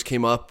he first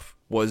came up,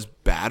 was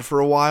bad for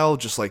a while?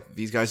 Just like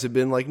these guys have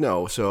been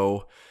no.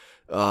 So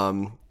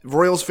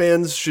Royals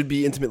fans should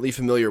be intimately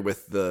familiar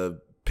with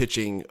the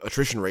pitching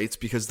attrition rates,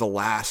 because the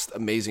last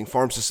amazing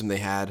farm system they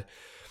had,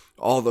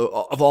 of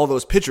all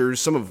those pitchers,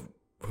 some of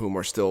whom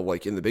are still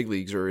in the big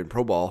leagues or in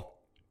pro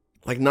ball,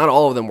 not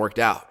all of them worked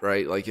out,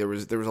 right? There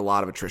was a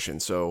lot of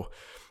attrition. So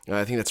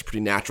I think that's a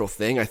pretty natural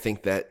thing. I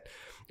think that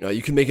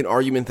you can make an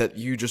argument that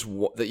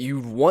you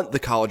want the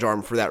college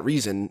arm for that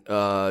reason,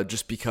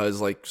 just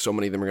because so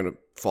many of them are going to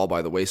fall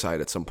by the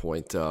wayside at some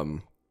point.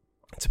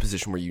 It's a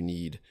position where you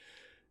need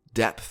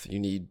depth. You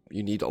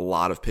need a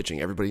lot of pitching.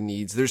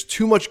 There's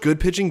too much good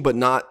pitching,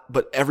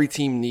 but every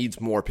team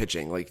needs more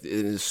pitching. Like, it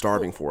is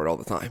starving for it all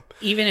the time.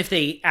 Even if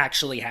they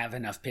actually have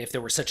enough, if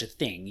there were such a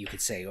thing, you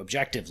could say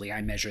objectively,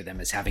 I measure them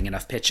as having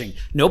enough pitching.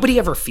 Nobody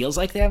ever feels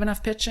like they have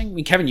enough pitching. I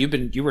mean, Kevin,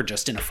 you were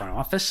just in a front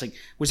office. Like,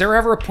 was there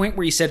ever a point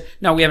where you said,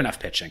 no, we have enough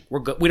pitching. We're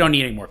good. We don't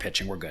need any more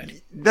pitching. We're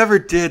good. Never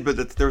did,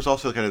 but there was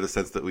also kind of the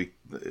sense that we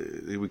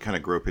kind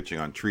of grow pitching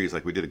on trees.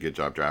 Like, we did a good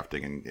job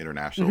drafting in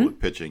international with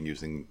pitching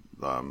using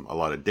a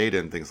lot of data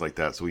and things like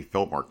that, so we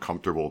felt more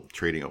comfortable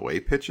trading away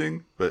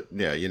pitching. But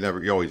yeah,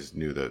 you always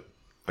knew that,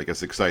 like,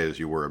 as excited as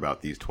you were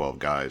about these 12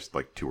 guys,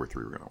 like 2 or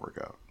 3 were going to work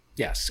out.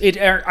 Yes,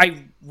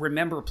 I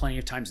remember plenty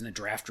of times in the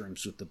draft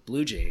rooms with the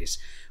Blue Jays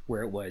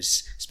where it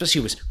was,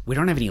 we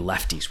don't have any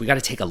lefties. We got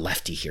to take a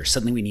lefty here.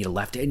 Suddenly we need a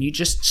lefty, and you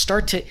just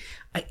start to,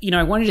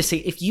 I wanted to say,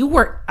 if you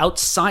were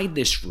outside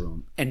this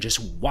room and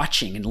just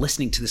watching and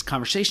listening to this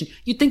conversation,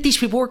 you'd think these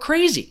people were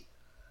crazy.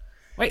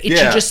 Right? It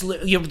should just,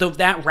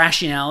 that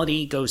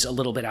rationality goes a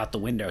little bit out the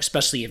window,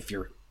 especially if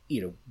you're,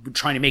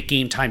 trying to make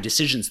game time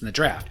decisions in the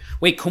draft.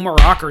 Wait, Kumar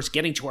Rocker's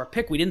getting to our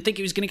pick. We didn't think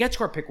he was going to get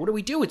to our pick. What do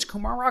we do? It's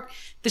Kumar Rocker.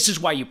 This is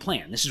why you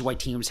plan. This is why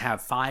teams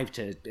have 5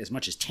 to as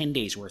much as 10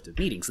 days worth of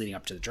meetings leading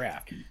up to the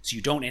draft. So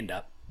you don't end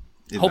up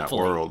in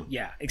hopefully, that world.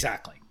 Yeah,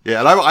 exactly. Yeah,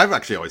 and I've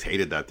actually always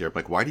hated that there.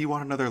 Like, why do you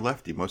want another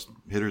lefty? Most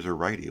hitters are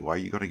righty. Why are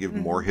you going to give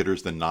more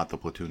hitters than not the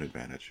platoon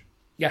advantage?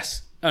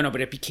 Yes. Oh, no,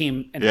 but it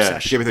became an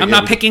obsession. Became I'm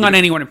not picking on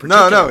anyone in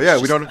particular. No, yeah,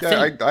 we don't.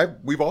 Yeah,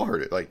 we've all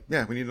heard it. Like,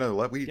 yeah, we need another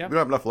lefty. We don't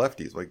have enough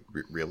lefties. Like,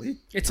 really?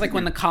 It's like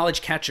when the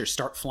college catchers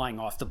start flying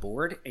off the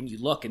board, and you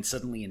look, and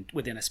suddenly,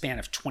 within a span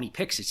of 20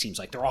 picks, it seems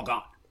like they're all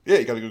gone. Yeah,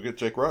 you got to go get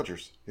Jake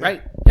Rogers. Yeah.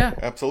 Right? Yeah,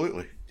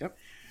 absolutely. Yep.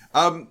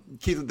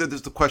 Keith,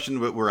 there's the question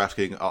that we're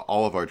asking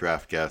all of our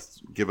draft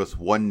guests. Give us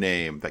one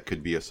name that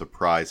could be a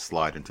surprise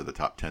slide into the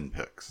top 10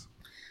 picks.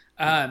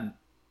 I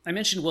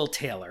mentioned Will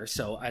Taylor,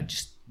 so I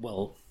just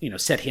will,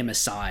 set him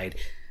aside.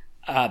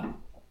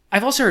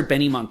 I've also heard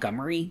Benny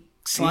Montgomery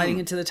sliding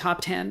into the top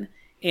 10,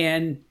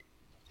 and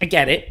I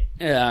get it.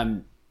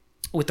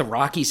 With the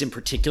Rockies in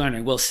particular, and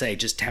I will say,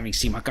 just having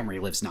seen Montgomery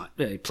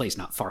plays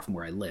not far from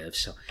where I live,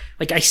 so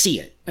like I see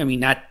it. I mean,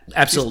 that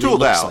absolutely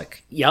looks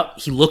like,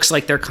 he looks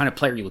like their kind of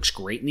player. He looks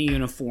great in the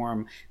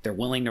uniform. Are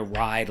willing to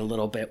ride a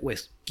little bit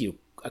with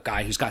a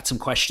guy who's got some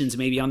questions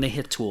maybe on the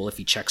hit tool if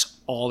he checks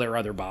all their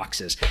other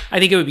boxes. I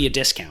think it would be a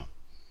discount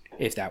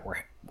if that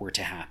were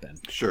to happen.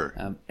 Sure.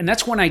 And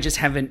that's one I just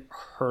haven't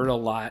heard a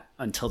lot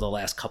until the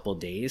last couple of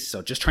days.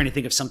 So just trying to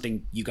think of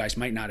something you guys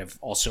might not have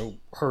also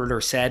heard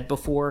or said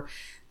before.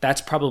 That's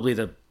probably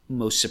the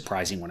most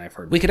surprising one I've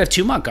heard. We could have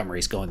 2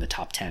 Montgomerys go in the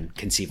top 10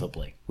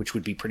 conceivably, which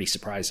would be pretty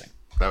surprising.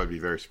 That would be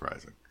very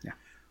surprising. Yeah.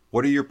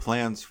 What are your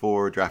plans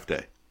for draft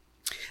day?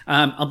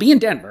 I'll be in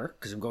Denver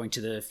because I'm going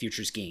to the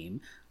Futures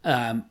game.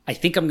 I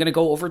think I'm going to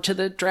go over to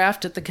the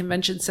draft at the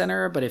convention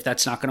center, but if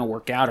that's not going to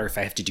work out, or if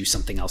I have to do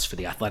something else for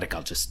the Athletic,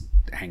 I'll just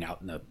hang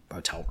out in the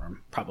hotel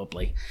room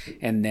probably.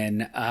 And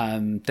then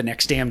the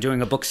next day I'm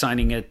doing a book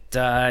signing at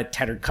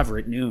Tattered Cover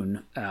at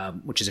noon,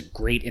 which is a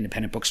great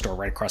independent bookstore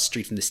right across the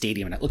street from the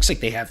stadium. And it looks like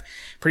they have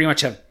pretty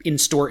much have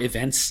in-store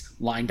events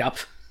lined up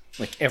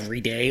like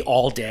every day,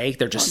 all day.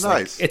 They're just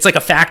nice. It's like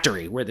a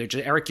factory where they're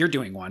just, Eric, you're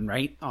doing one,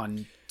 right?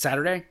 On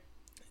Saturday?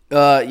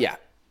 Yeah.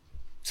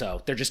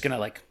 So they're just going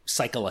to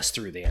cycle us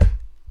through there.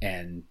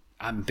 And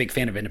I'm a big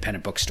fan of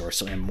independent bookstores,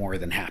 so I'm more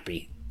than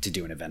happy to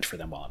do an event for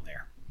them while I'm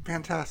there.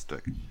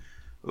 Fantastic.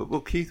 Well,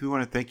 Keith, we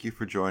want to thank you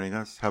for joining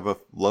us. Have a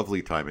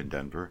lovely time in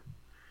Denver.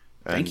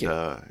 And, thank you. Do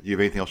you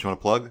have anything else you want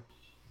to plug?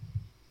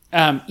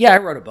 Yeah, I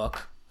wrote a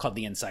book called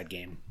The Inside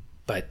Game,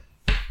 but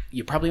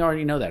you probably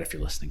already know that if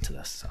you're listening to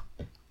this. So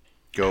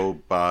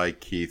go buy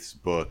Keith's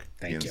book,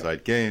 The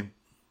Inside Game.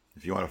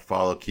 If you want to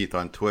follow Keith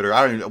on Twitter,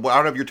 I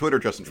don't have your Twitter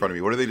just in front of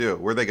me. What do they do?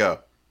 Where do they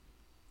go?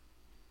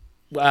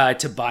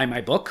 To buy my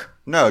book?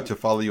 No, to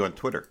follow you on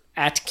Twitter.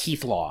 At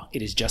Keith Law.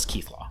 It is just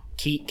Keith Law.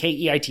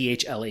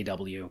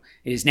 Keithlaw.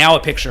 It is now a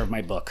picture of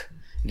my book.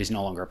 It is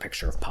no longer a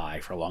picture of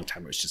pie. For a long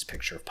time, it was just a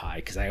picture of pie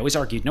because I always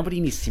argued nobody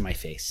needs to see my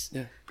face.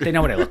 Yeah. They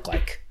know what I look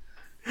like,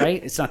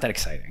 right? It's not that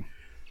exciting.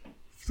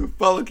 So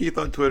follow Keith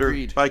on Twitter.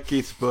 Buy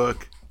Keith's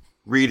book.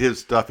 Read his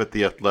stuff at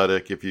The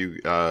Athletic. If you,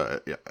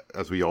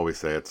 as we always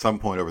say, at some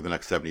point over the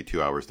next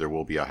 72 hours, there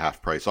will be a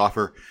half-price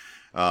offer.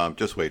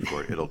 Just wait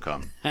for it. It'll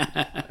come.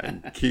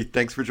 And Keith,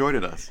 thanks for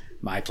joining us.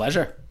 My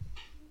pleasure.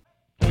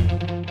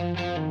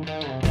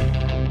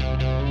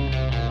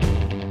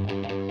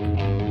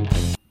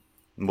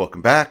 And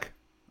welcome back.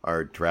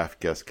 Our draft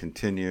guests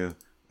continue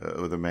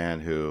with a man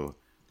who,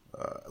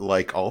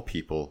 like all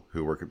people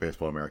who work at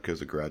Baseball America,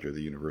 is a graduate of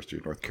the University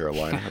of North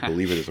Carolina. I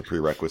believe it is a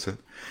prerequisite.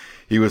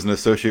 He was an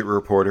associate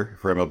reporter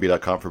for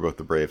MLB.com for both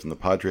the Braves and the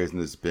Padres and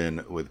has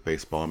been with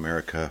Baseball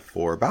America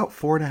for about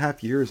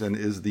 4.5 years and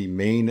is the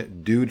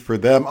main dude for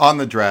them on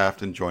the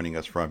draft and joining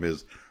us from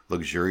his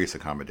luxurious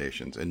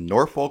accommodations in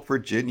Norfolk,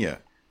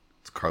 Virginia.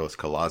 It's Carlos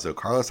Collazo.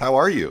 Carlos, how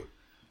are you?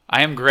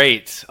 I am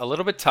great. A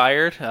little bit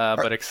tired,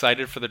 but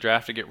excited for the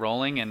draft to get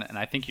rolling. And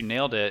I think you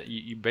nailed it.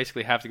 You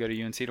basically have to go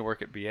to UNC to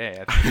work at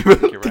BA. I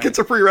think you're right. It's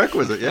a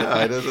prerequisite.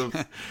 Yeah, a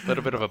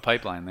little bit of a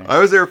pipeline there. I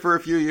was there for a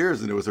few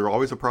years, and it was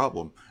always a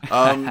problem.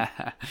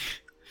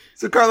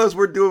 So, Carlos,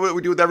 we're doing what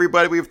we do with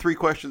everybody. We have 3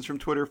 questions from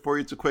Twitter for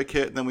you. It's a quick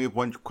hit, and then we have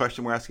 1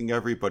 question we're asking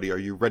everybody. Are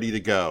you ready to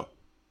go?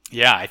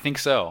 Yeah, I think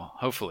so.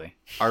 Hopefully.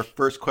 Our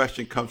first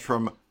question comes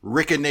from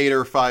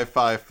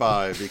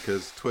Rickinator555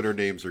 because Twitter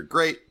names are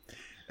great.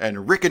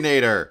 And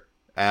Rickinator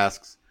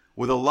asks,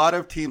 with a lot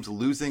of teams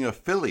losing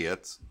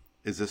affiliates,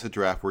 is this a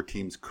draft where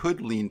teams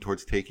could lean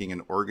towards taking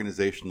an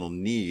organizational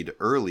need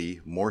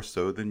early more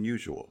so than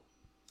usual?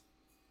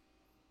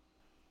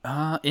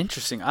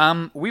 Interesting.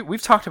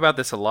 We've talked about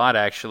this a lot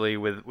actually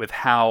with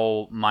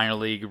how minor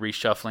league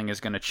reshuffling is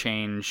going to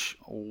change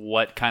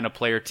what kind of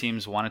player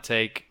teams want to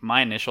take.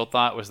 My initial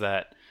thought was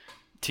that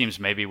teams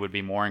maybe would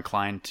be more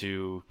inclined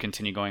to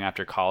continue going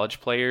after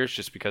college players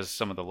just because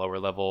some of the lower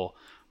level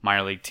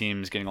minor league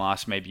teams getting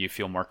lost. Maybe you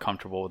feel more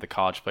comfortable with the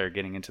college player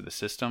getting into the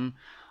system.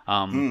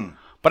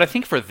 But I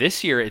think for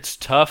this year, it's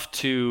tough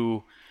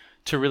to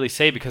really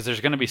say because there's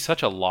going to be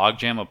such a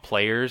logjam of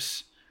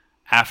players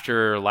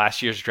after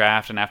last year's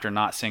draft and after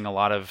not seeing a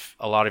lot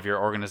of your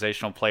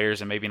organizational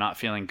players and maybe not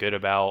feeling good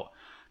about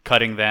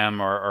cutting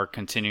them or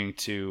continuing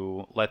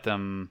to let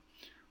them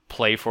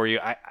play for you.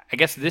 I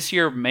guess this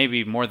year,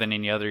 maybe more than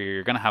any other year,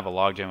 you're going to have a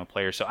logjam of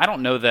players. So I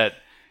don't know that,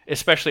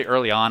 especially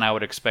early on, I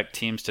would expect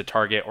teams to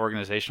target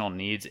organizational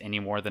needs any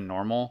more than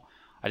normal.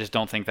 I just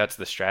don't think that's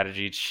the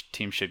strategy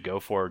teams should go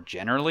for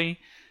generally.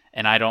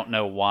 And I don't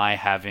know why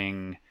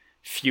having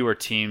fewer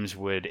teams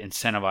would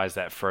incentivize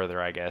that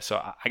further, I guess. So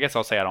I guess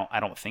I'll say I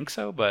don't think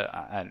so, but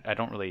I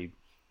don't really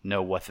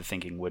know what the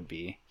thinking would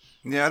be.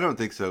 Yeah, I don't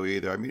think so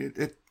either. I mean,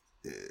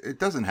 it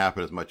doesn't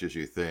happen as much as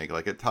you think.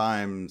 Like at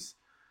times,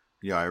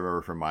 I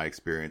remember from my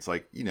experience,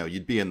 like,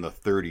 you'd be in the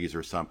 30s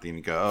or something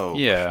and go, oh,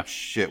 yeah,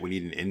 shit, we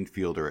need an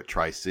infielder at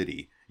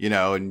Tri-City,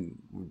 and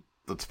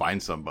let's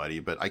find somebody.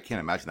 But I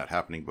can't imagine that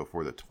happening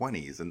before the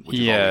 20s, and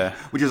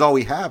which is all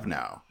we have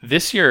now.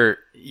 This year,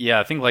 yeah,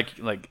 I think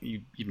like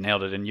you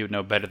nailed it, and you would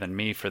know better than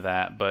me for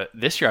that. But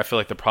this year, I feel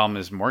like the problem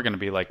is more going to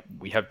be like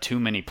we have too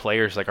many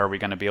players. Like, are we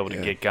going to be able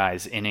to get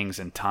guys innings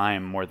and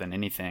time more than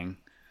anything?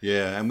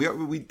 Yeah, and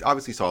we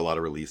obviously saw a lot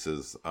of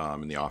releases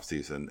in the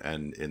offseason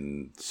and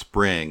in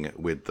spring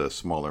with the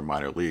smaller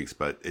minor leagues,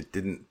 but it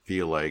didn't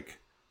feel like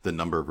the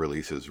number of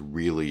releases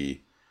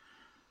really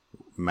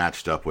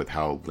matched up with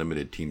how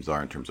limited teams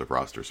are in terms of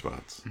roster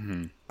spots.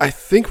 Mm-hmm. I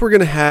think we're going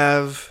to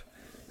have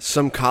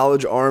some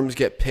college arms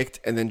get picked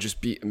and then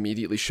just be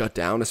immediately shut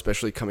down,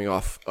 especially coming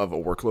off of a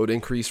workload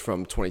increase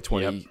from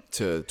 2020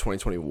 to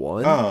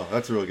 2021. Oh,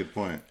 that's a really good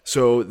point.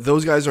 So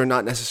those guys are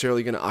not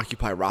necessarily going to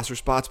occupy roster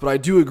spots, but I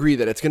do agree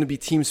that it's going to be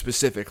team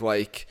specific.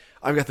 Like,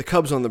 I've got the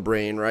Cubs on the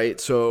brain, right?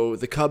 So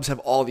the Cubs have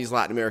all these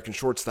Latin American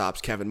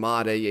shortstops: Kevin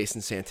Made, Jason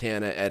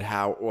Santana, Ed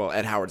Howard. Well,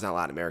 Ed Howard's not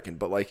Latin American,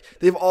 but like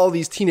they have all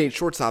these teenage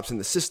shortstops in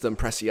the system.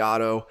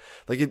 Preciado.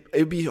 Like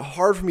it'd be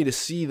hard for me to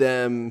see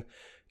them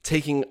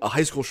taking a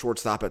high school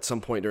shortstop at some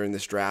point during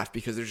this draft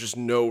because there's just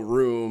no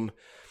room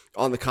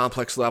on the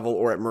complex level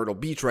or at Myrtle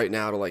Beach right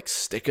now to like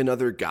stick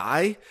another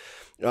guy.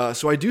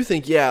 So I do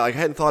think, like I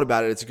hadn't thought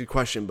about it. It's a good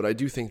question, but I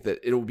do think that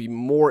it'll be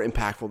more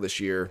impactful this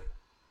year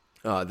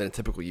than a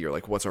typical year.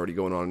 Like what's already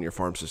going on in your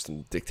farm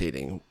system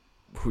dictating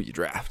who you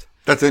draft.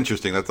 That's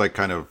interesting. That's like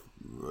kind of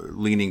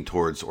leaning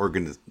towards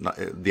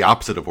the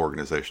opposite of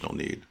organizational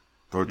need.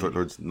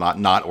 Towards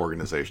not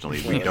organizational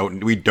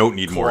need. We don't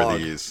need more of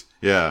these.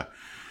 Yeah.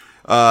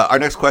 Our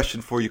next question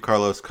for you,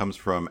 Carlos, comes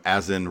from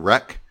Azin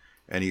Rec,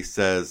 and he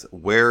says,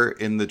 where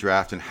in the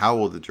draft and how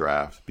will the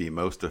draft be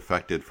most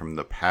affected from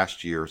the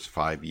past year's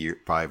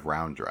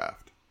 5-round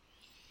draft?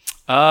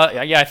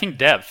 I think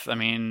depth. I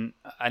mean,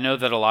 I know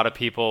that a lot of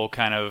people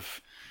kind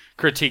of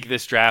critique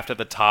this draft at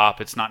the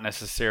top. It's not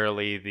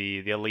necessarily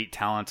the elite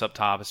talents up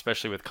top,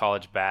 especially with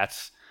college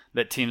bats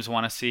that teams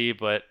want to see,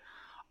 but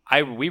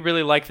we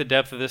really like the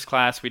depth of this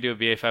class. We do a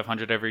BA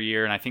 500 every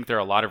year, and I think there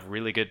are a lot of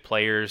really good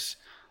players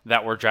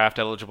that were draft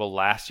eligible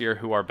last year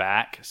who are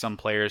back. Some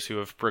players who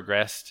have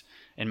progressed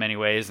in many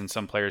ways and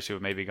some players who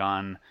have maybe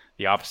gone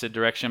the opposite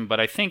direction. But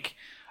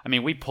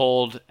we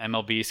polled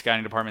MLB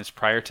scouting departments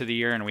prior to the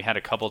year, and we had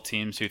a couple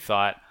teams who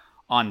thought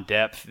on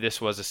depth this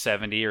was a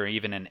 70 or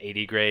even an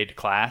 80 grade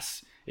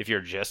class if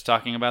you're just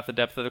talking about the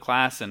depth of the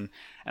class. And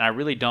I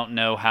really don't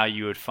know how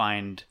you would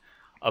find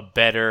a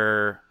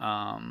better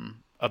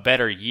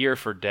year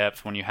for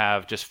depth when you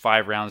have just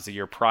 5 rounds the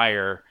year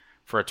prior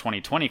for a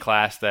 2020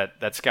 class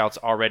that scouts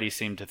already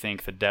seem to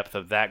think the depth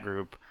of that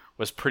group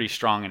was pretty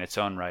strong in its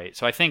own right.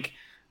 So I think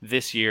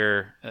this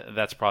year,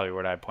 that's probably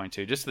what I'd point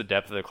to. Just the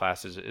depth of the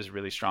class is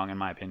really strong in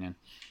my opinion.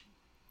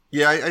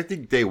 Yeah, I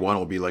think day one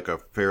will be like a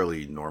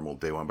fairly normal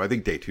day one, but I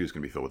think day two is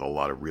going to be filled with a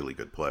lot of really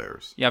good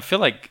players. Yeah, I feel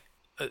like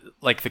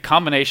the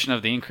combination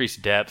of the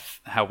increased depth,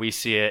 how we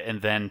see it,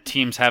 and then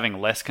teams having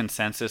less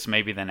consensus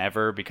maybe than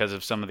ever because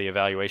of some of the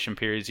evaluation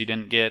periods you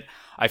didn't get,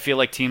 I feel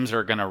like teams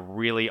are going to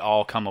really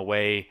all come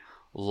away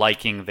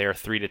liking their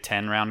 3 to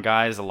 10 round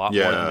guys a lot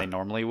more than they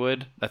normally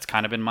would. That's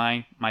kind of been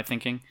my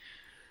thinking.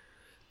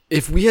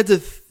 If we had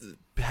to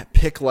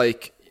pick,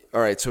 like, all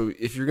right, so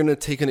if you're going to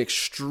take an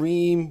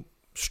extreme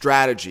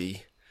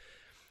strategy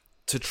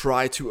to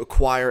try to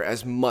acquire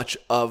as much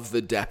of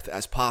the depth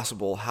as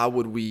possible, how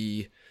would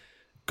we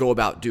go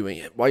about doing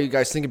it? While you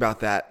guys think about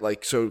that,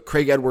 like, so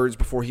Craig Edwards,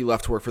 before he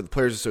left to work for the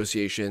Players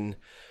Association,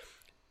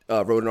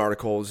 wrote an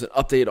article, it was an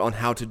update on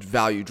how to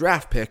value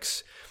draft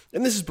picks.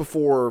 And this is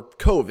before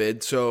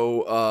COVID.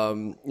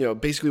 So,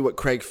 basically what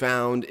Craig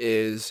found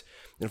is,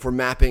 and if we're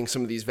mapping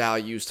some of these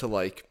values to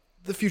like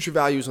the future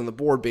values on the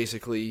board,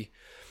 basically,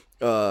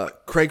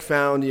 Craig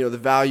found, the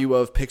value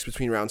of picks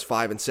between rounds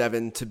 5 and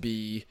 7 to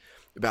be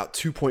about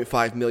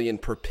 $2.5 million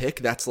per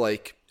pick. That's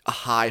like a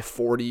high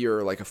 40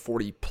 or like a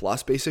 40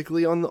 plus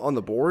basically on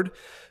the board.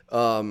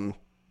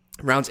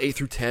 Rounds 8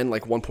 through 10,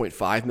 like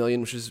 1.5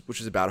 million, which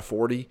is about a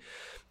 40.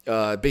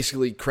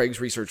 Basically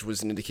Craig's research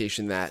was an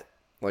indication that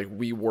like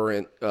we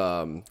were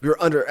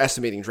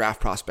underestimating draft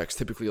prospects.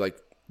 Typically, like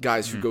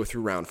guys who go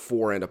through round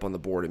 4 end up on the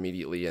board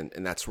immediately,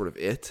 and that's sort of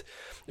it.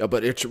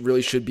 But it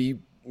really should be,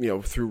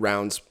 through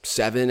rounds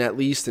 7 at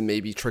least, and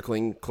maybe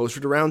trickling closer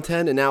to round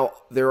 10. And now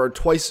there are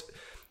twice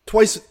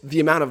the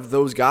amount of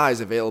those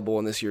guys available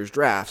in this year's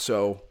draft.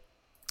 So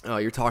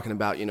you're talking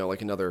about,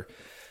 like another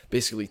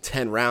basically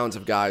 10 rounds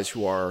of guys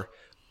who are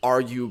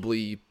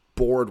arguably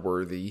board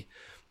worthy.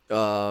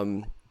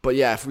 But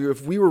yeah,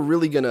 if we were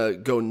really gonna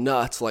go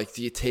nuts, like,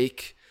 do you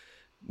take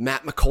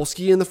Matt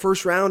Mikulski in the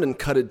first round and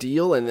cut a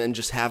deal, and then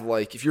just have,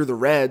 like, if you're the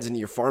Reds and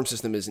your farm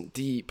system isn't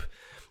deep,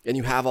 and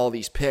you have all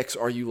these picks,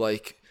 are you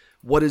like,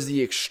 what is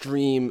the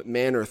extreme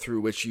manner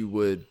through which you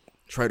would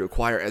try to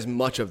acquire as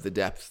much of the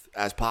depth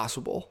as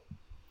possible?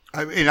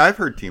 I mean, I've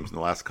heard teams in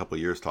the last couple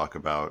of years talk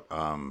about,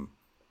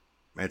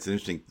 it's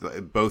interesting,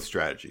 both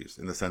strategies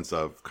in the sense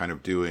of kind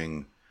of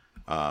doing,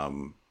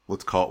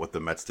 let's call it what the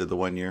Mets did the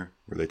one year,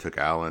 where they took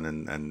Allen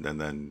and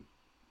then,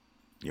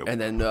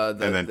 and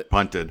then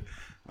punted.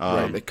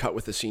 Right, they cut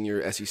with the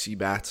senior SEC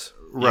bats.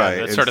 Right,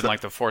 that started in like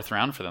the 4th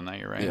round for them that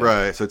year, right? Yeah.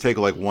 Right. So take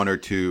like 1 or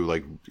 2,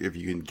 like if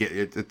you can get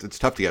it, it's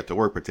tough to get to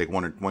work, but take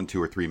 1,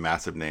 2, or 3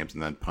 massive names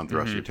and then punt the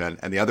rest of your 10.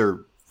 And the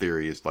other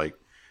theory is like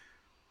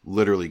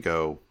literally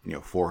go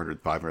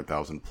 400,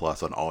 500,000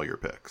 plus on all your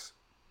picks,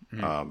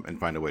 and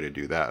find a way to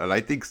do that. And I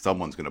think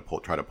someone's going to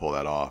try to pull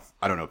that off.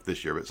 I don't know if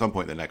this year, but at some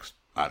point in the next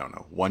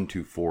 1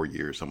 to 4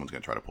 years, someone's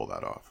going to try to pull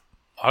that off.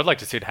 I'd like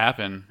to see it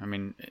happen. I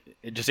mean,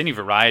 just any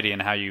variety in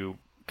how you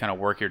kind of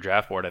work your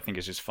draft board, I think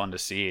is just fun to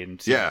see and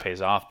see if it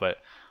pays off. But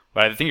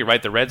I think you're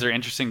right. The Reds are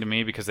interesting to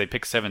me because they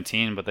pick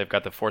 17, but they've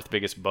got the 4th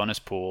biggest bonus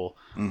pool.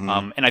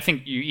 And I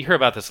think you hear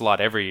about this a lot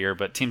every year,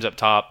 but teams up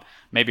top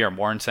maybe are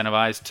more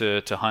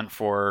incentivized to hunt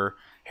for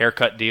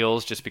haircut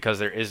deals just because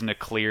there isn't a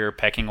clear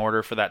pecking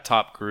order for that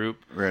top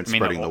group. Right,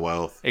 spreading the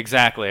wealth.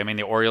 Exactly. I mean,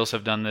 the Orioles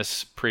have done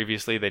this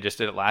previously. They just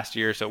did it last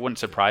year, so it wouldn't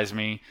surprise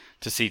me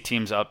to see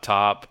teams up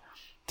top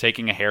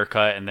taking a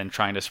haircut and then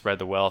trying to spread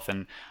the wealth.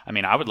 And I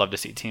mean, I would love to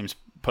see teams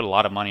put a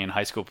lot of money in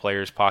high school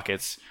players'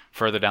 pockets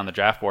further down the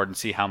draft board and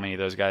see how many of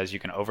those guys you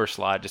can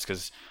overslide, just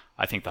because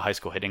I think the high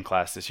school hitting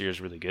class this year is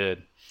really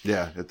good.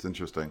 Yeah, it's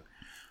interesting.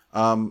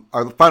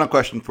 Our final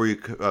question for you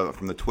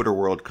from the Twitter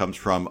world comes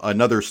from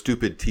another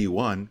stupid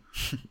T1.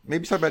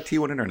 Maybe talk about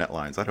T1 internet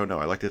lines. I don't know.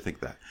 I like to think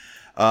that.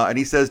 And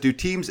he says, do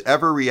teams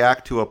ever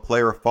react to a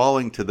player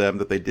falling to them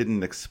that they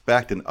didn't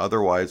expect and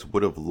otherwise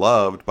would have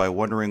loved by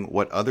wondering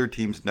what other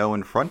teams know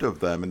in front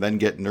of them and then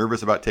get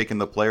nervous about taking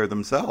the player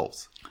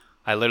themselves?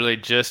 I literally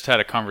just had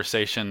a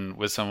conversation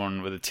with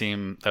someone with a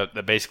team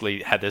that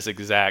basically had this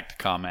exact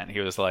comment.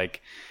 He was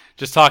like,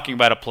 just talking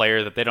about a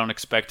player that they don't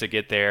expect to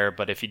get there,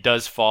 but if he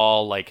does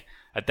fall, like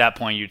at that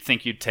point you'd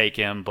think you'd take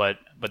him, but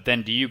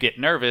then do you get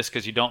nervous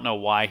because you don't know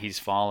why he's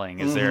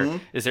falling? Is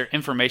there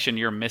information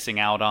you're missing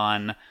out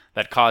on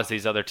that caused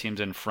these other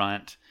teams in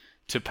front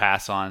to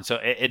pass on? So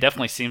it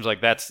definitely seems like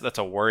that's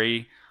a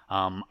worry.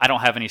 I don't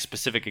have any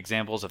specific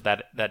examples of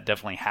that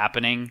definitely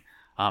happening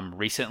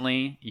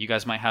recently. You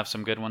guys might have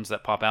some good ones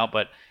that pop out,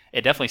 but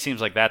it definitely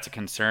seems like that's a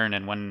concern.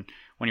 And when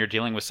you're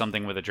dealing with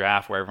something with a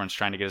draft where everyone's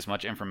trying to get as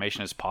much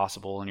information as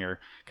possible and you're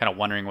kind of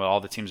wondering what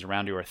all the teams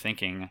around you are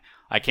thinking,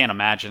 I can't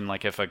imagine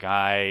like if a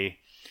guy,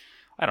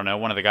 I don't know,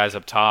 one of the guys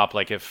up top,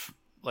 like if,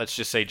 let's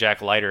just say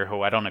Jack Leiter,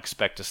 who I don't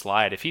expect to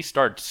slide, if he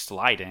starts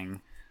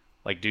sliding,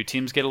 like, do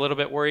teams get a little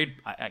bit worried?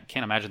 I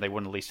can't imagine they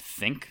wouldn't at least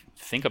think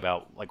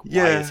about, like,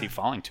 why is he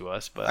falling to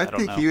us? But I don't know. I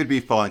think he would be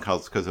falling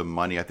because of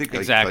money. I think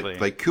exactly.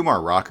 like Kumar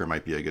Rocker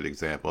might be a good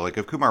example. Like,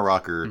 if Kumar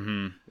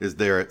Rocker is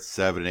there at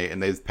 7, 8,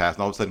 and they've passed,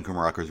 and all of a sudden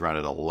Kumar Rocker's around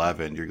at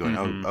 11, you're going,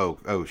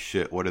 oh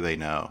shit, what do they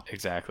know?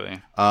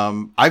 Exactly.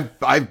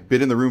 I've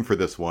been in the room for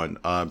this one.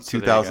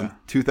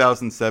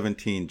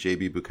 2017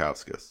 JB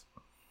Bukauskas.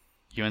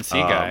 UNC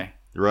guy.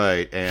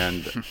 Right,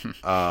 and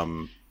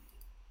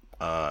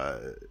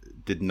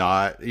did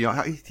not,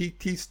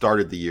 he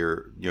started the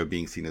year,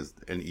 being seen as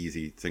an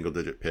easy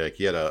single-digit pick.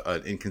 He had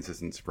an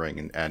inconsistent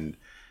spring and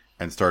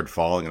started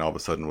falling, and all of a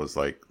sudden was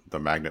like the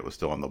magnet was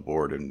still on the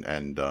board,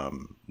 and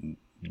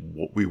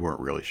we weren't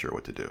really sure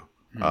what to do.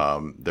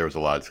 There was a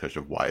lot of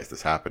discussion of why is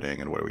this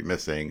happening and what are we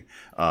missing.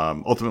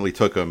 Ultimately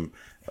took him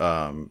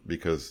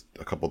because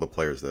a couple of the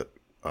players that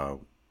the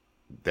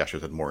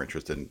Astros had more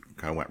interest in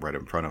kind of went right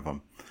in front of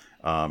him.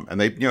 And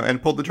they,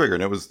 and pulled the trigger.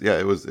 And it was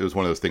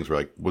one of those things where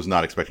like was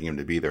not expecting him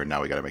to be there. And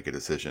now we got to make a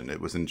decision.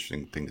 It was an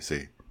interesting thing to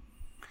see.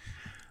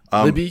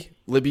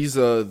 Libby's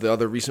the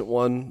other recent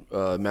one,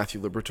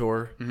 Matthew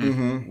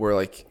Liberatore, where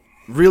like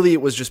really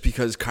it was just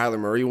because Kyler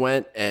Murray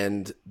went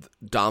and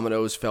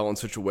dominoes fell in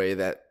such a way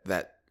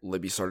that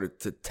Libby started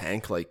to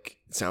tank. Like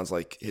it sounds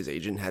like his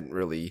agent hadn't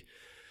really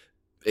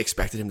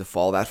expected him to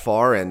fall that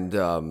far, and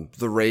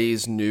the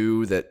Rays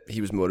knew that he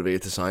was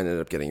motivated to sign.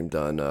 Ended up getting him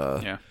done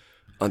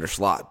under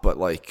slot, but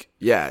like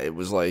it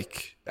was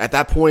like at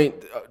that point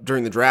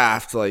during the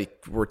draft,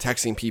 like we're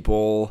texting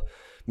people.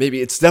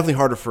 Maybe it's definitely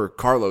harder for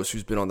Carlos,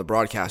 who's been on the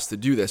broadcast, to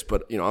do this,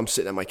 but I'm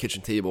sitting at my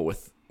kitchen table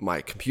with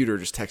my computer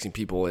just texting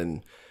people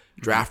in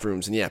draft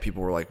rooms, and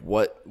people were like,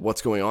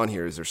 what's going on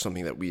here? Is there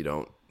something that we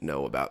don't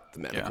know about the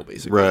medical,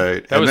 basically?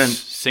 Right. That was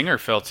Singer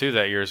fell too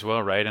that year as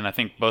well, right? And I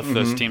think both of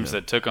those teams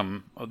that took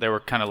him, they were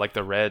kind of like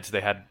the Reds.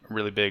 They had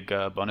really big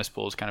bonus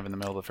pools kind of in the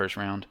middle of the first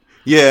round.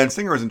 Yeah, and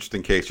Singer was an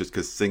interesting case just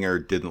because Singer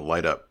didn't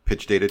light up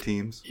pitch data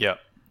teams. Yep.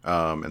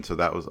 And so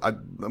that was,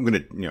 I'm going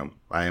to,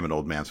 I am an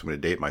old man, so I'm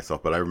going to date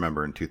myself, but I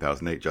remember in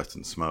 2008,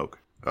 Justin Smoke,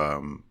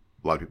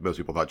 most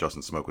people thought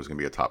Justin Smoke was going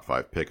to be a top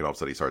 5 pick, and all of a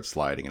sudden he started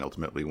sliding and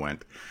ultimately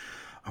went,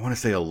 I want to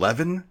say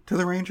 11 to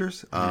the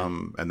Rangers.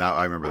 And that,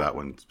 I remember that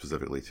one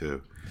specifically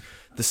too.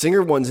 The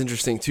Singer one's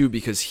interesting too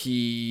because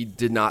he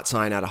did not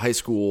sign out of high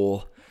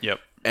school. Yep.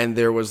 And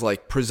there was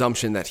like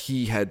presumption that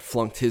he had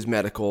flunked his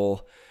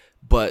medical,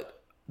 but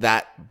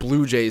that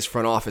Blue Jays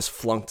front office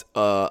flunked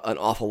an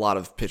awful lot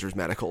of pitchers'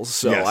 medicals.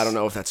 So I don't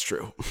know if that's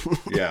true.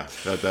 Yeah,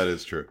 that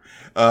is true.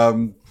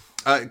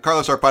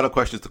 Carlos, our final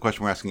question is the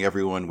question we're asking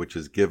everyone, which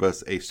is give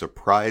us a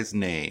surprise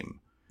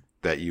name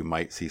that you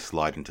might see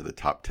slide into the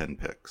top 10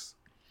 picks.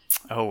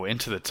 Oh,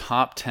 into the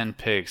top 10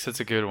 picks. That's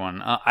a good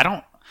one.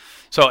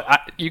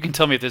 You can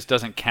tell me if this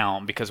doesn't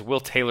count because Will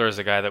Taylor is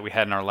a guy that we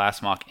had in our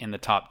last mock in the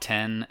top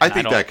 10. I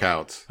think that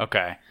counts.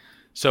 Okay.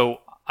 So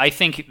I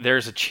think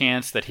there's a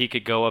chance that he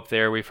could go up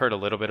there. We've heard a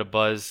little bit of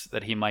buzz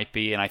that he might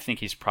be, and I think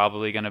he's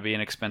probably going to be an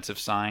expensive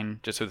sign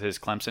just with his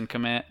Clemson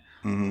commit.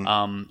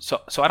 Mm-hmm.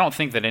 So I don't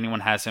think that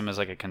anyone has him as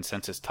like a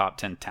consensus top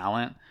 10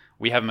 talent.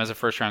 We have him as a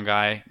first-round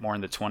guy, more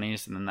in the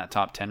 20s and then that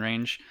top 10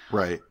 range.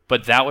 Right.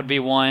 But that would be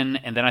one.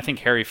 And then I think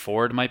Harry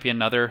Ford might be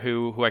another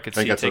who I could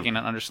see taking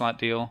an underslot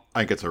deal.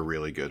 I think it's a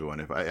really good one.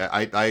 If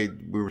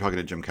we were talking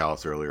to Jim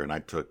Callis earlier, and I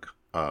took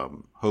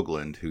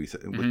Hoagland, who he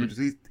said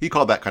he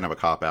called that kind of a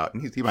cop out,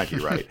 and he might be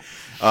right.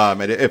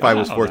 And if I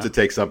was forced to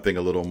take something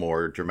a little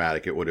more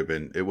dramatic, it would have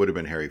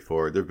been Harry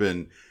Ford.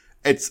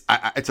 It's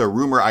a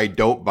rumor I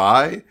don't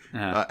buy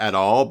at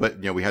all, but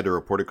we had to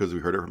report it because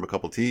we heard it from a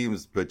couple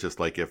teams. But just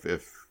like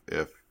if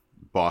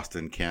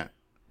Boston can't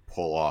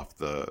pull off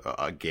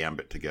a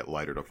gambit to get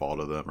lighter to fall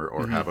to them,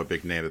 or have a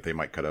big name that they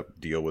might cut a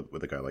deal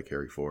with a guy like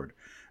Harry Ford.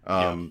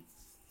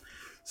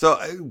 So,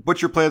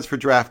 what's your plans for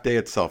draft day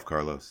itself,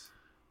 Carlos?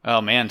 Oh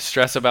man,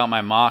 stress about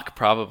my mock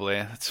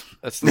probably.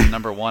 That's the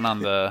number one on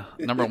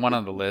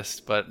the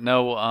list. But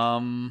no,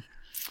 I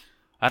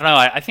don't know.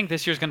 I think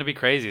this year's going to be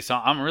crazy. So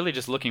I'm really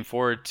just looking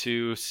forward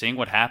to seeing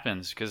what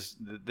happens because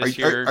this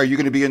year. Are you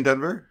going to be in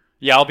Denver?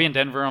 Yeah, I'll be in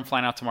Denver. I'm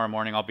flying out tomorrow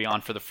morning. I'll be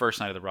on for the first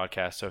night of the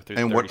broadcast. So through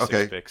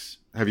 36 picks.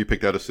 Have you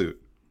picked out a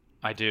suit?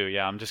 I do.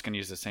 Yeah, I'm just going to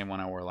use the same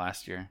one I wore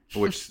last year.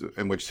 Which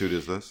suit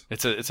is this?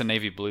 It's a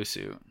navy blue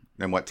suit.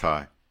 And what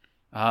tie?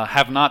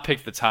 Have not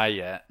picked the tie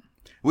yet.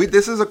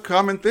 This is a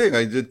common thing.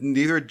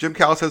 Neither Jim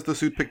Callis has the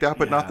suit picked out,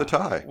 but not the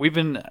tie. We've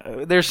been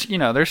there's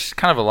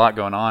kind of a lot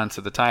going on,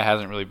 so the tie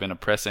hasn't really been a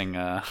pressing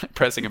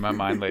in my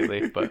mind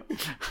lately. But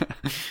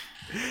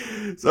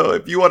so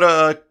if you want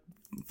to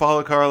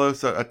follow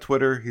Carlos at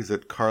Twitter, he's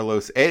at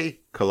Carlos A.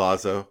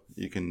 Collazo.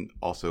 You can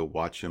also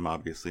watch him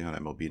obviously on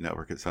MLB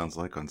Network. It sounds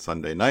like on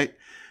Sunday night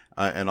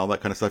and all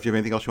that kind of stuff. You have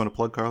anything else you want to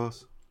plug,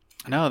 Carlos?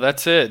 No,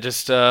 that's it.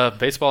 Just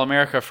Baseball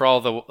America for all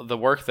the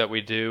work that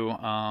we do.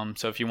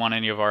 So if you want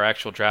any of our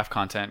actual draft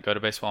content, go to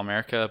Baseball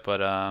America.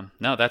 But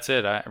no, that's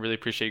it. I really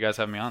appreciate you guys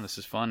having me on. This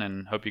is fun,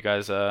 and hope you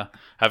guys have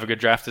a good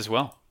draft as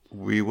well.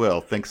 We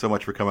will. Thanks so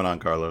much for coming on,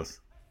 Carlos.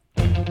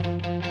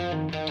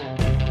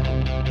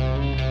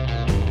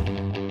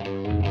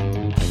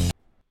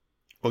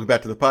 Welcome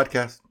back to the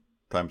podcast.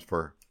 Time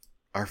for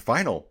our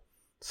final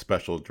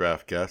special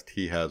draft guest.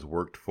 He has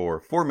worked for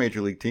 4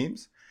 major league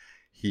teams.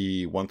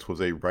 He once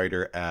was a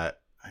writer at,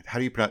 how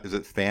do you pronounce, is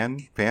it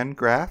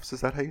Fangraphs?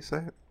 Is that how you say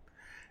it?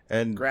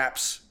 And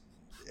Graps.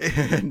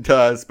 And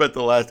spent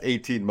the last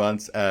 18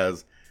 months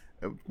as,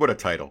 what a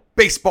title,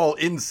 Baseball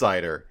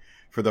Insider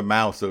for the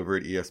Mouse over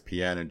at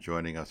ESPN, and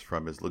joining us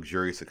from his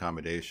luxurious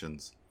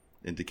accommodations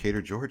in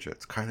Decatur, Georgia.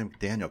 It's Kylie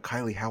McDaniel.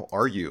 Kylie, how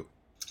are you?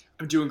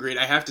 I'm doing great.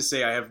 I have to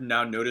say, I have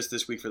now noticed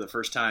this week for the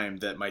first time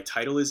that my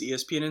title is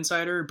ESPN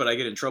Insider, but I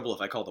get in trouble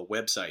if I call the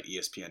website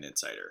ESPN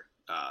Insider.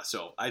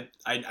 So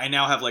I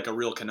now have like a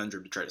real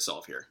conundrum to try to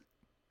solve here.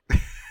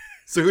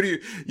 So who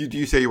do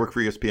you say you work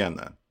for ESPN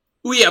then?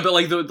 Well, yeah, but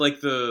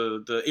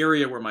the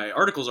area where my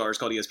articles are is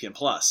called ESPN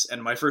Plus,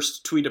 and my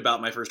first tweet about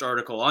my first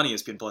article on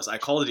ESPN Plus, I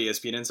called it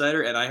ESPN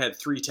Insider, and I had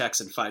 3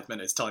 texts in 5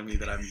 minutes telling me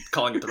that I'm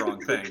calling it the wrong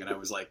thing, and I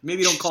was like,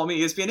 maybe don't call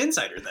me ESPN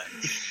Insider then.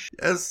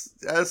 As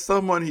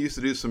someone who used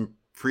to do some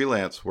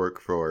freelance work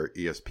for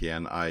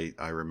ESPN,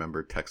 I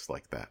remember texts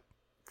like that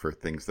for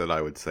things that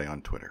I would say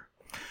on Twitter.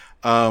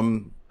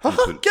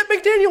 Get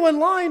McDaniel in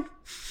line.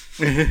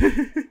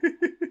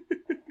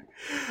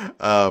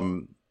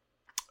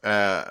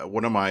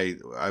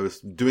 I was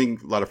doing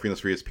a lot of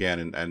freelance for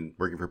ESPN and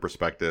working for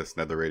Prospectus,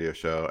 another radio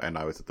show, and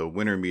I was at the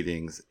winter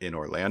meetings in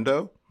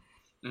Orlando,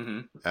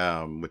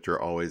 which are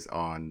always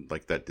on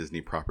like that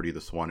Disney property,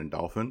 the Swan and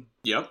Dolphin.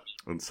 Yep.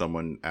 And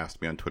someone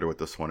asked me on Twitter what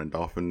the Swan and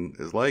Dolphin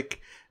is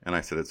like, and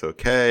I said it's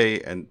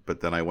okay.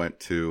 But then I went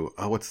to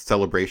what's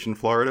Celebration,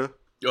 Florida.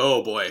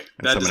 Oh boy,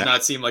 that does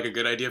not seem like a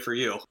good idea for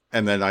you.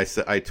 And then I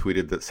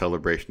tweeted that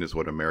Celebration is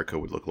what America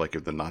would look like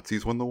if the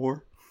Nazis won the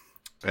war.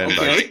 And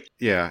okay.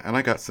 And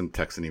I got some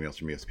texts and emails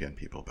from ESPN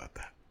people about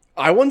that.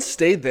 I once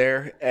stayed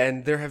there,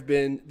 and there have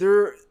been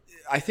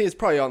I think it's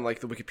probably on like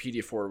the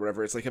Wikipedia for it or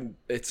whatever. It's like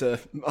it's a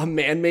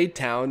man-made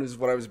town is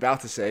what I was about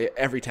to say.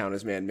 Every town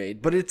is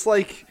man-made, but it's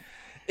like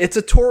it's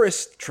a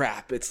tourist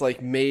trap. It's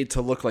like made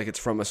to look like it's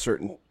from a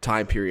certain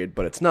time period,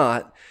 but it's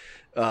not.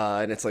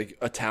 And it's like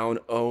a town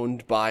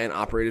owned by and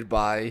operated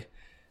by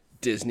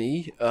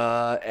Disney.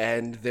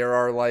 And there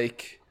are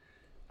like,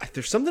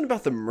 there's something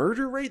about the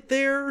murder rate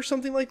there or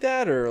something like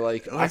that. Or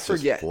like, I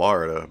forget. Just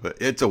Florida, but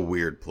it's a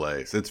weird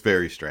place. It's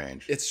very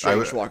strange. It's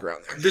strange to walk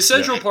around there. The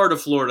central part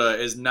of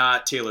Florida is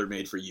not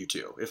tailor-made for you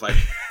two, if I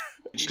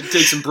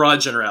take some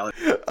broad generality.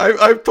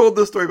 I've told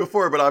this story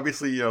before, but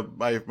obviously,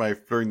 my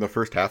during the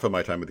first half of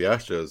my time with the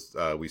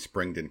Astros, we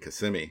springed in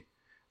Kissimmee.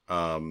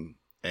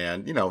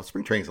 And,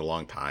 spring training's a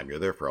long time. You're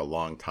there for a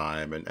long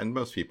time. And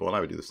most people, and I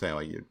would do the same,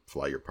 like you'd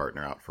fly your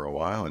partner out for a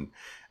while.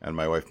 And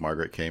my wife,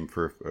 Margaret, came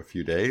for a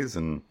few days.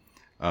 And,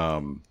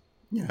 and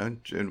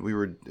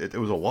it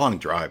was a long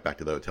drive back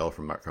to the hotel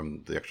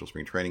from the actual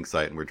spring training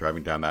site. And we're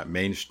driving down that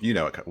main,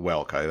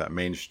 Kai, that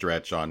main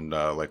stretch on,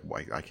 I can't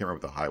remember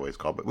what the highway's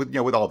called, but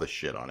with all the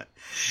shit on it.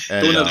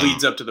 And, the one that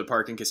leads up to the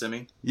park in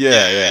Kissimmee?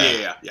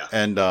 Yeah. Yeah.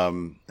 And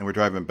we're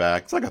driving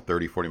back. It's like a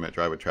 30-40 minute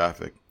drive with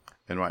traffic.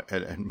 And my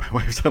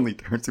wife suddenly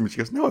turns to me and she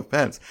goes, "No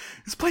offense,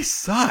 this place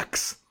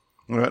sucks."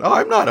 And I went, "Oh,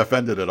 I'm not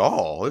offended at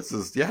all. This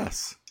is,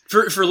 yes."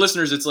 For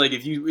listeners, it's like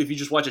if you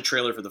just watch a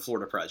trailer for the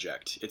Florida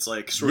Project, it's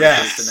like sort of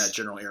based in that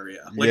general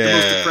area. Like the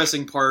most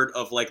depressing part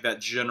of like that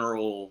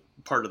general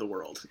part of the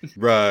world.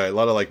 Right. A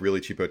lot of like really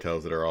cheap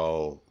hotels that are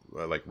all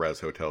like res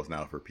hotels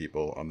now for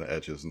people on the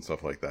edges and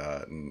stuff like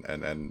that.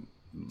 And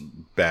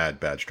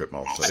bad strip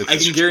malls. So I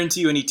can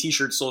guarantee you any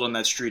t-shirts sold on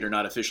that street are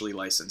not officially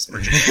licensed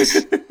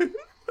merchandise.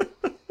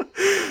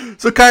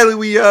 So, Kylie,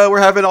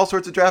 we're having all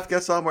sorts of draft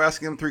guests on. We're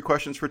asking them 3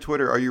 questions for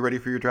Twitter. Are you ready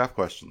for your draft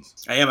questions?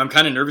 I am. I'm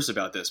kind of nervous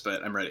about this,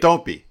 but I'm ready.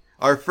 Don't be.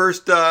 Our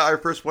first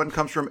one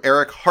comes from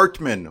Eric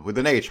Hartman, with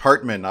an H.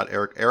 Hartman, not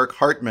Eric. Eric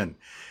Hartman.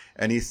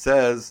 And he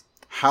says,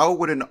 how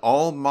would an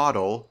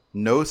all-model,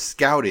 no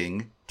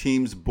scouting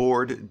team's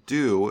board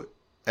do?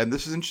 And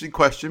this is an interesting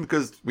question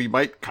because we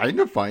might kind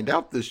of find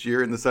out this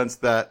year in the sense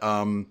that,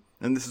 and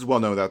this is well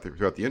known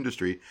throughout the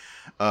industry,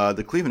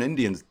 the Cleveland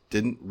Indians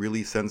didn't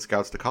really send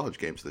scouts to college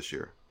games this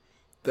year.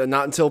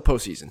 Not until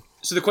postseason.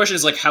 So the question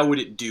is, like, how would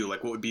it do?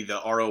 Like, what would be the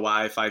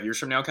ROI 5 years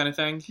from now kind of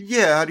thing?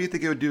 Yeah, how do you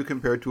think it would do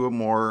compared to a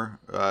more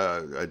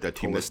a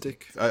team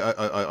holistic,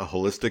 a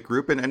holistic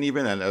group? And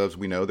even, and as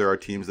we know, there are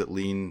teams that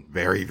lean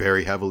very,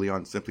 very heavily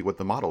on simply what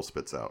the model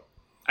spits out.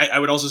 I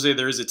would also say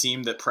there is a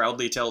team that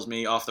proudly tells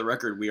me off the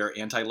record we are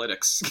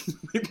anti-lytics,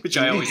 which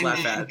I always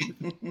laugh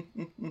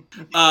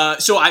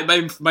at. So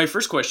my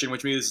first question,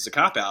 which maybe this is a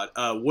cop-out,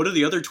 what are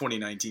the other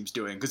 29 teams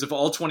doing? Because if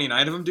all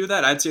 29 of them do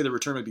that, I'd say the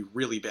return would be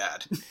really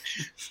bad.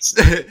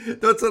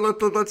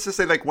 Let's just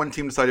say like one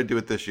team decided to do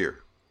it this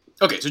year.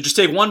 Okay, so just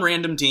take one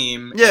random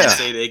team and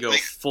say they go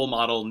full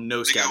model,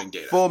 no scouting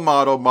data. Full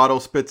model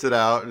spits it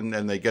out, and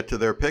then they get to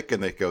their pick,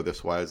 and they go,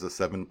 this guy's a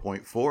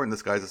 7.4, and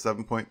this guy's a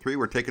 7.3.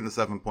 We're taking the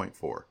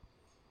 7.4.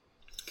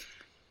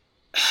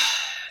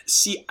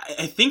 See,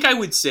 I think I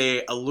would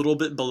say a little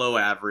bit below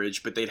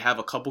average, but they'd have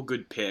a couple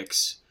good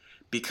picks.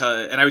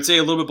 And I would say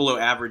a little bit below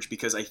average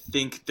because I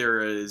think there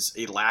is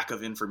a lack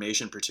of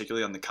information,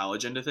 particularly on the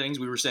college end of things.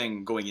 We were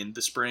saying going into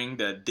the spring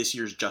that this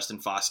year's Justin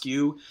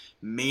Foscue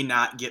may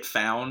not get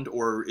found,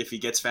 or if he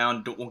gets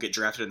found, won't get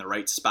drafted in the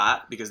right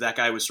spot because that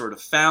guy was sort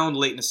of found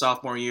late in his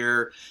sophomore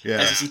year.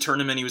 Yeah. SEC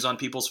tournament, he was on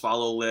people's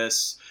follow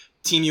lists.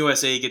 Team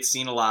USA gets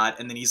seen a lot,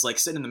 and then he's like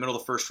sitting in the middle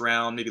of the first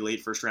round, maybe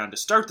late first round to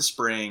start the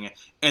spring,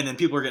 and then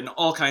people are getting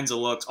all kinds of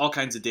looks, all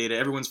kinds of data,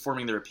 everyone's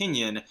forming their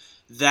opinion.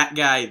 That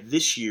guy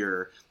this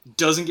year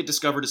doesn't get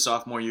discovered his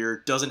sophomore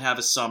year, doesn't have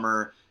a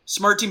summer.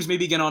 Smart teams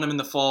maybe get on him in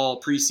the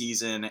fall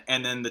preseason,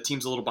 and then the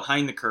teams a little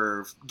behind the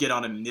curve get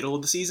on him middle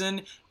of the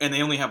season, and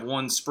they only have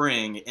one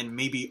spring and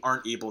maybe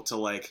aren't able to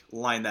like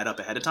line that up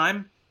ahead of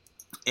time.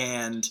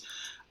 And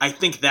I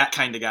think that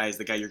kind of guy is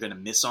the guy you're going to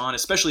miss on,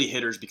 especially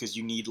hitters, because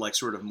you need like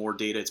sort of more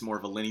data. It's more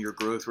of a linear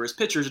growth. Whereas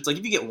pitchers, it's like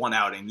if you get one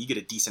outing, you get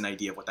a decent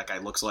idea of what that guy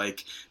looks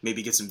like.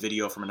 Maybe get some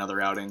video from another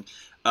outing.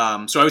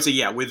 So I would say,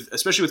 yeah,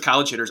 especially with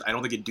college hitters, I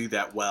don't think it'd do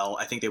that well.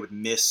 I think they would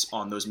miss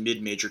on those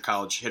mid-major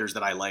college hitters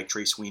that I like: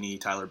 Trey Sweeney,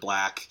 Tyler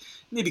Black,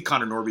 maybe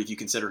Connor Norby if you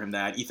consider him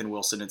that, Ethan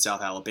Wilson in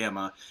South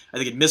Alabama. I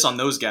think it'd miss on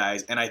those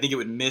guys, and I think it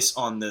would miss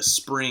on the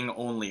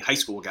spring-only high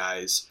school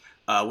guys.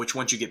 Which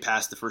once you get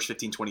past the first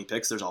 15, 20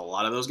 picks, there's a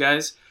lot of those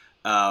guys.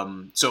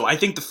 So I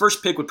think the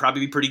first pick would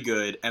probably be pretty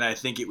good, and I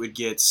think it would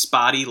get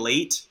spotty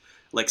late,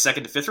 like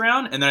 2nd to 5th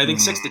round, and then I think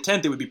 6th to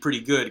 10th it would be pretty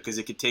good because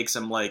it could take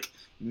some like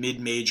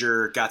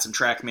mid-major, got some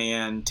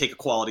TrackMan, take a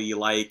quality you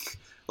like.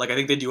 Like I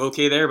think they do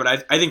okay there, but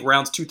I think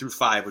rounds 2 through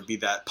 5 would be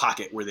that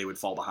pocket where they would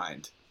fall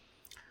behind.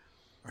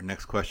 Our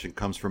next question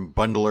comes from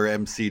Bundler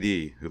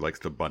MCD, who likes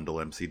to bundle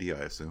MCD,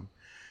 I assume,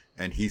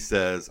 and he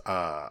says,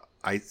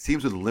 "It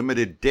seems with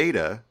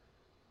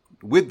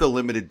the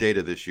limited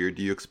data this year,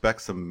 do you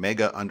expect some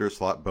mega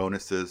underslot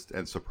bonuses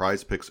and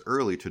surprise picks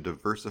early to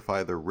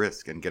diversify the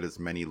risk and get as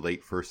many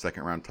late first,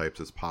 second round types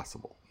as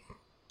possible?"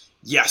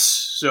 Yes.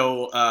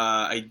 So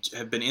I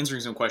have been answering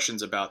some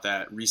questions about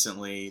that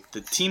recently. The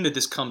team that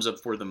this comes up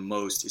for the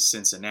most is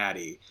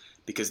Cincinnati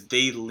because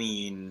they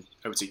lean,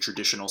 I would say,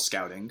 traditional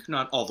scouting.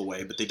 Not all the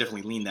way, but they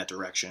definitely lean that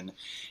direction.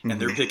 And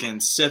they're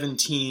picking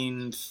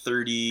 17,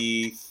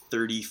 30,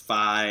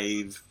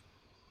 35,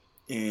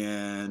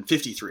 and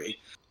 53.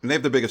 And they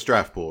have the biggest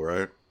draft pool,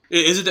 right?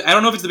 Is it? I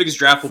don't know if it's the biggest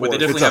draft pool, but they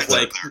definitely It's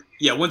have up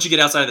like, once you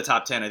get outside of the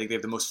top 10, I think they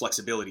have the most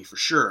flexibility for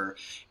sure.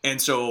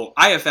 And so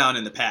I have found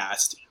in the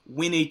past,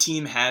 when a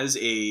team has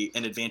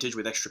an advantage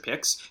with extra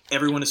picks,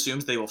 everyone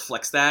assumes they will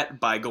flex that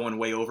by going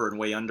way over and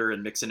way under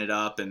and mixing it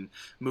up and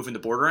moving the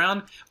board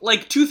around.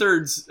 Like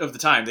 2/3 of the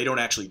time, they don't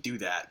actually do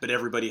that, but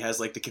everybody has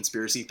like the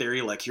conspiracy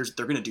theory, like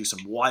they're going to do some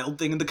wild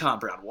thing in the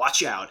comp round.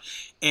 Watch out.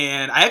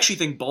 And I actually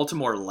think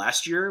Baltimore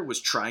last year was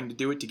trying to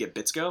do it to get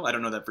Bitsko. I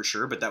don't know that for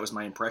sure, but that was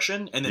my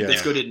impression. And then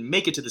Bitsko didn't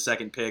make it to the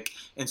second pick,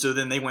 and so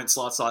then they went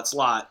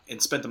slot,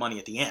 and spent the money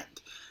at the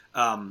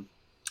end.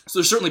 So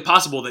it's certainly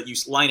possible that you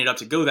line it up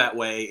to go that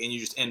way, and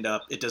you just end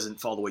up, it doesn't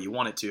fall the way you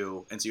want it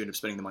to, and so you end up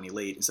spending the money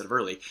late instead of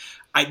early.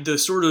 The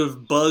sort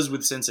of buzz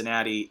with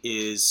Cincinnati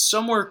is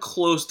somewhere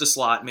close to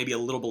slot, maybe a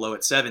little below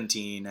at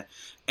 17,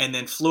 and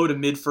then float a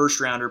mid-first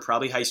rounder,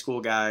 probably high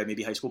school guy,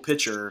 maybe high school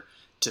pitcher,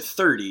 to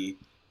 30,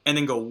 and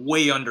then go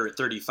way under at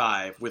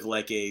 35 with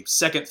like a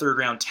second, third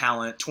round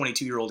talent,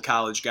 22-year-old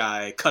college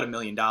guy, cut $1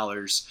 million.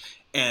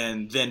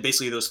 And then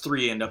basically those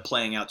three end up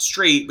playing out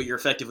straight, but you're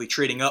effectively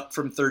trading up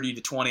from 30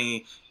 to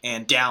 20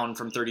 and down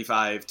from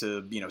 35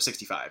 to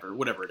 65 or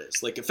whatever it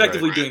is. Like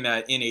effectively doing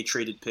that in a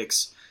traded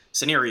picks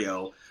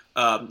scenario.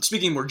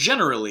 Speaking more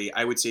generally,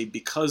 I would say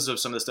because of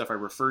some of the stuff I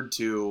referred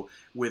to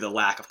with a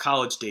lack of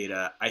college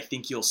data, I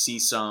think you'll see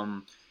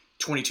some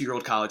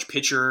 22-year-old college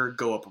pitcher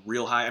go up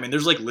real high. I mean,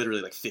 there's like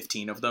literally like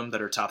 15 of them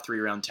that are top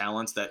 3-round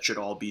talents that should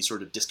all be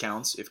sort of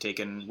discounts if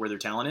taken where their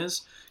talent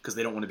is because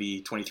they don't want to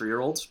be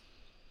 23-year-olds.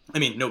 I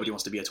mean, nobody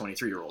wants to be a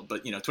 23-year-old,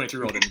 but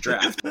 23-year-old in the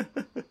draft.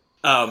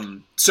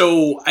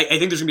 So I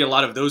think there's gonna be a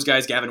lot of those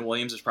guys. Gavin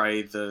Williams is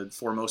probably the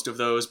foremost of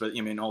those, but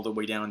I mean, all the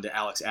way down to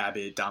Alex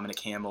Abbott, Dominic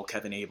Hamill,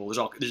 Kevin Abel.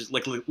 There's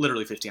like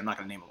literally 50. I'm not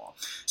gonna name them all.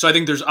 So I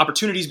think there's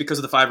opportunities because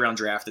of the 5-round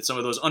draft that some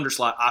of those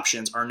underslot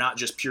options are not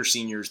just pure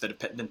seniors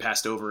that have been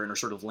passed over and are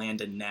sort of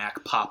land and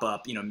knack pop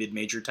up,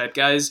 mid-major type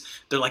guys.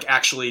 They're like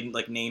actually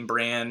like name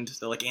brand.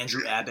 They're like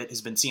Andrew Abbott has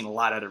been seen a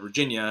lot out of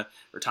Virginia,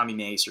 or Tommy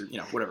Mace, or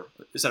whatever.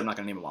 I said I'm not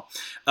gonna name them all.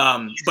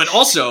 But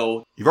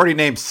also, you've already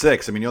named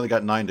 6. I mean, you only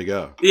got 9 to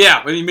go.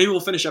 Yeah, I mean, maybe we'll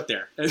finish up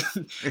there.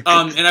 And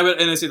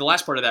I'd say the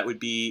last part of that would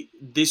be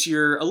this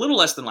year a little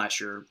less than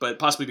last year, but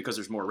possibly because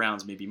there's more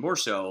rounds, maybe more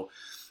so.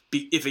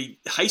 If a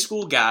high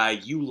school guy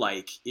you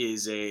like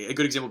is a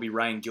good example would be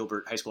Ryan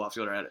Gilbert, high school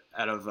outfielder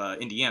out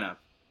of Indiana.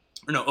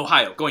 Or no,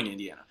 Ohio, going to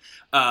Indiana.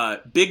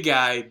 Big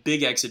guy,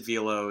 big exit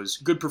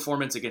velos, good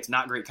performance against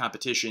not great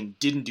competition,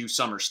 didn't do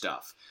summer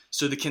stuff.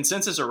 So the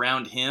consensus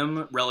around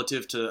him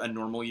relative to a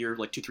normal year,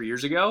 like 2-3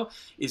 years ago,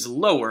 is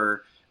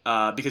lower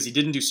because he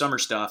didn't do summer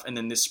stuff. And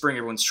then this spring,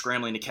 everyone's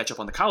scrambling to catch up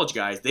on the college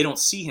guys. They don't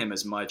see him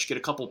as much, get a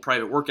couple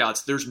private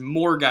workouts. There's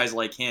more guys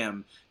like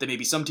him that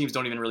maybe some teams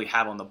don't even really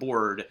have on the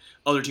board.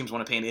 Other teams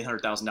want to pay him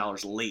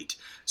 $800,000 late.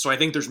 So I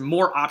think there's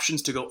more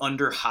options to go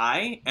under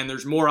high, and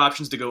there's more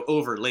options to go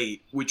over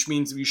late, which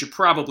means you should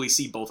probably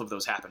see both of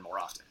those happen more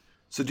often.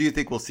 So do you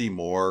think we'll see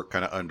more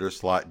kind of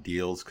underslot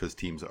deals because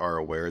teams are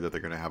aware that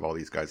they're going to have all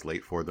these guys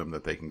late for them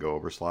that they can go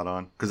overslot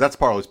on? Because that's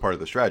always part of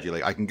the strategy.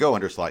 Like, I can go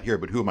underslot here,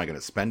 but who am I going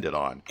to spend it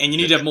on? And you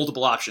need to have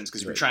multiple options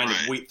because if you're trying to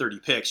wait 30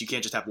 picks, you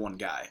can't just have one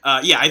guy.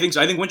 Yeah, I think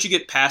so. I think once you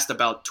get past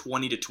about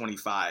 20 to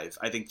 25,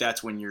 I think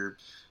that's when your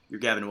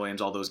Gavin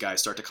Williams, all those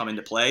guys start to come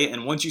into play.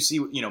 And once you see,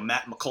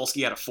 Matt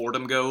Mikulski out of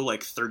Fordham go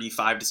like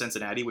 35 to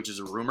Cincinnati, which is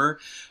a rumor,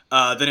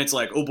 then it's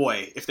like, oh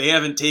boy, if they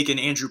haven't taken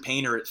Andrew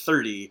Painter at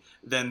 30,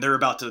 then they're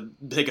about to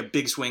take a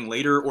big swing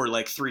later or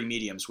like 3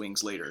 medium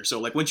swings later. So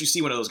like once you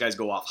see one of those guys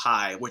go off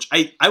high, which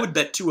I would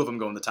bet 2 of them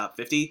go in the top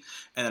 50,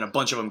 and then a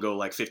bunch of them go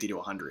like 50 to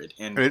 100.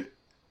 And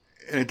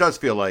And it does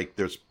feel like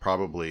there's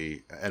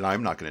probably, and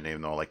I'm not going to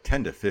name them all, like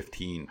 10 to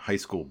 15 high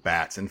school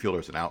bats,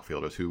 infielders and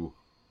outfielders who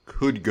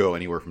could go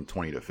anywhere from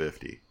 20 to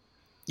 50.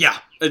 Yeah,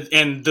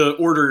 and the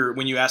order,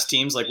 when you ask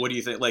teams, like, what do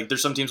you think? Like,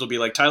 there's some teams will be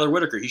like, Tyler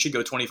Whitaker, he should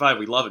go 25.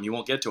 We love him. You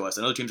won't get to us.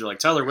 And other teams are like,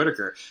 Tyler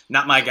Whitaker,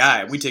 not my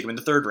guy. We take him in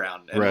the third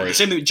round. And Right.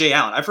 Same thing with Jay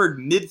Allen. I've heard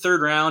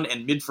mid-third round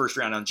and mid-first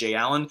round on Jay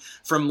Allen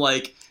from,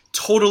 like,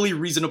 totally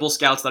reasonable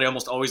scouts that I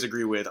almost always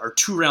agree with are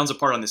 2 rounds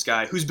apart on this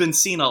guy who's been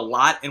seen a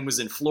lot and was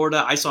in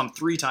Florida. I saw him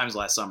 3 times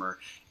last summer,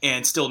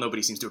 and still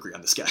nobody seems to agree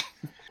on this guy.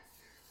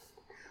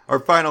 Our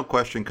final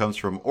question comes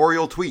from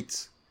Oriole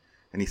Tweets.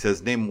 And he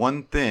says, name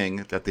one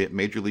thing that the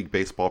Major League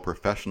Baseball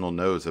professional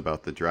knows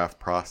about the draft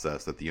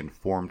process that the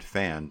informed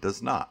fan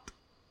does not.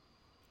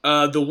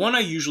 The one I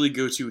usually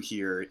go to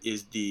here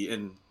is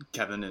and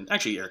Kevin, and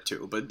actually Eric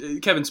too, but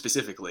Kevin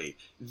specifically,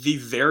 the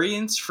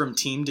variance from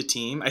team to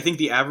team. I think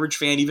the average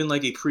fan, even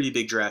like a pretty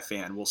big draft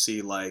fan, will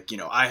see like,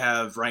 I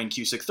have Ryan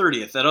Cusick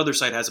 30th, that other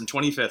site has him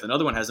 25th,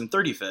 another one has him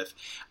 35th.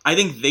 I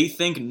think they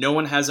think no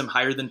one has him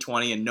higher than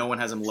 20 and no one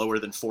has him lower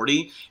than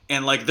 40.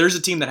 And like, there's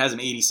a team that has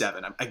him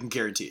 87, I can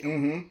guarantee you.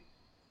 Mm-hmm.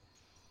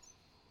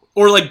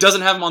 Or like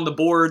doesn't have him on the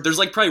board. There's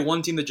like probably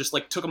one team that just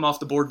like took him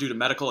off the board due to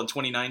medical, and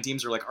 29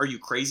 teams are like, are you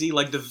crazy?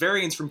 Like the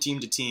variance from team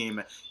to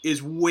team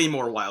is way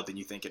more wild than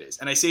you think it is.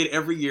 And I say it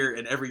every year,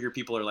 and every year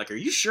people are like, are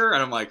you sure?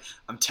 And I'm like,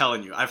 I'm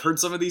telling you, I've heard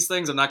some of these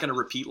things. I'm not going to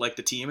repeat like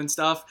the team and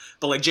stuff,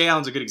 but like Jay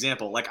Allen's a good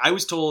example. Like I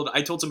told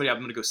somebody I'm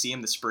going to go see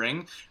him this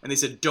spring, and they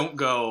said, don't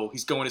go.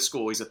 He's going to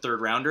school. He's a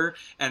third rounder.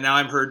 And now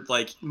I've heard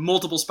like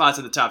multiple spots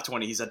in the top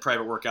 20. He's had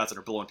private workouts that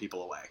are blowing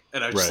people away.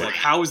 And I'm just Right. like,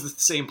 how is the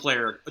same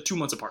player 2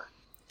 months apart?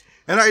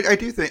 And I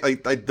do think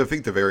I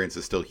think the variance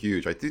is still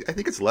huge. I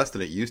think it's less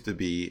than it used to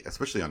be,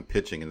 especially on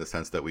pitching, in the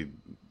sense that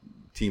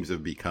teams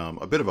have become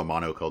a bit of a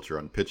monoculture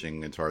on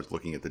pitching as far as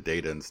looking at the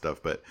data and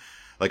stuff. But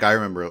like I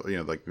remember,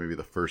 like maybe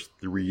the first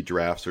 3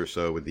 drafts or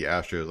so with the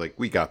Astros, like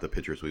we got the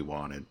pitchers we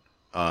wanted,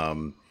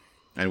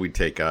 and we'd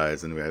take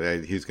guys,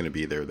 and he's going to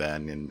be there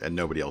then, and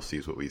nobody else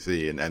sees what we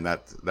see, and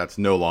that's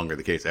no longer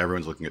the case.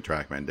 Everyone's looking at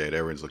TrackMan data,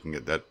 everyone's looking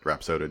at that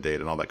Rapsodo data,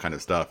 and all that kind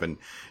of stuff, and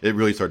it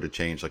really started to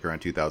change like around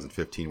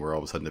 2015, where all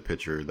of a sudden the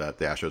pitcher that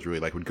the Astros really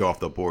like would go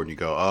off the board, and you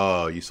go,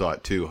 oh, you saw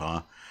it too,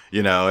 huh?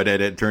 And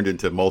it turned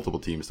into multiple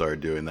teams started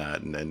doing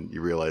that, and then you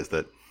realize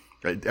that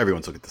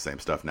everyone's looking at the same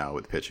stuff now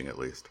with pitching, at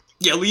least.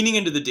 Yeah, leaning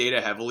into the data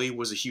heavily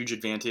was a huge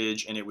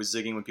advantage, and it was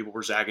zigging when people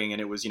were zagging,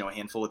 and it was, a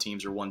handful of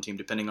teams or one team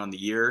depending on the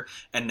year.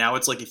 And now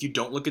it's like if you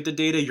don't look at the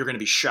data, you're going to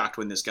be shocked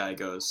when this guy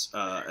goes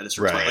at a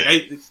certain Right.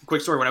 time. Like,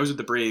 quick story, when I was with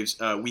the Braves,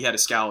 we had a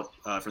scout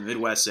from the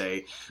Midwest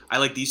say, I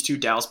like these 2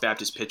 Dallas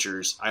Baptist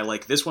pitchers. I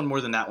like this one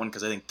more than that one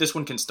because I think this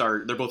one can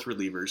start. They're both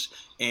relievers,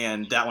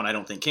 and that one I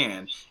don't think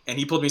can. And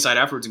he pulled me aside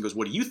afterwards and goes,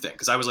 what do you think?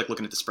 Because I was like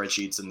looking at the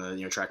spreadsheets and the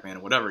TrackMan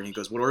and whatever, and he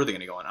goes, what order are they going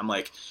to go in? I'm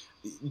like,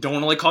 don't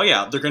want to like call you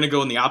out. They're going to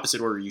go in the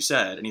opposite order you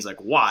said. And he's like,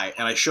 why?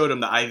 And I showed him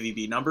the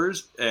IVB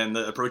numbers and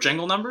the approach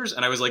angle numbers.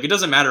 And I was like, it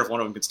doesn't matter if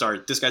one of them can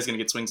start. This guy's going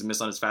to get swings and miss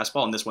on his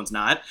fastball, and this one's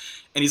not.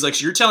 And he's like,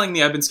 so you're telling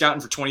me I've been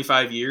scouting for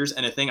 25 years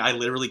and a thing I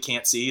literally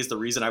can't see is the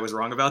reason I was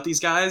wrong about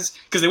these guys?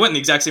 Because they went in the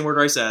exact same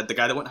order I said. The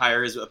guy that went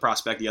higher is a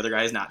prospect. The other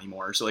guy is not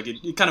anymore. So like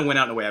it kind of went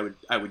out in a way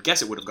I would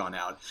guess it would have gone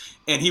out.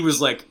 And he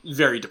was like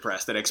very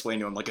depressed that I explained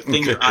to him like a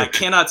thing that I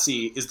cannot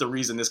see is the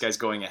reason this guy's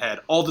going ahead.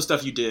 All the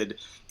stuff you did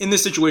in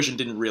this situation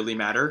didn't really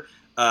matter.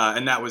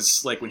 And that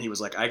was like when he was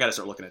like, I got to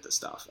start looking at this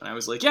stuff. And I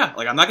was like, yeah,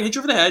 like I'm not gonna hit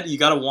you over the head. You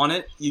got to want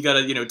it. You got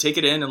to, take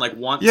it in and like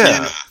want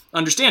to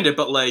understand it.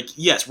 But like,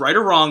 yes, right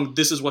or wrong,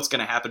 this is what's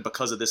going to happen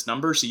because of this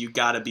number. So you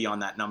got to be on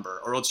that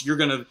number or else you're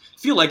going to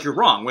feel like you're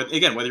wrong.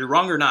 Again, whether you're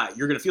wrong or not,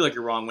 you're going to feel like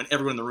you're wrong when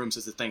everyone in the room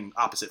says the thing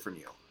opposite from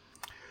you.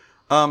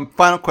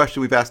 Final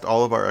question. We've asked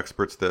all of our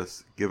experts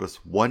this. Give us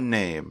one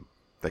name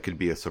that could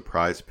be a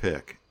surprise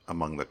pick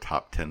among the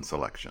top 10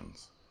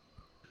 selections.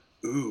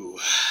 Ooh.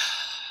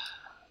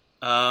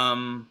 All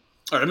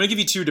right, I'm going to give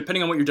you 2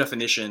 depending on what your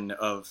definition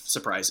of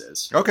surprise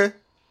is. Okay.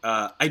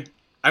 I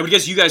would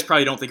guess you guys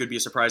probably don't think it would be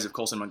a surprise if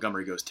Colson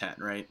Montgomery goes 10,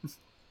 right?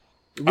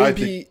 You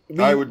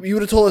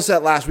would have told us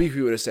that last week.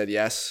 We would have said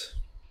yes.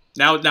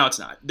 Now it's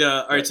not.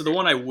 All right, so the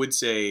one I would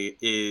say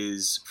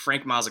is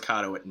Frank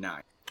Mazzucato at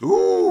 9.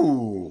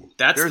 Ooh.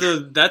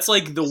 That's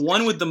like the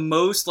one with the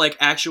most like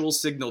actual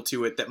signal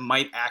to it that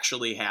might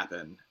actually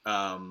happen.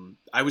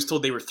 I was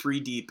told they were 3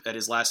 deep at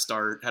his last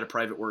start, had a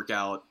private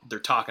workout. They're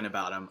talking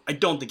about him. I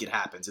don't think it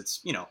happens.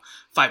 It's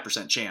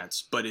 5%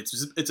 chance, but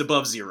it's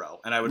above 0.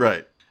 And I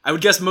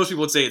would guess most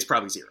people would say it's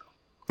probably 0.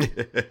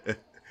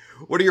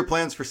 What are your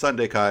plans for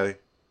Sunday, Kylie?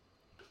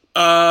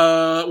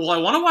 Well, I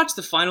want to watch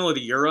the final of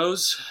the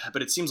Euros,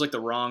 but it seems like the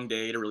wrong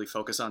day to really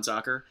focus on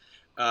soccer.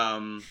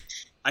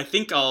 I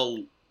think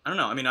I don't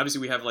know. I mean,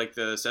 obviously we have like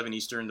the 7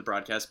 Eastern, the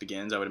broadcast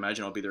begins. I would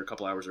imagine I'll be there a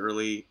couple hours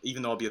early,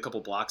 even though I'll be a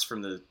couple blocks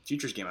from the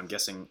Futures game. I'm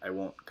guessing I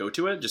won't go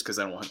to it just because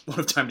I won't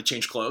have time to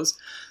change clothes.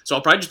 So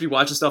I'll probably just be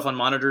watching stuff on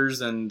monitors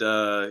and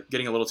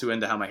getting a little too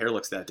into how my hair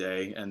looks that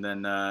day, and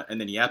then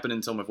yapping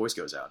until my voice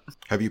goes out.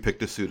 Have you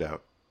picked a suit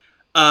out?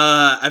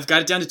 I've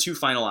got it down to 2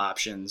 final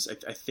options.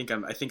 I think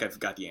I've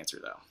got the answer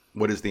though.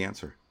 What is the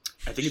answer?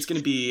 I think it's going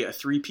to be a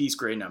 3-piece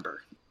gray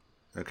number.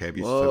 Okay.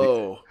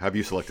 Whoa. Have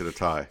you selected a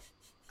tie?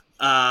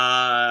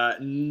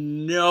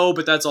 No,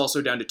 but that's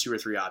also down to 2 or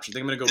 3 options. I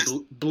think I'm going to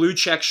go blue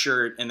check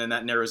shirt, and then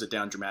that narrows it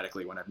down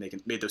dramatically when I've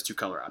made those 2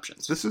 color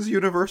options. This is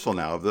universal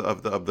now.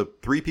 Of the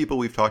 3 people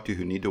we've talked to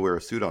who need to wear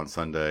a suit on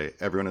Sunday,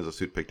 everyone has a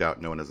suit picked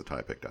out. No one has a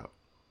tie picked out.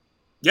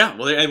 Yeah,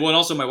 well, and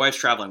also my wife's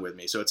traveling with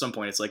me, so at some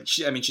point it's like,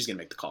 she's going to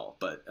make the call,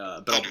 but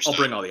I'll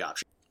bring all the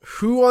options.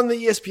 Who on the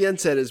ESPN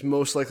set is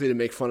most likely to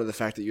make fun of the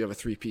fact that you have a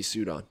 3-piece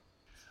suit on?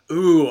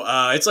 Ooh,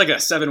 it's like a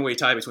 7-way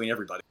tie between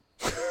everybody.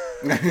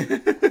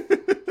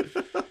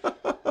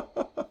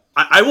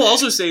 I will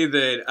also say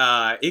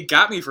that it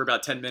got me for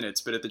about 10 minutes,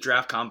 but at the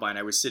draft combine,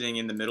 I was sitting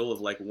in the middle of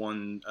like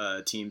one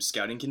team's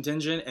scouting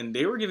contingent, and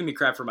they were giving me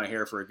crap for my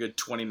hair for a good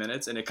 20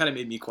 minutes, and it kind of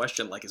made me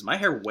question, like, is my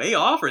hair way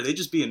off, or are they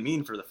just being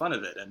mean for the fun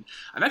of it? And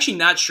I'm actually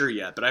not sure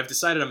yet, but I've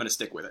decided I'm going to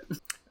stick with it.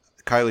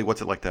 Kylie,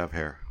 what's it like to have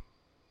hair?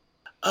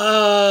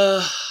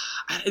 Kind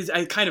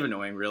of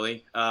annoying,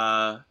 really.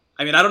 I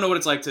mean, I don't know what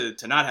it's like to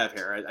not have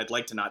hair. I'd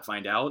like to not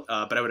find out,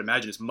 but I would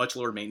imagine it's much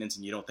lower maintenance,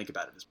 and you don't think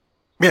about it as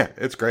much. Yeah,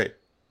 it's great.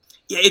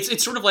 Yeah,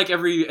 it's sort of like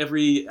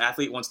every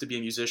athlete wants to be a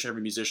musician,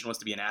 every musician wants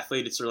to be an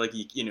athlete. It's sort of like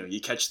you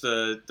catch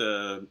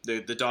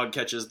the dog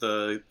catches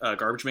the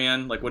garbage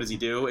man. Like, what does he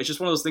do? It's just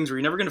one of those things where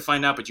you're never going to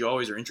find out, but you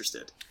always are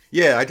interested.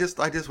 Yeah, I just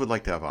would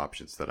like to have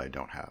options that I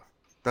don't have.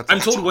 I'm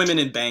told women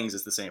in bangs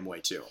is the same way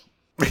too.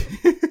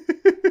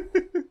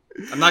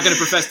 I'm not going to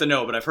profess to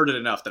know, but I've heard it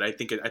enough that I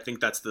think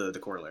that's the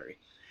corollary.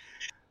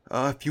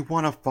 If you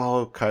want to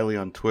follow Kylie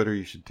on Twitter,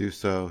 you should do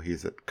so.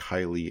 He's at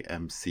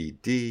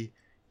KylieMCD.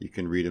 You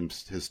can read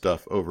his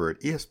stuff over at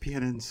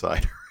ESPN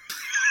Insider.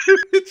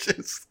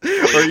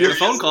 Or your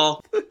phone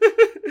call.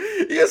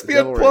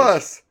 ESPN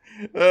Plus.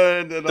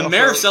 And the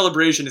mayor of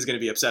Celebration is going to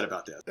be upset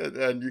about this.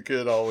 And you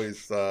can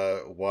always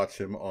watch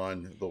him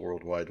on The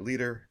Worldwide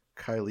Leader.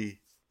 Kylie,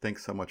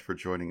 thanks so much for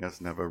joining us,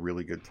 and have a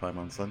really good time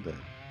on Sunday.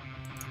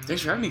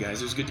 Thanks for having me,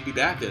 guys. It was good to be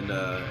back, and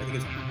I think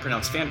it's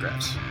pronounced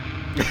Fangraphs.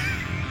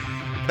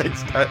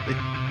 Thanks,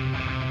 Kylie.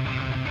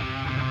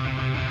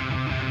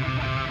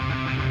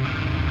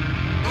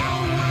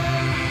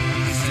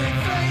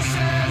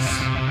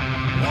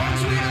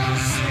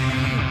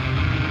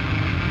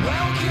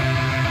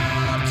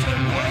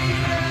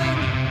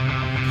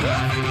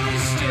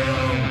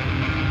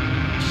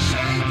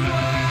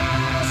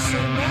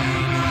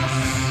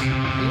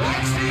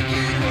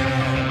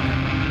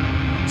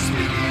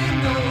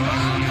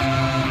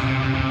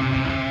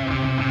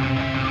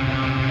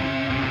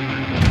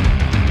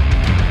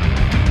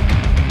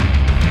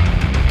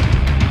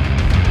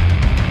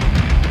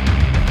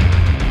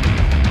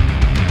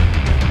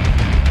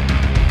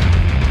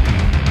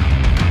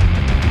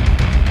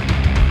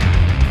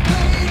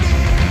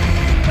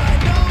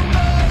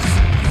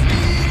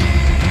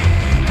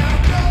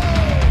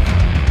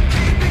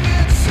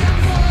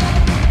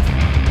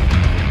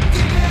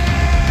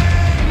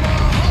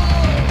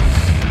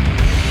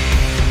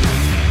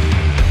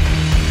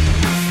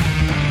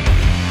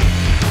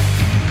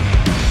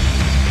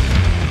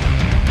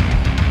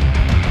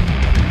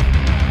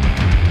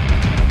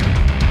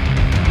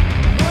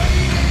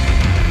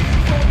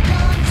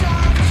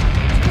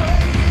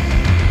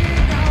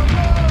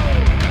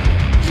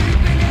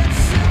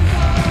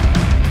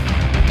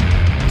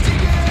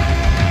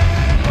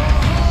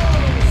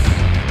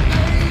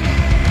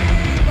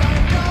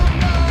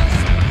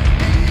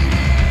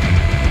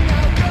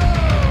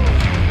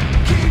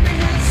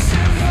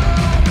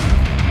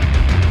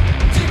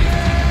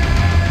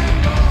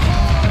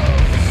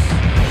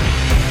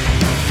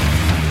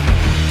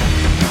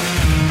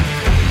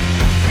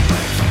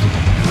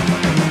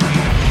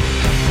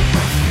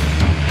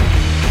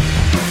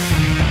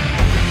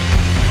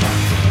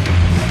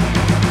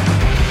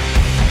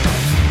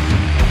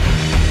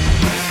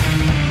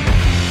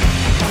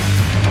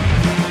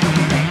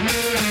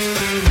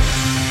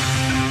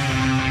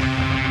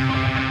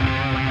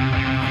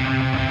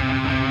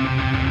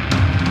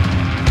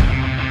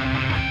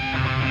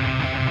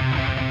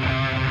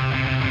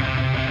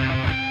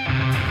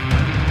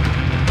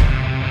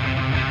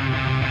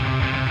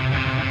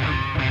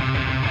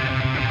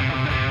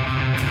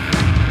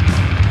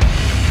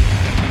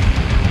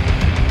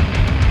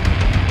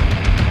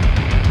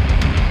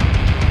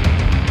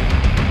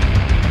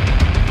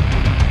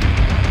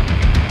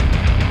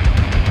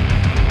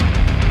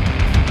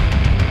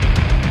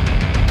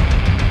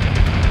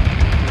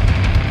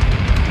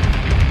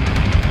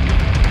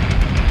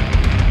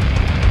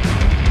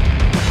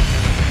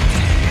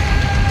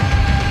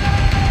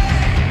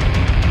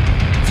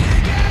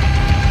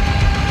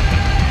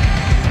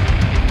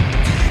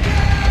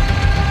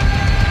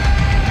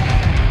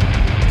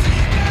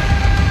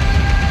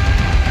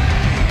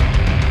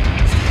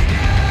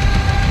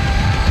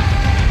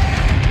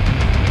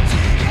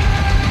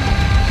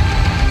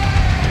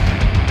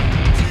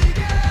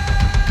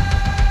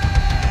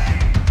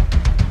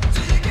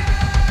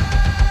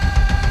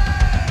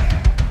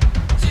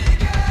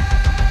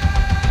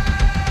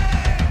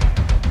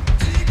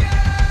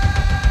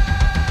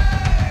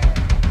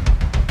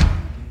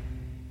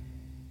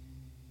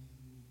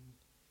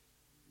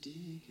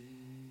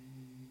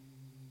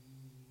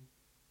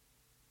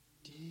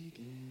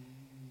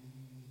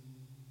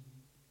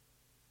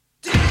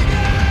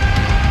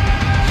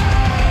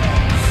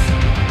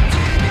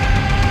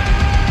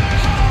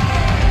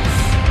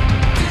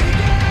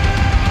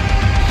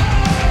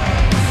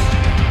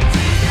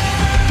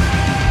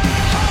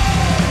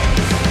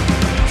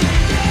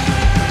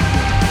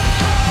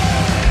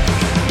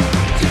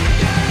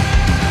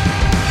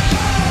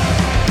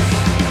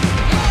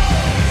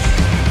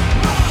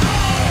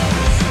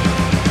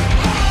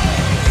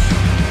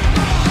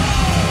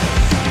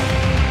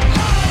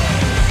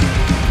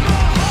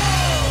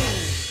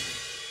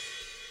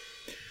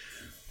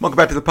 Welcome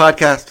back to the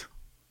podcast.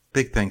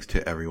 Big thanks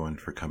to everyone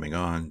for coming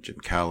on. Jim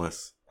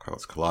Callis,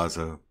 Carlos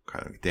Collazo,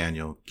 Kyler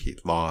McDaniel,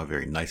 Keith Law.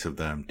 Very nice of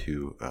them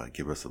to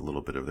give us a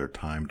little bit of their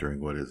time during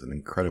what is an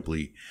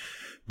incredibly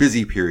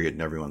busy period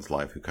in everyone's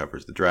life who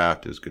covers the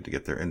draft. It was good to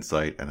get their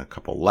insight and a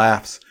couple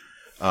laughs.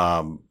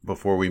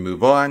 Before we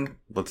move on,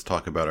 let's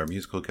talk about our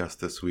musical guest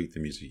this week.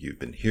 The music you've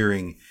been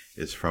hearing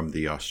is from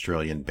the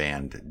Australian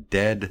band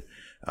Dead.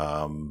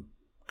 Kind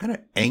of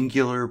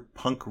angular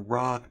punk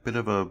rock, bit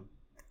of a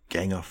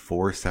Gang of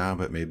Four sound,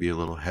 but maybe a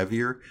little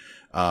heavier.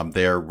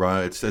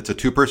 It's a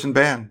two-person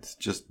band. It's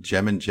just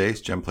Jem and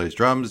Jace. Jem plays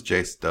drums.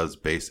 Jace does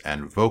bass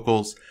and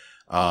vocals.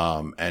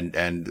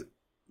 And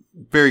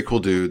very cool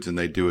dudes, and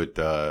they do it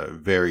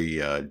very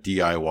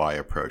DIY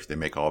approach. They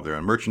make all of their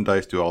own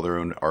merchandise, do all their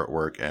own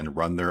artwork, and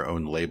run their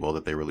own label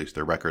that they release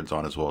their records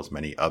on, as well as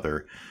many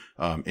other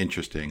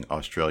interesting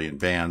Australian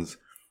bands.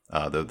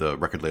 The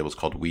record label is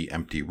called We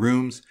Empty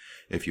Rooms.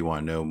 If you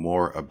want to know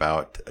more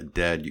about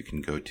Dead, you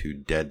can go to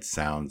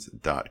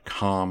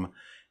deadsounds.com.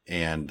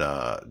 And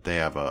they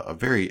have a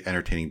very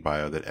entertaining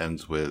bio that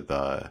ends with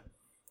how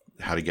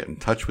to get in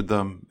touch with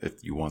them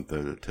if you want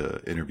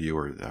to interview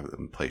or have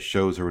them play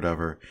shows or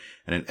whatever.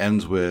 And it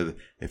ends with,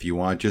 if you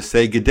want to just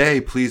say good day,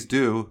 please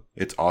do.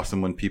 It's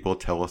awesome when people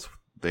tell us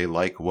they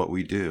like what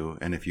we do.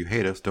 And if you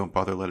hate us, don't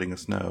bother letting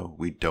us know.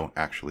 We don't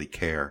actually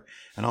care.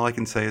 And all I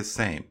can say is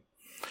same.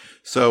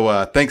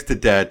 So thanks to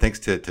Dead, thanks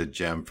to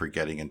Jem for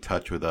getting in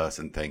touch with us,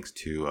 and thanks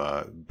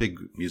to big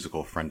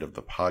musical friend of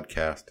the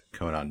podcast,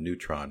 Conan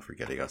Neutron, for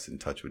getting us in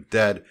touch with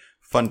Dead.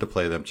 Fun to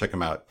play them. Check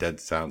them out,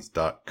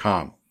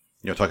 deadsounds.com.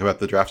 You know, talk about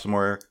the draft some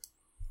more, Eric?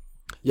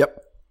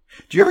 Yep.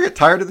 Do you ever get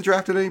tired of the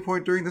draft at any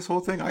point during this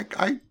whole thing?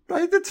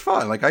 It's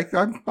fun. Like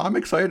I'm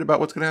excited about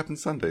what's going to happen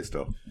Sunday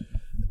still.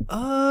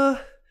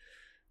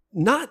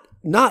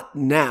 Not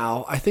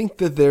now. I think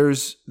that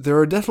there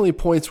are definitely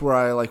points where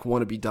I like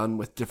want to be done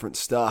with different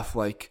stuff.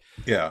 Like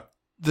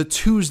the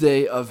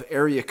Tuesday of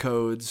area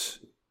codes,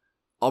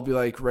 I'll be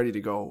like ready to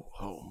go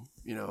home.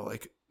 You know,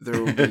 like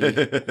there will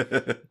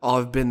be. I'll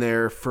have been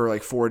there for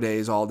like 4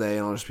 days all day,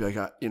 and I'll just be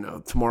like,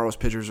 tomorrow's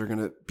pitchers are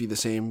gonna be the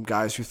same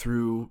guys who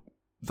threw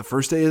the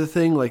first day of the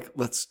thing. Like,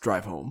 let's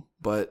drive home.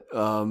 But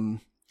no,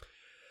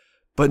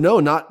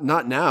 not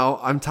now.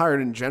 I'm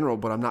tired in general,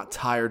 but I'm not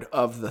tired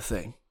of the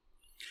thing.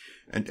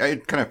 And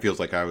it kind of feels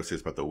like I always say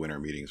this about the winter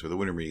meetings. I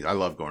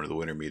love going to the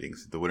winter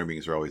meetings. The winter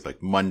meetings are always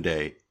like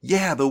Monday,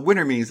 yeah, the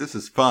winter meetings, this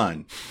is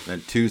fun. And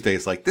then Tuesday,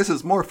 it's like, this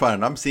is more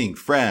fun. I'm seeing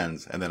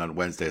friends. And then on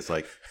Wednesday, it's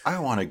like, I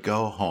want to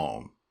go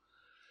home.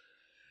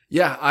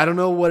 Yeah, I don't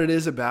know what it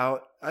is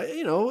about. I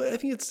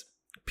think it's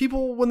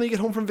people when they get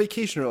home from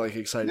vacation are like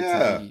excited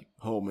to be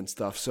home and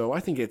stuff. So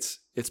I think it's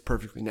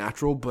perfectly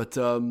natural. But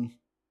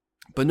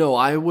no,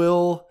 I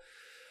will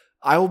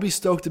be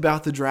stoked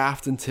about the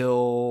draft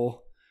until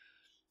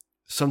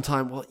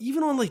sometime, well,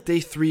 even on like day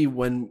 3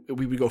 when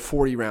we would go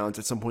 40 rounds,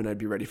 at some point I'd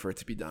be ready for it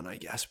to be done, I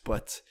guess.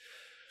 But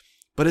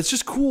it's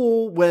just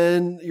cool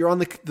when you're on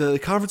the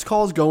conference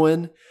calls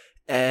going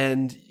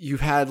and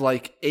you've had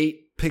like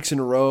 8 picks in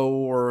a row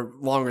or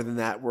longer than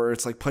that, where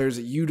it's like players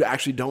that you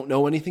actually don't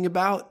know anything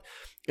about,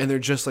 and they're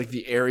just like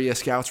the area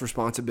scouts'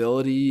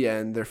 responsibility,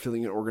 and they're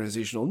filling an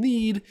organizational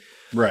need.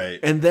 Right.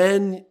 And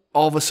then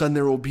all of a sudden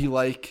there will be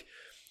like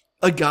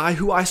a guy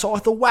who I saw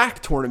at the WAC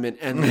tournament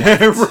and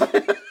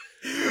right.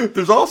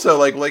 There's also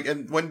like,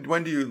 and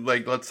when do you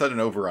like? Let's set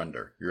an over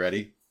under. You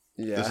ready?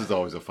 Yeah. This is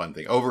always a fun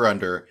thing. Over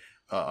under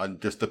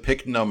on just a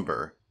pick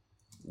number,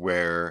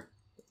 where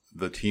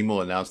the team will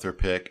announce their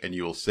pick, and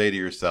you will say to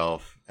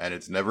yourself, and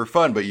it's never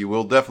fun, but you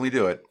will definitely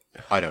do it.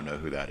 I don't know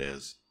who that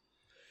is.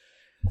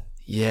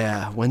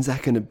 Yeah, when's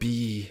that going to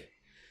be?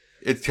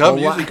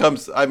 Usually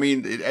comes. I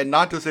mean, and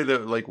not to say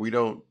that like we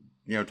don't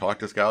talk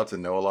to scouts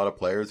and know a lot of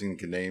players and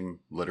can name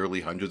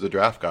literally hundreds of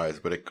draft guys,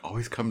 but it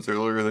always comes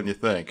earlier than you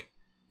think.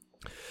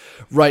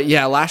 Right,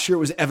 yeah. Last year it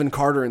was Evan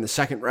Carter in the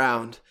second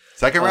round.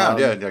 Second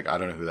round, yeah. I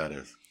don't know who that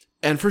is.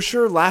 And for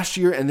sure, last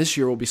year and this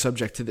year will be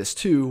subject to this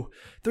too.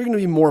 They're going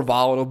to be more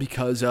volatile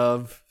because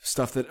of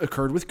stuff that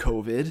occurred with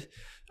COVID.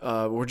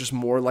 We're just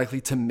more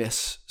likely to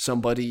miss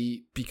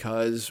somebody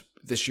because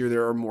this year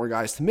there are more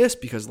guys to miss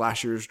because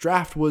last year's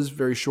draft was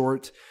very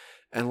short.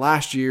 And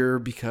last year,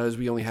 because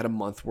we only had a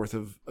month worth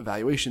of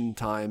evaluation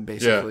time,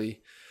 basically,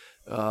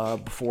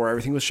 before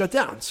everything was shut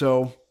down.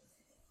 So,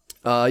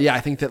 I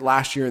think that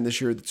last year and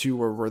this year, the two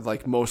were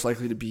like most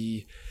likely to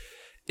be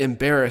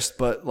embarrassed.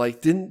 But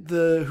like,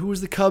 who was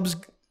the Cubs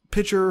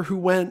pitcher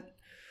who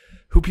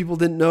people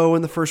didn't know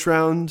in the first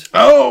round?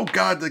 Oh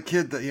God, the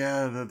kid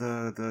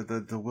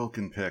the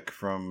Wilkin pick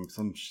from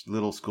some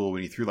little school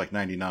when he threw like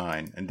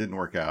 99 and didn't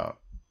work out.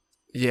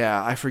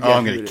 Yeah, I forget. Oh,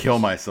 I'm going to kill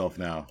myself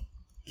now.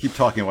 Keep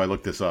talking while I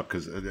look this up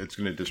because it's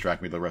going to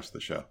distract me the rest of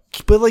the show.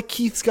 But like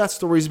Keith's got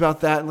stories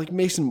about that, and like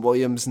Mason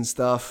Williams and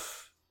stuff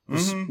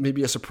was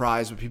maybe a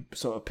surprise, but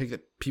a pick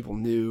that people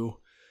knew.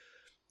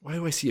 Why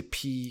do I see a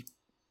P?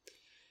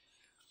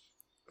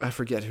 I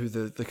forget who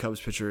the Cubs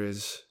pitcher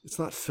is. It's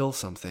not Phil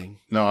something.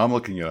 No, I'm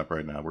looking it up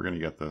right now. We're going to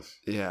get this.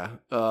 Yeah.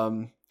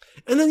 And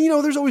then,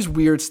 there's always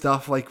weird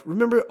stuff. Like,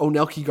 remember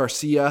Onelki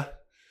Garcia?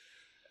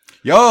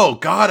 Yo,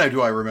 God,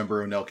 do I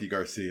remember Onelki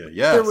Garcia?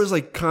 Yes. There was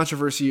like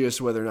controversy as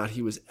to whether or not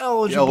he was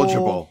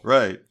eligible.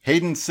 Right.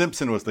 Hayden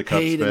Simpson was the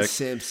Cubs Hayden pick.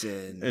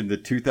 Simpson. In the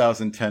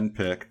 2010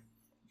 pick,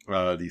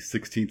 the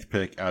 16th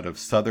pick out of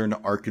Southern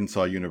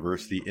Arkansas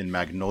University in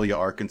Magnolia,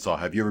 Arkansas.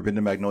 Have you ever been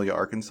to Magnolia,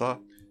 Arkansas?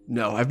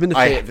 No, I've been to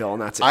Fayetteville,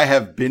 and that's it. I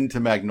have been to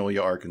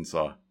Magnolia,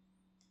 Arkansas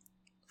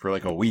for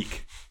like a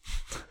week.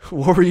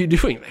 What were you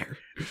doing there?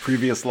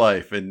 Previous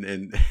life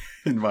in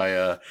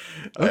my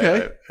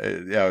okay.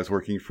 I was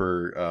working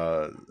for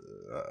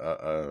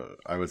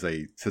I was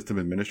a system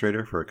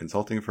administrator for a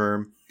consulting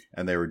firm,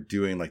 and they were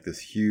doing like this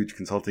huge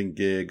consulting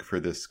gig for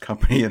this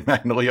company in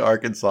Magnolia,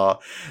 Arkansas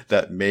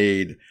that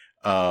made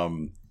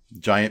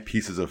giant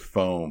pieces of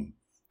foam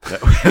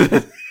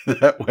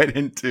that went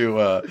into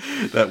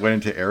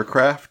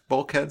aircraft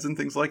bulkheads and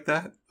things like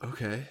that.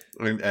 Okay.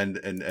 And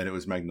it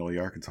was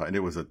Magnolia, Arkansas, and it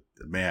was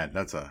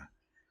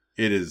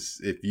it is,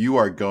 if you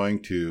are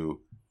going to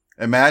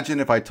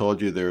imagine, if I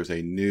told you there's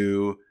a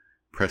new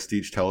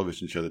prestige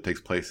television show that takes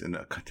place in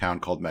a town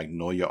called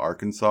Magnolia,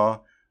 Arkansas,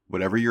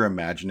 whatever you're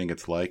imagining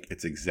it's like,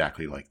 it's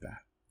exactly like that.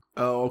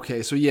 Oh,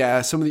 okay. So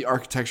yeah, some of the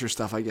architecture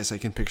stuff, I guess I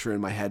can picture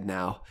in my head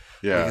now.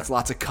 Yeah, like it's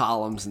lots of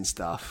columns and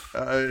stuff.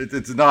 It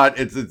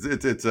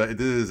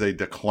is a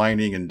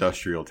declining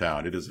industrial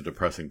town. It is a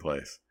depressing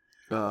place.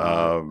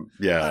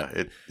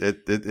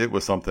 It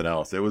was something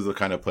else. It was the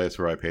kind of place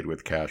where I paid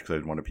with cash because I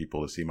didn't want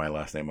people to see my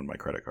last name on my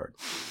credit card.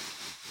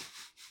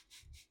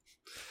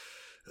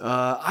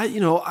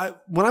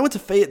 When I went to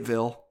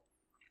Fayetteville,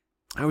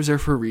 I was there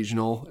for a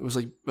regional. It was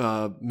like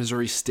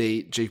Missouri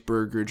State. Jake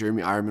Berger,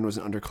 Jeremy Ironman was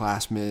an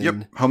underclassman.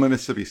 Yep, home of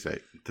Mississippi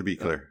State, to be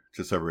clear,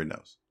 just so everybody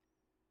knows.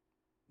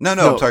 No,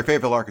 I'm sorry,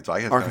 Fayetteville, Arkansas.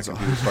 I got confused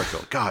with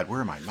Starkville. God,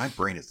 where am I? My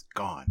brain is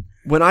gone.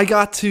 When I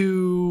got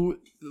to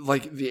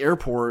like the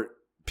airport,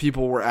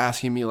 people were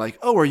asking me like,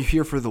 "Oh, are you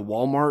here for the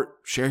Walmart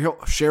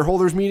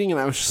shareholders meeting?" And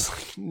I was just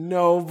like,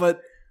 "No,"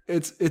 but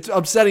it's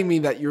upsetting me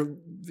that you're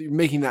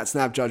making that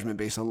snap judgment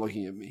based on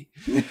looking at me.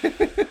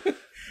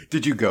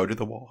 Did you go to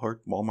the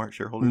Walmart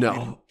shareholders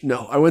meeting?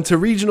 No. I went to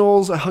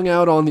regionals. I hung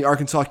out on the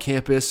Arkansas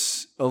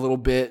campus a little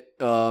bit.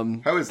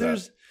 How is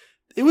that?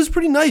 It was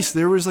pretty nice.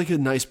 There was like a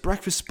nice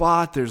breakfast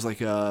spot. There's like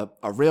a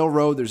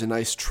railroad. There's a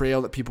nice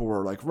trail that people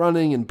were like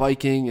running and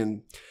biking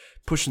and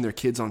pushing their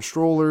kids on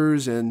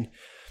strollers. And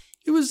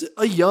it was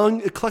a young,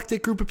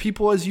 eclectic group of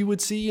people as you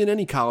would see in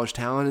any college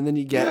town. And then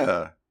you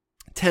get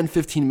 10,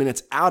 15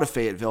 minutes out of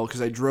Fayetteville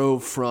because I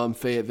drove from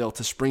Fayetteville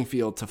to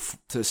Springfield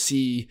to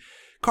see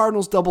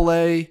Cardinals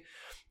AA.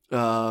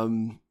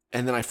 And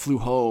then I flew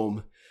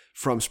home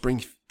from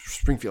Springfield.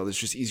 It's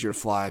just easier to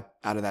fly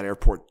out of that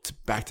airport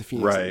back to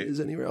Phoenix than it is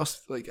anywhere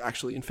else, like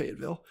actually in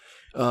Fayetteville.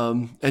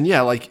 And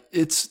yeah, like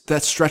it's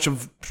that stretch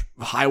of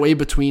highway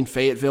between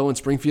Fayetteville and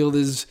Springfield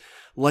is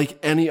like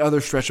any other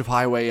stretch of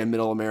highway in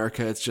middle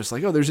America. It's just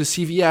like, oh, there's a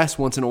CVS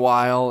once in a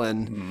while.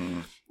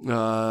 And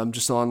I'm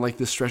just on like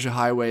this stretch of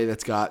highway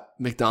that's got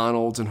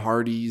McDonald's and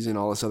Hardee's and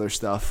all this other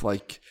stuff,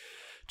 like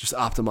just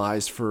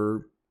optimized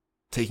for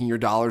taking your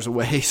dollars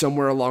away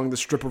somewhere along the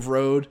strip of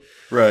road.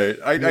 Right.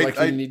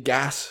 You need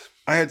gas.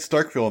 I had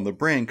Starkville in the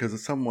brain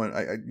because someone,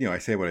 I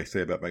say what I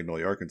say about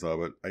Magnolia, Arkansas,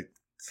 but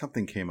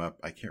something came up.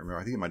 I can't remember.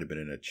 I think it might have been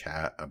in a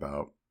chat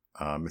about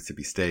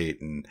Mississippi State,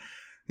 and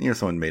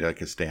someone made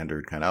like a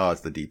standard kind of,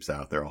 it's the Deep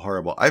South. They're all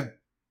horrible. I've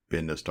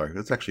been to Starkville.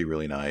 It's actually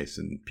really nice,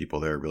 and people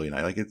there are really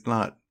nice. Like it's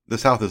not, the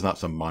South is not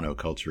some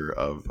monoculture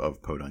of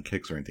podunk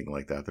kicks or anything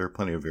like that. There are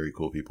plenty of very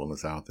cool people in the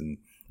South and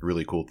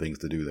really cool things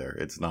to do there.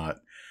 It's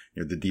not,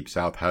 the Deep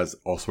South has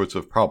all sorts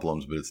of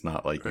problems, but it's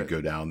not like you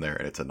go down there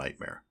and it's a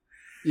nightmare.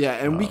 Yeah,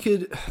 and we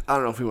could, I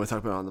don't know if we want to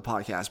talk about it on the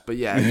podcast, but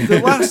yeah,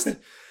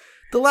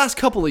 the last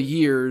couple of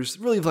years,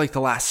 really like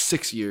the last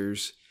 6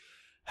 years,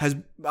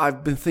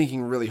 I've been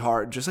thinking really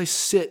hard. Just I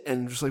sit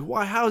and just like,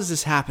 why, how is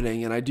this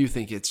happening? And I do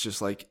think it's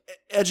just like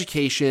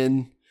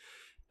education.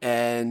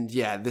 And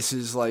yeah, this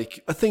is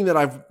like a thing that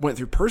I've went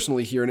through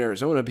personally here in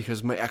Arizona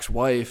because my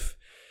ex-wife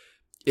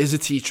is a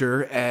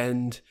teacher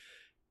and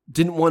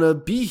didn't want to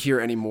be here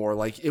anymore.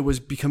 Like it was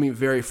becoming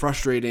very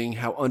frustrating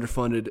how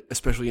underfunded,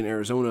 especially in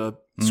Arizona,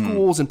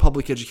 schools and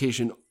public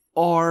education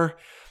are,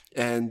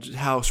 and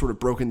how sort of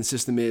broken the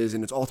system is.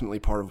 And it's ultimately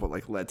part of what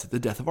like led to the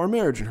death of our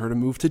marriage and her to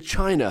move to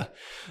China.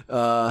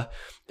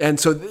 And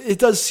so it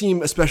does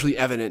seem especially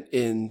evident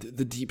in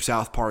the Deep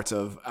South parts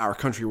of our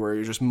country where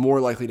you're just more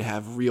likely to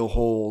have real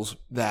holes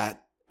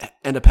that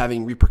end up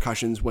having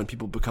repercussions when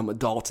people become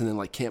adults and then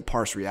like can't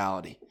parse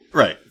reality.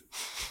 Right.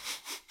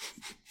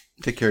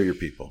 Take care of your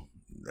people.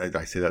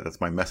 I say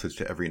that's my message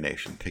to every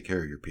nation. Take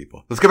care of your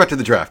people. Let's get back to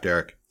the draft,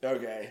 Eric.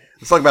 Okay.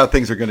 Let's talk about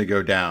things that are going to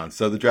go down.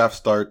 So the draft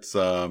starts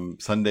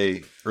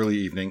Sunday early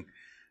evening.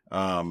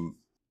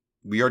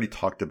 We already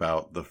talked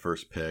about the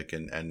first pick,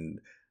 and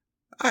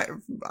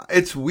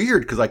it's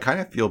weird because I kind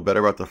of feel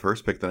better about the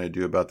first pick than I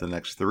do about the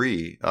next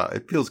three.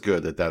 It feels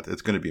good that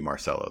it's going to be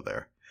Marcelo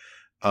there.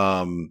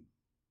 Right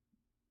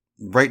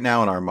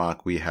now in our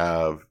mock, we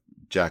have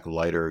Jack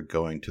Leiter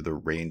going to the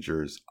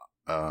Rangers.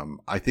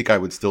 I think I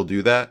would still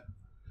do that.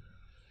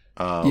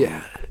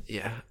 Yeah.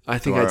 I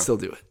think I'd still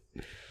do it.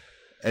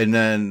 And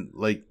then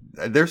like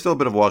there's still a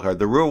bit of a wild card.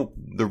 The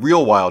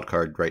real wild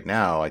card right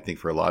now, I think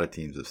for a lot of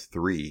teams, is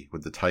 3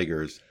 with the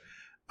Tigers,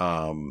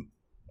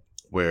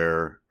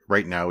 where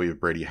right now we have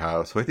Brady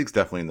House, who I think is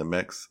definitely in the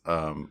mix.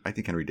 I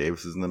think Henry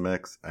Davis is in the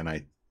mix, and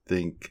I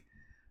think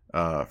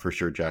for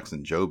sure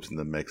Jackson Job's in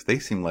the mix. They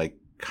seem like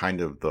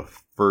kind of the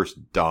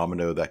first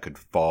domino that could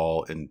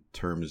fall in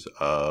terms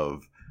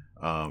of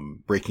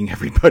breaking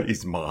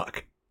everybody's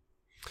mock.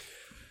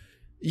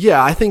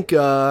 Yeah, I think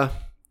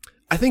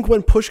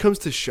when push comes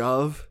to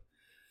shove,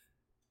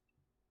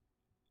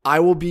 I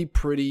will be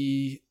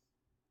pounding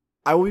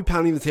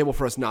the table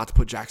for us not to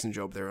put Jackson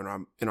Jobe there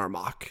in our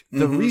mock.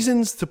 The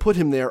reasons to put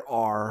him there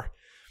are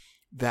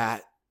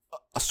that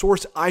a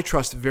source I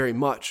trust very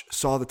much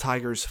saw the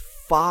Tigers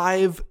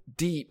 5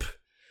 deep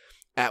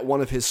at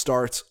one of his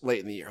starts late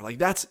in the year. Like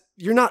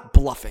you're not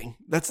bluffing.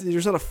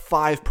 There's not a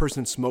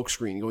 5-person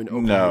smokescreen going to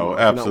open. No,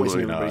 absolutely not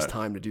wasting everybody's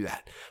time to do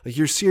that. Like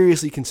you're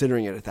seriously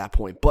considering it at that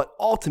point. But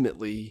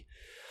ultimately,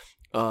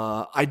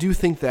 I do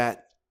think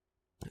that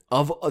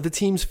of the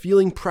teams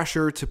feeling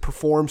pressure to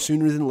perform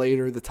sooner than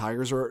later, the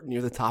Tigers are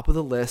near the top of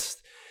the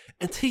list.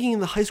 And taking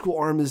in the high school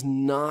arm is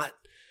not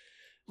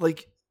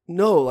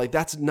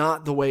that's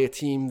not the way a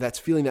team that's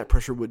feeling that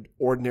pressure would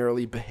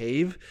ordinarily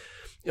behave.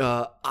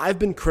 I've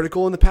been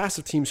critical in the past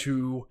of teams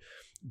who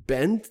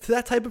bend to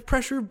that type of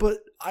pressure, but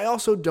I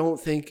also don't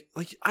think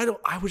I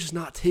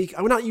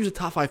would not use a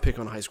top 5 pick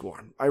on a high school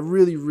arm. I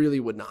really,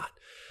 really would not.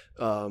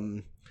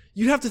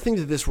 You'd have to think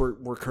that this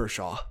were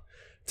Kershaw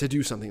to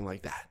do something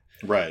like that.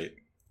 Right.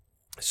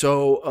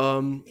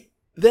 So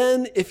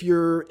then if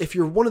you're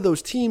one of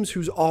those teams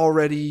who's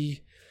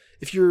already,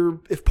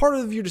 if part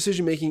of your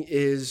decision making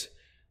is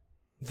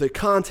the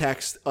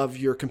context of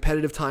your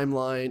competitive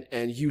timeline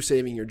and you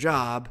saving your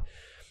job,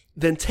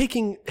 then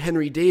taking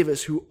Henry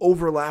Davis, who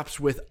overlaps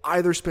with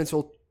either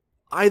Spencer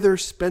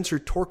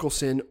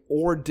Torkelson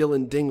or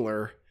Dylan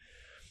Dingler,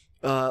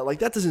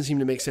 that doesn't seem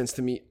to make sense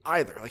to me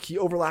either. Like he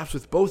overlaps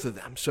with both of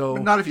them. So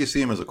but not if you see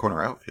him as a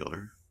corner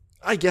outfielder.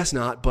 I guess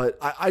not, but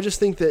I just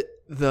think that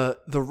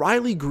the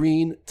Riley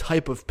Green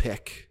type of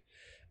pick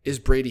is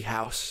Brady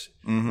House,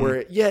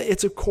 where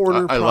it's a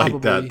corner. I probably,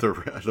 like that.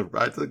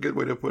 That's a good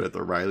way to put it.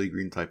 The Riley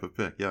Green type of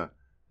pick, yeah.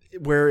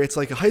 Where it's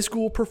like a high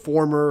school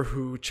performer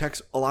who checks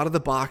a lot of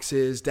the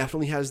boxes,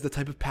 definitely has the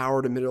type of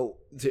power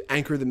to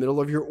anchor the middle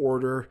of your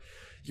order.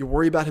 You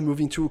worry about him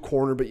moving to a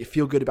corner, but you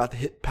feel good about the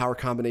hit power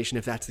combination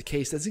if that's the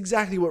case. That's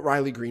exactly what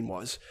Riley Green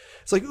was.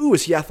 It's like, ooh,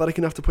 is he athletic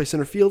enough to play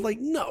center field? Like,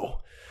 no.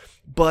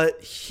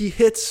 But he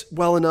hits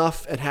well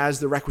enough and has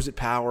the requisite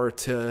power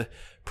to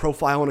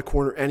profile in a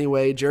corner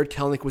anyway. Jared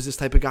Kelenic was this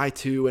type of guy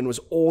too and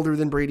was older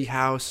than Brady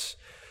House.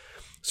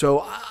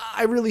 So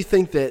I really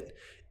think that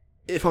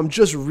if I'm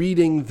just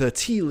reading the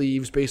tea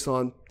leaves based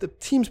on the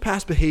team's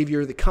past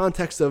behavior, the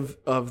context of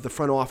the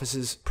front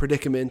office's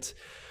predicament,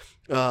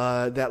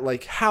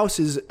 that House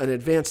is an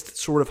advanced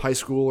sort of high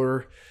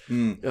schooler.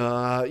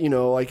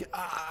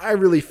 I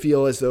really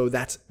feel as though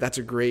that's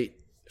a great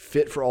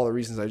fit for all the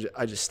reasons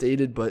I just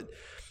stated. But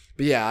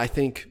yeah, I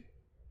think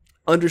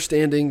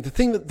understanding the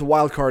thing that the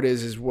wild card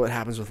is what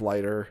happens with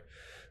Leiter.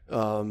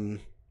 And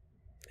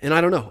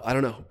I don't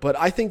know. But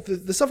I think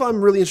the stuff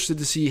I'm really interested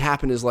to see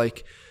happen is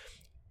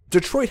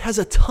Detroit has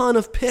a ton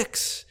of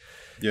picks.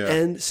 Yeah.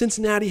 And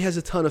Cincinnati has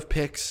a ton of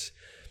picks.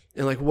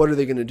 And what are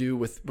they going to do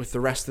with the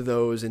rest of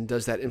those? And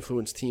does that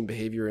influence team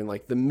behavior in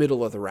the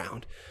middle of the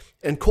round?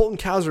 And Colton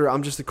Cowser,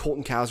 I'm just a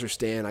Colton Cowser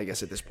stan, I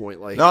guess, at this point.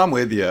 No, I'm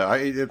with you.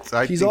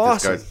 He's think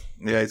awesome.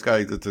 This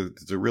guy's,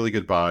 it's a really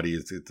good body.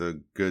 It's a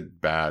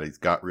good bat. He's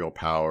got real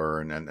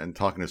power. And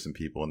talking to some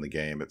people in the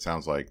game, it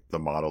sounds like the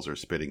models are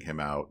spitting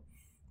him out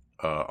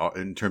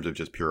in terms of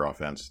just pure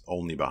offense,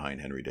 only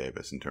behind Henry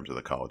Davis in terms of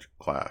the college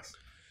class.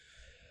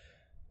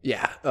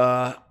 Yeah.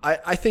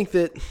 I think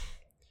that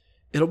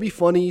it'll be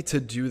funny to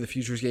do the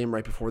futures game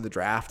right before the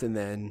draft and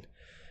then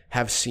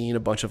have seen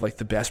a bunch of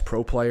the best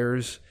pro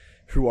players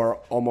who are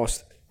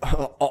almost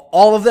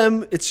all of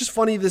them. It's just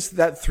funny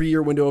that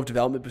 3-year window of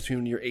development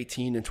between year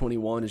 18 and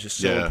 21 is just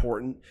so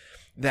important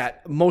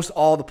that most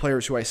all the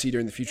players who I see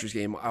during the futures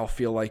game, I'll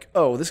feel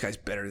oh, this guy's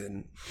better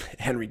than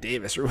Henry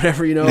Davis or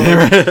whatever, you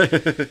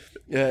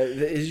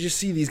just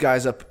see these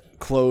guys up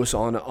close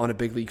on a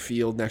big league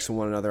field next to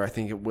one another. I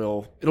think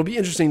it'll be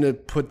interesting to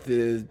put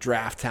the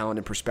draft talent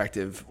in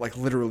perspective,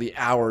 literally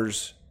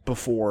hours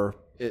before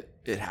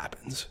it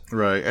happens.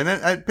 Right. And then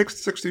at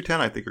picks 6 through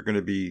 10, I think are going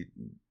to be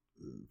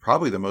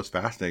probably the most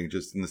fascinating,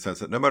 just in the sense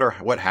that no matter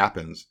what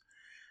happens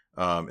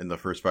in the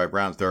first 5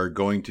 rounds, there are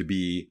going to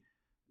be,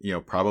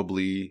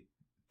 probably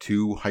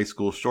 2 high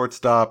school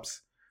shortstops,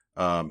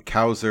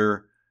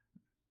 Cowser,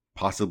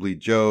 possibly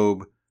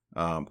Jobe,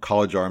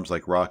 college arms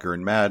like Rocker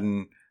and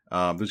Madden.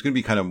 There's going to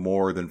be kind of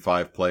more than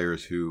 5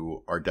 players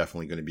who are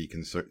definitely going to be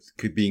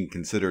being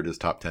considered as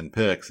top 10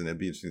 picks, and it'd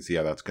be interesting to see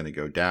how that's going to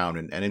go down.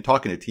 And in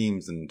talking to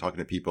teams and talking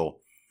to people,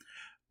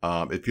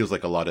 it feels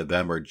like a lot of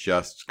them are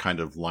just kind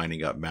of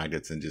lining up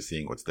magnets and just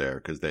seeing what's there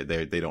because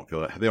they don't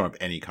have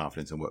any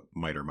confidence in what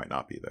might or might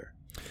not be there.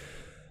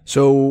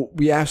 So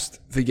we asked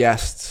the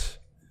guests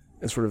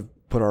and sort of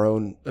put our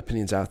own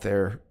opinions out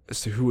there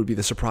as to who would be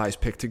the surprise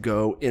pick to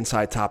go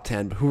inside top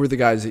 10. But who are the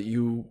guys that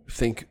you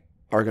think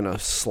are going to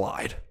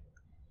slide?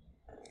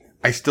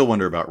 I still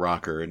wonder about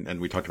Rocker,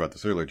 and we talked about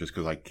this earlier just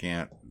because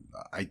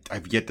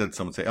I've yet to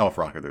someone say, oh, if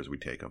Rocker there's, we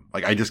take him.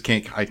 Like, I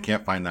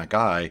can't find that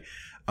guy.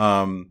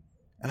 And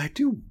I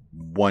do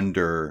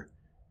wonder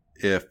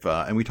if,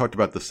 and we talked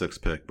about the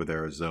 6th pick with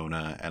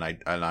Arizona, and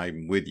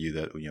I'm with you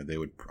that,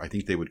 I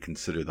think they would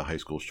consider the high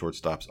school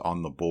shortstops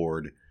on the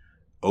board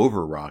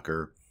over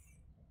Rocker.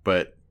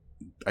 But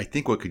I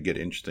think what could get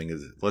interesting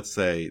is, let's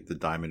say the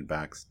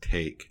Diamondbacks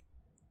take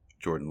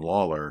Jordan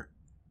Lawler,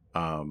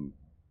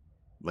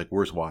 like,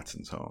 where's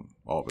Watson's home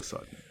all of a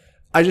sudden?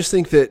 I just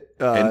think that,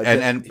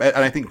 and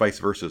I think vice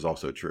versa is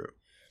also true.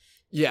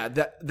 Yeah,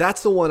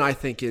 that's the one I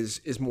think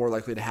is more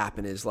likely to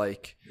happen. Is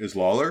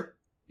Lawler?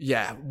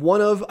 Yeah,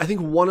 I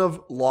think one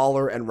of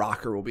Lawler and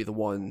Rocker will be the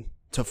one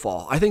to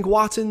fall. I think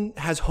Watson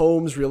has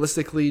homes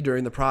realistically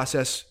during the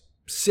process.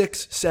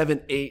 6,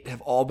 7, 8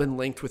 have all been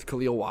linked with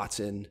Khalil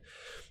Watson,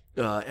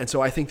 and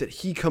so I think that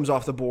he comes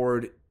off the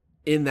board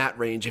in that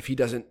range if he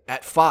doesn't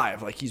at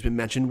 5, like he's been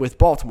mentioned with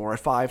Baltimore at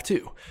 5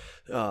 too.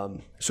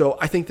 So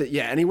I think that,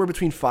 anywhere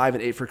between 5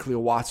 and 8 for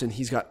Khalil Watson,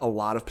 he's got a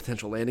lot of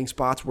potential landing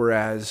spots,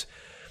 whereas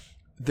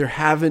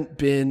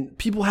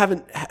people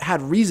haven't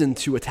had reason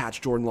to attach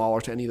Jordan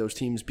Lawler to any of those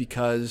teams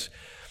because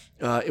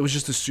it was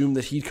just assumed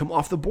that he'd come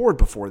off the board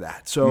before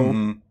that.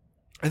 So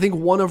I think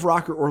one of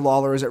Rocker or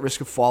Lawler is at risk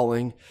of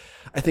falling.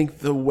 I think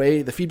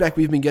the feedback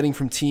we've been getting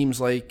from teams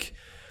like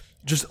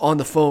just on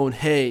the phone,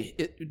 hey,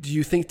 do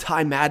you think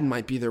Ty Madden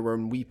might be there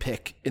when we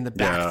pick in the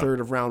back third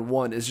of round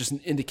 1 is just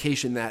an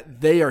indication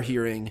that they are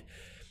hearing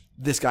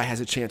this guy has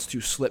a chance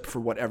to slip for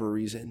whatever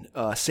reason.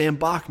 Sam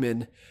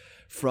Bachman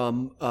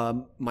from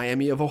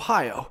Miami of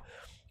Ohio,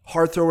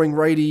 hard-throwing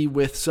righty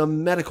with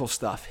some medical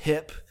stuff,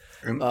 hip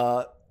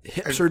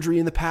surgery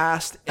in the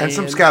past. And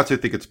some scouts who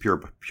think it's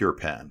pure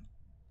pen.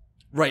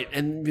 Right,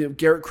 and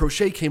Garrett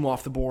Crochet came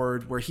off the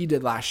board where he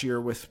did last year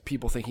with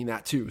people thinking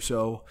that too.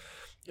 So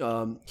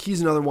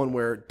he's another one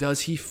where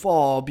does he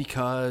fall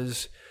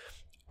because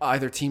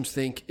either teams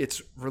think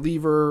it's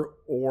reliever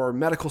or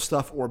medical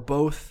stuff or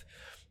both.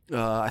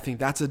 I think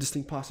that's a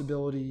distinct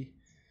possibility.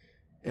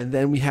 And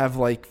then we have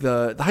like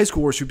the high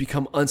schoolers who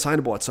become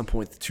unsignable at some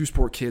point. The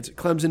 2-sport kids at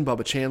Clemson,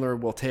 Bubba Chandler,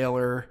 Will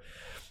Taylor,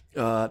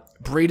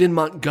 Braden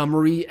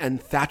Montgomery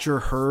and Thatcher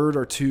Hurd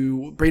are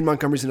two. Braden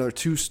Montgomery's another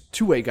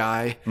two-way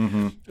guy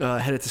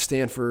headed to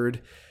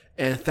Stanford.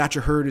 And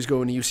Thatcher Hurd is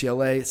going to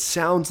UCLA. It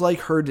sounds like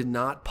Hurd did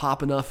not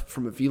pop enough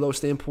from a velo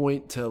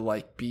standpoint to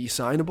like be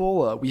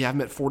signable. We have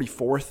him at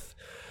 44th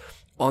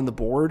on the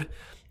board.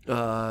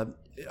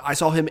 I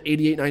saw him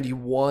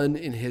 88-91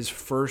 in his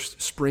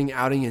first spring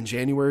outing in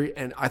January,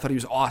 and I thought he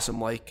was awesome.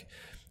 Like,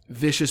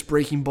 vicious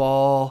breaking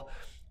ball,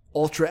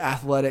 ultra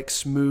athletic,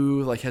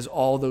 smooth, like has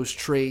all those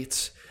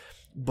traits.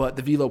 But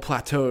the velo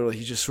plateaued.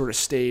 He just sort of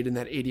stayed in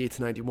that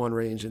 88-91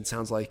 range, and it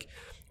sounds like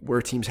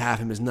where teams have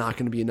him is not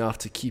going to be enough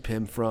to keep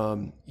him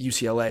from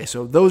UCLA.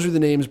 So those are the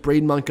names: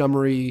 Braden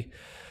Montgomery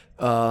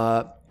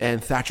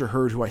and Thatcher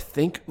Hurd, who I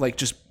think, like,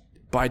 just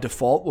by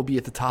default will be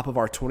at the top of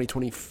our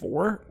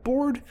 2024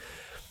 board.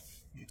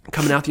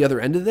 Coming out the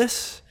other end of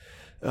this,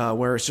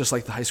 where it's just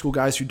like the high school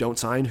guys who don't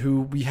sign,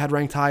 who we had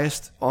ranked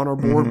highest on our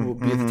board, will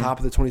be at the top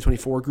of the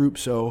 2024 group.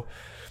 So,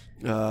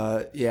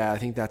 I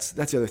think that's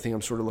the other thing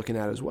I'm sort of looking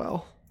at as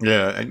well.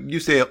 Yeah, and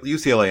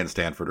UCLA and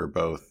Stanford are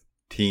both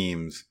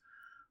teams.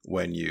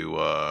 When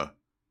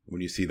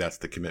you see that's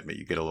the commitment,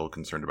 you get a little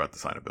concerned about the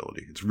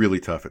signability. It's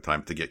really tough at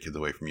times to get kids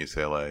away from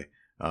UCLA,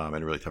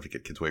 and really tough to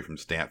get kids away from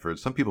Stanford.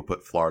 Some people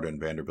put Florida and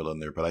Vanderbilt in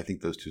there, but I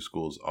think those two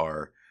schools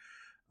are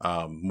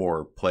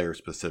more player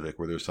specific,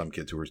 where there's some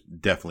kids who are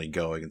definitely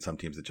going and some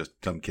kids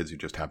who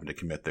just happen to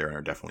commit there and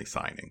are definitely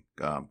signing.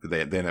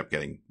 They end up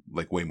getting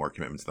like way more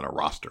commitments than a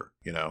roster,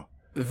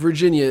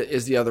 Virginia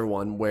is the other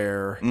one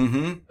where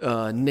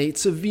Nate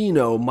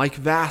Savino, Mike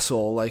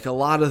Vassell, like a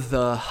lot of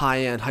the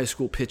high-end high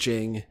school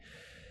pitching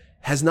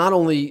has not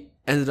only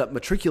ended up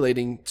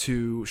matriculating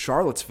to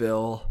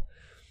Charlottesville,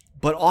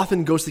 but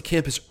often goes to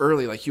campus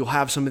early. Like, you'll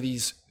have some of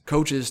these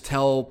coaches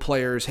tell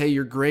players, hey,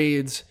 your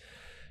grades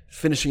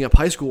finishing up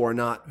high school are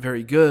not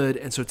very good,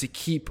 and so to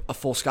keep a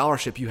full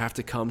scholarship, you have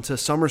to come to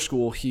summer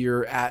school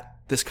here at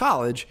this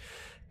college.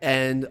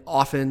 And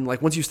often,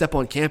 like, once you step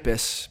on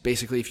campus,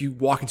 basically, if you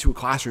walk into a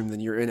classroom, then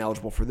you're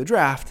ineligible for the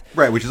draft.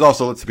 Right, which is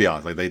also, let's be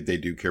honest, like they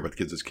do care about the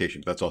kids'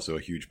 education, but that's also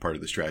a huge part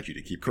of the strategy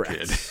to keep the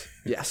kid.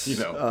 Yes.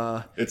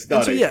 It's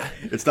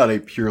not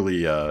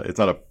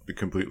a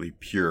completely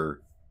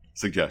pure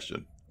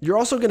suggestion. You're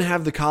also going to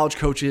have the college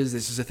coaches.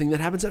 This is a thing that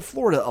happens at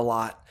Florida a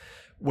lot,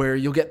 where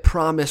you'll get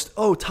promised,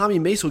 oh, Tommy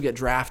Mace will get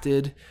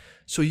drafted,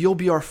 so you'll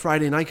be our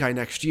Friday night guy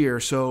next year.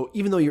 So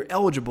even though you're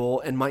eligible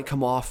and might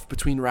come off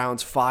between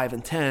rounds 5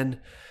 and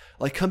 10,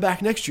 like, come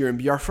back next year and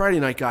be our Friday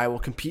night guy. We'll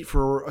compete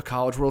for a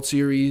College World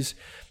Series,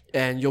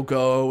 and you'll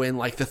go in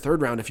like the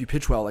 3rd round if you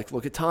pitch well. Like,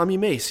 look at Tommy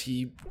Mace.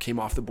 He came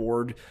off the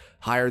board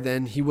higher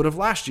than he would have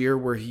last year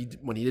when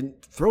he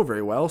didn't throw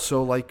very well.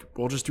 So, like,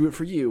 we'll just do it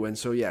for you. And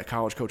so, yeah,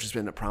 college coaches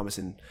end up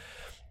promising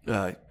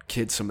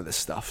kids some of this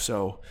stuff.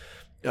 So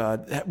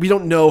we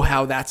don't know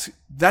how that's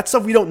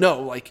stuff we don't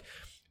know. Like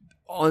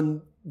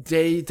on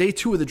day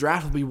 2 of the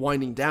draft will be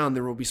winding down.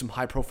 There will be some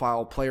high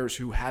profile players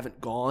who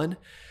haven't gone,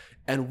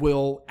 and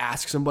will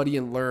ask somebody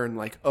and learn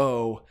like,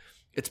 oh,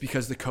 it's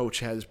because the coach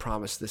has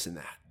promised this and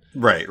that.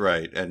 Right.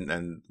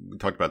 And we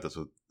talked about this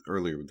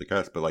earlier with the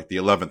guys, but like the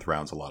 11th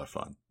round's a lot of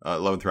fun.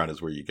 11th round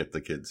is where you get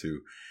the kids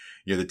who,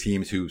 the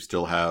teams who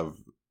still have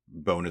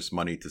bonus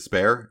money to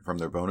spare from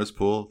their bonus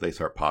pool. They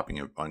start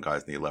popping on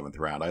guys in the 11th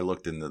round. I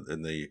looked in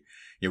the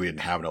we didn't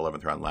have an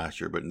 11th round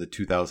last year, but in the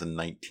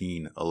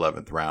 2019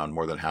 11th round,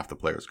 more than half the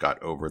players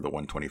got over the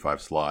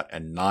 125 slot,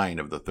 and 9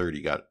 of the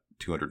 30 got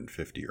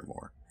 250 or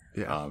more.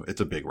 Yeah,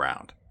 it's a big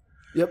round.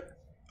 Yep.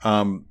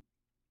 I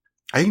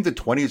think the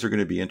 20s are going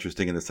to be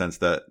interesting in the sense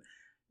that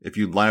if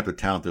you line up the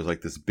talent, there's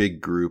like this big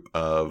group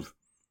of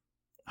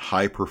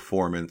high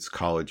performance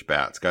college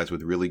bats, guys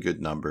with really good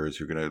numbers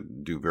who are going to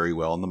do very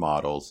well in the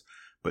models,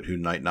 but who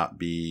might not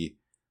be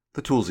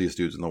the toolsiest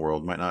dudes in the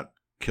world, might not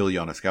kill you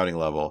on a scouting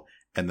level.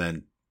 And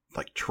then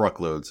like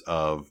truckloads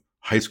of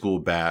high school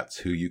bats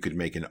who you could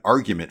make an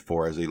argument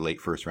for as a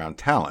late first round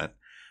talent.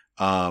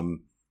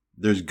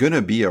 There's going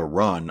to be a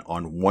run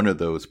on one of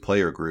those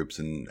player groups,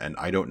 and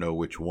I don't know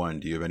which one.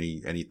 Do you have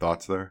any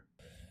thoughts there?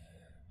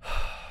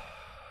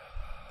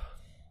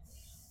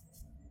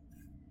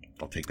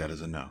 I'll take that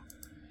as a no.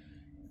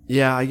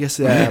 Yeah, I guess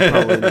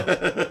probably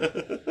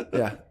no.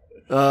 Yeah.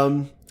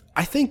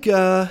 I think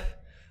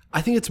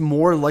it's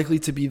more likely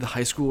to be the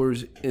high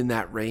schoolers in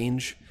that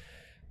range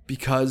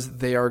because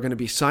they are going to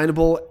be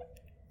signable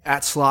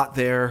at slot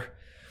there.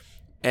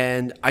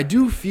 And I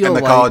do feel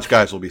like... And the college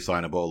guys will be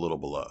signable a little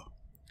below.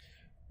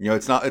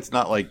 It's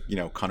not like,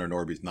 Connor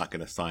Norby's not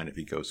going to sign if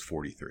he goes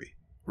 43.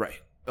 Right.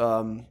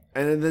 And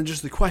then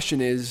just the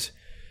question is,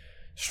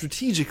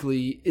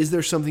 strategically, is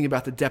there something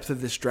about the depth of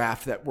this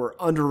draft that we're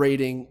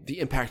underrating the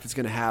impact it's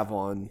going to have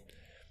on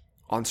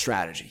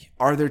strategy?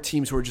 Are there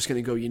teams who are just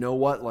going to go, you know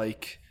what,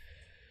 like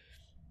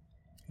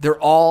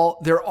there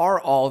are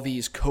all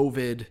these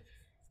COVID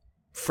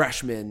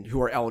freshmen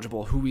who are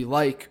eligible, who we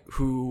like,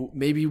 who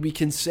maybe we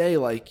can say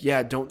like,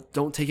 yeah,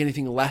 don't take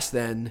anything less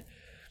than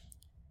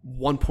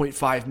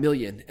 1.5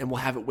 million and we'll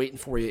have it waiting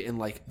for you in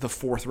like the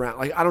 4th round.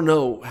 Like, I don't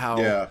know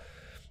how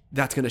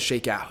that's going to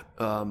shake out.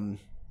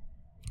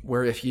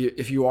 Where if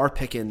you are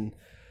picking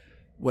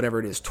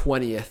whatever it is,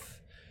 20th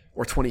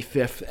or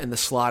 25th, and the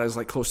slot is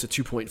like close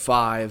to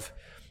 2.5,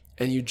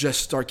 and you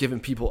just start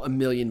giving people $1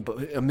 million,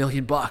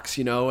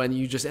 and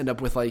you just end up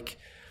with like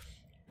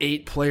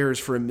 8 players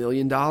for $1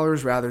 million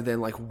rather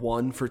than like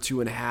 1 for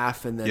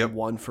 2.5, and then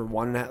 1 for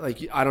 1.5.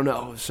 Like, I don't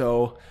know.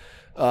 So,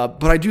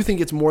 but I do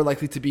think it's more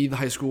likely to be the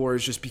high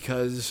schoolers just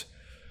because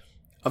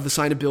of the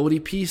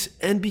signability piece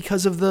and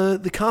because of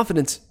the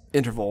confidence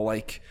interval.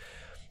 Like,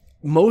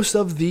 most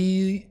of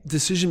the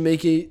decision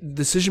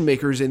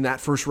makers in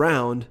that first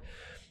round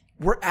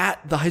were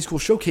at the high school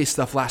showcase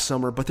stuff last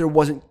summer, but there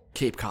wasn't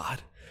Cape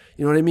Cod.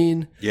 You know what I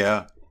mean?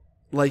 Yeah.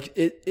 Like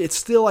it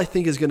still, I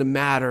think, is going to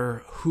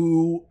matter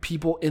who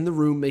people in the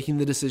room making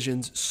the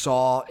decisions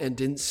saw and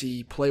didn't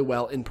see play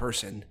well in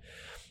person.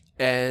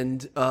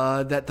 And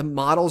that the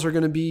models are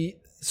going to be,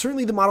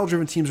 certainly the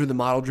model-driven teams are the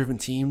model-driven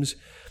teams,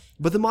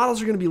 but the models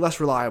are going to be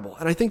less reliable.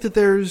 And I think that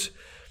there's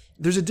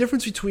a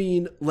difference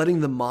between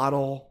letting the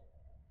model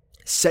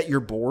set your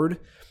board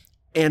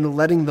and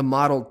letting the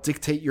model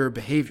dictate your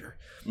behavior.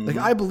 Mm-hmm. Like,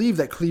 I believe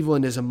that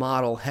Cleveland is a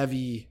model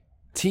heavy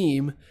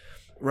team,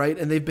 right?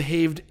 And they've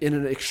behaved in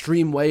an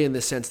extreme way in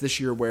this sense this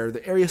year where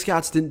the area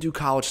scouts didn't do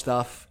college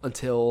stuff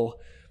until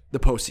the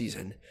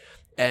postseason.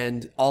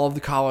 And all of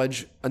the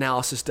college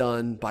analysis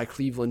done by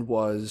Cleveland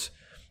was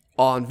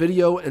on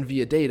video and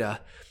via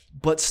data.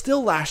 But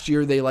still last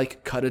year, they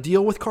like cut a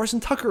deal with Carson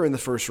Tucker in the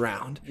first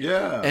round.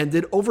 Yeah. And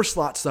did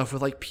overslot stuff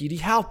with like Petey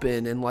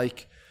Halpin and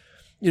like,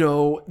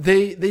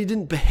 they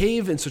didn't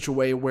behave in such a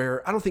way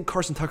where I don't think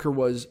Carson Tucker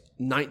was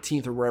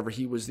 19th or wherever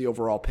he was the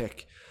overall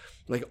pick,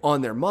 like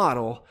on their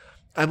model.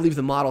 I believe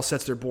the model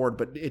sets their board,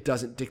 but it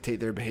doesn't dictate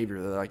their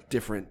behavior. They're like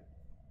different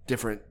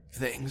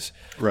things.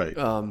 Right.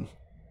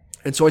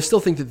 And so I still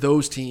think that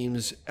those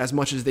teams, as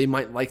much as they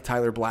might like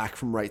Tyler Black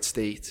from Wright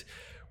State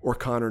or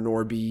Connor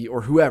Norby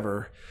or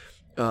whoever,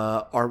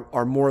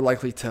 are more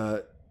likely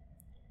to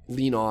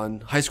lean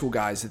on high school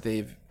guys that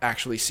they've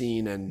actually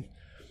seen and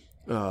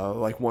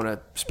want to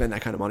spend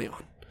that kind of money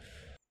on.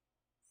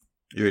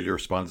 You ready to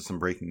respond to some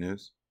breaking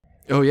news?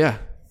 Oh, yeah.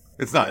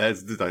 It's not.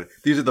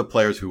 These are the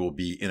players who will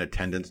be in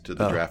attendance to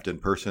the draft in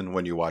person.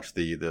 When you watch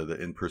the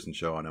in-person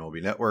show on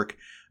MLB Network,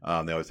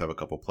 they always have a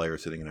couple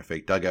players sitting in a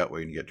fake dugout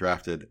waiting to get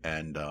drafted.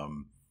 And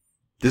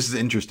this is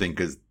interesting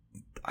because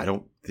I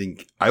don't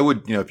think I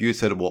would, if you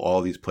said, well,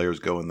 all these players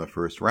go in the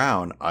first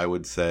round, I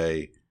would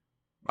say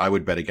I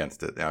would bet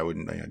against it. I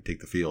wouldn't take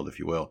the field, if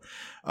you will.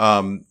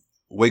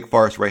 Wake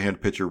Forest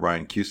right-hand pitcher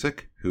Ryan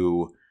Cusick,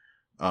 who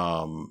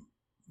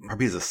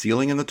probably has a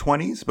ceiling in the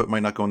 20s, but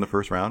might not go in the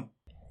first round.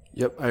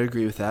 Yep, I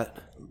agree with that.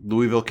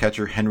 Louisville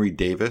catcher Henry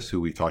Davis,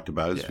 who we talked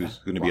about, who's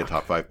going to be a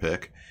top 5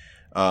 pick.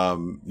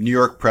 New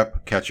York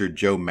Prep catcher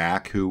Joe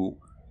Mack, who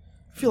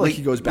I feel like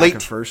he goes back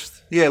at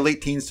first. Yeah,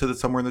 late teens to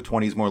somewhere in the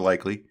 20s, more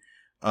likely.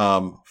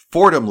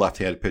 Fordham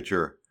left-handed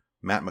pitcher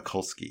Matt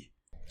Mikulski.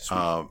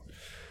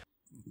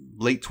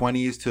 Late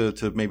 20s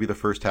to maybe the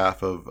first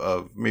half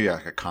of maybe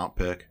like a comp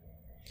pick.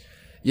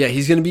 Yeah,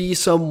 he's going to be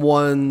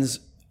someone's.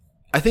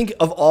 I think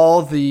of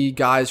all the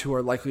guys who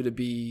are likely to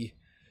be,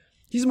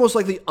 he's the most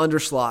likely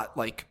underslot,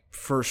 like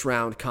first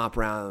round, comp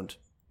round.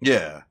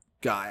 Yeah,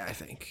 guy. I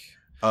think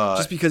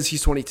just because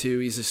he's 22,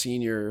 he's a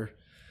senior.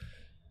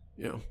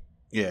 You know.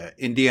 Yeah,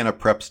 Indiana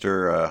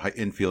prepster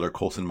infielder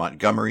Colson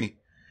Montgomery,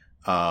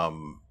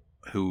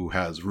 who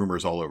has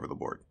rumors all over the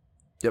board.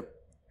 Yep,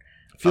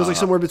 feels like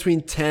somewhere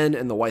between 10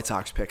 and the White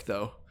Sox pick,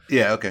 though.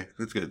 Yeah, okay,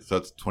 that's good. So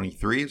that's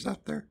 23. Is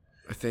that there?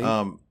 I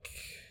think.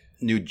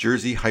 New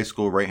Jersey high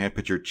school right-hand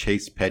pitcher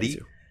Chase Petty,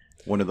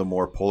 one of the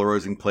more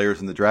polarizing players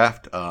in the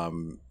draft.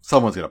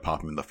 Someone's going to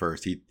pop him in the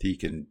first. He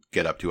can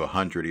get up to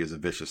 100. He has a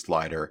vicious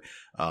slider.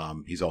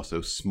 He's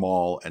also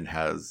small and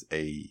has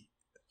a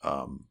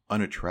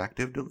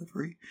unattractive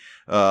delivery.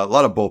 A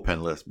lot of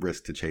bullpen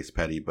risk to Chase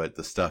Petty, but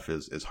the stuff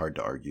is hard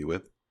to argue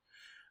with.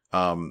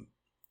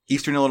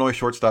 Eastern Illinois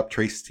shortstop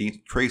Trey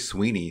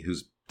Sweeney,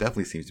 who's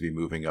definitely seems to be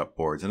moving up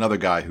boards. Another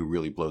guy who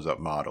really blows up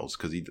models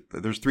because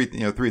there's three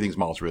things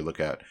models really look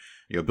at: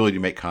 ability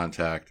to make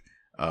contact,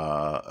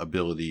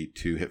 ability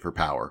to hit for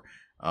power,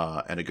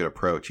 and a good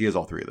approach. He has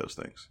all three of those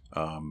things.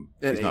 And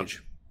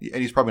age.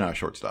 And he's probably not a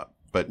shortstop,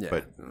 but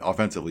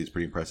offensively he's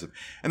pretty impressive.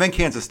 And then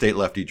Kansas State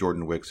lefty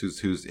Jordan Wicks,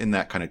 who's in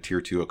that kind of tier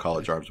 2 of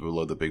college arms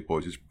below the big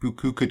boys, who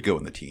could go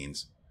in the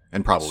teens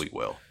and probably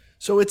will.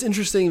 So it's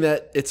interesting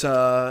that it's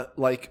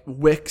like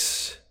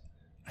Wicks.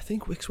 I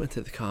think Wicks went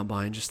to the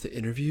combine just to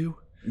interview.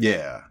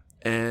 Yeah.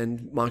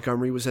 And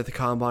Montgomery was at the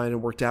combine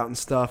and worked out and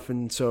stuff.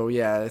 And so,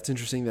 yeah, it's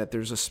interesting that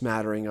there's a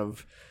smattering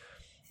of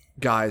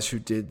guys who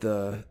did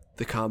the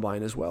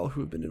combine as well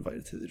who have been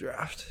invited to the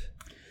draft.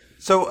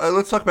 So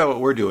let's talk about what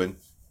we're doing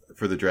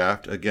for the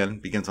draft. Again,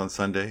 begins on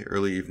Sunday,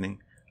 early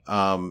evening.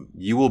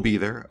 You will be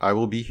there. I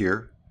will be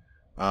here.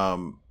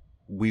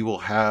 We will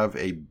have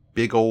a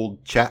big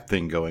old chat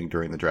thing going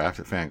during the draft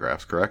at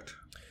Fangraphs, correct?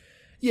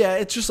 Yeah,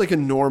 it's just like a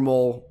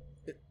normal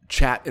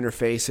chat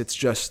interface. It's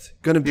just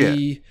going to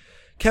be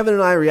Kevin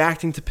and I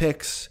reacting to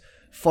picks,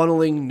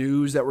 funneling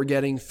news that we're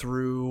getting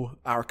through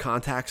our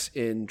contacts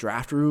in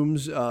draft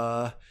rooms.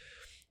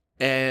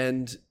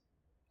 And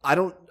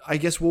I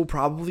guess we'll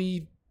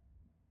probably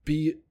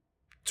be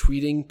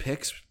tweeting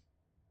picks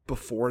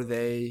before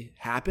they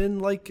happen.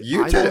 Like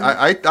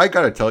I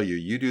gotta tell you,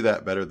 you do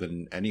that better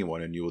than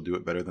anyone, and you will do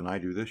it better than I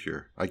do this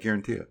year. I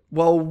guarantee it.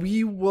 Well,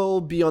 we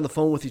will be on the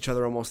phone with each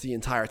other almost the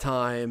entire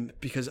time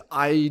because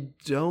I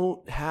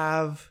don't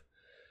have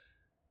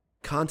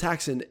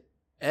contacts in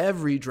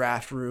every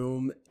draft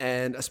room,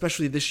 and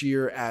especially this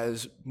year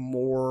as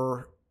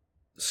more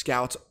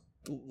scouts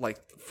like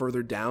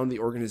further down the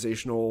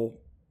organizational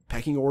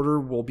pecking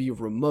order will be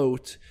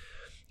remote.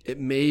 It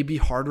may be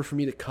harder for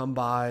me to come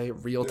by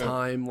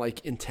real-time,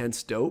 like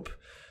intense dope.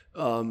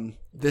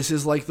 This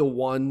is like the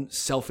one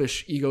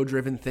selfish,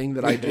 ego-driven thing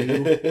that I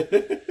do.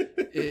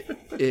 It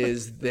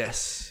is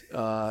this.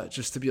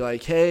 Just to be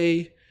like,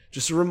 hey,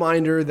 just a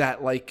reminder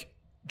that like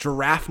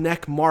Giraffe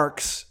Neck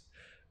Mark's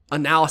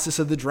analysis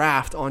of the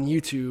draft on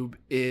YouTube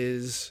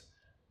is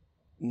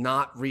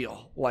not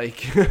real.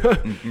 Like,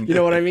 you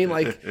know what I mean?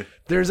 Like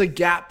there's a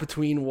gap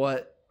between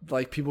what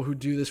like people who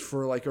do this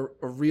for like a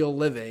real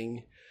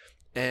living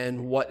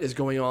and what is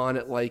going on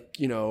at like,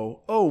 we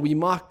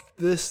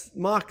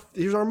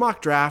here's our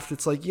mock draft.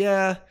 It's like,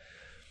 yeah,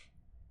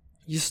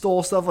 you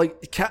stole stuff.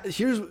 Like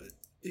here's,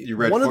 you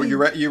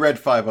read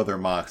 5 other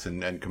mocks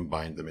and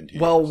combined them into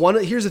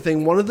yours. Here's the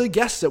thing. One of the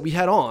guests that we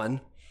had on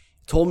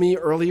told me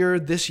earlier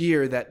this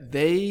year that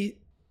they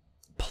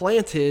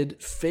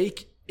planted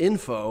fake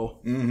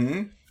info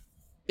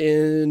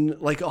in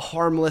like a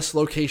harmless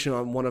location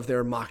on one of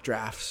their mock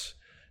drafts.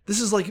 This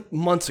is like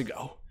months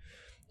ago.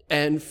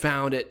 And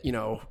found it,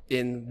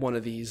 in one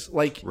of these.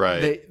 Like,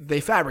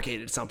 they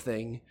fabricated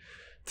something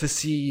to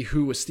see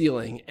who was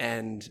stealing,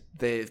 and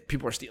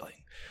people are stealing.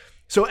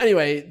 So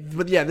anyway,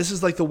 but yeah, this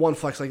is like the one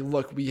flex. Like,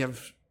 look, we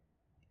have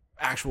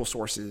actual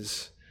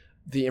sources.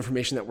 The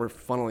information that we're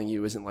funneling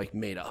you isn't like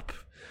made up,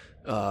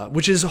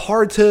 which is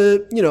hard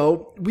to,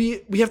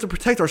 we have to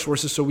protect our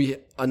sources, so we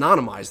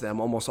anonymize them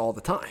almost all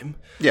the time.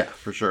 Yeah,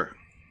 for sure.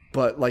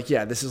 But like,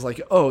 yeah, this is like,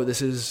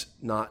 this is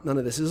not, none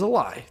of this is a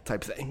lie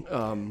type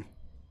thing.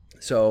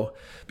 So,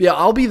 but yeah,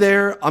 I'll be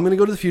there. I'm going to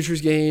go to the Futures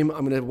game.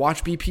 I'm going to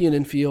watch BP and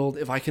infield.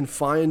 If I can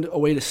find a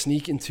way to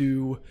sneak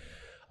into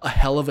a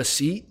hell of a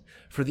seat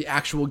for the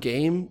actual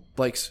game,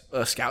 like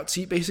a scout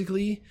seat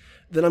basically,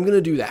 then I'm going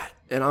to do that.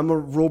 And I'm a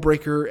rule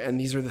breaker, and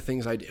these are the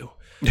things I do.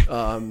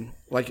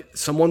 Like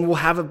someone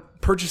will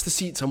purchase the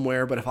seat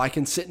somewhere, but if I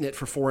can sit in it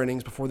for 4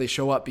 innings before they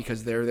show up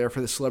because they're there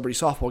for the celebrity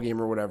softball game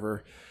or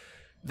whatever,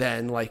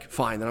 then like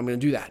fine, then I'm going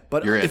to do that.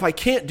 But if I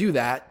can't do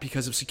that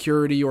because of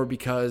security or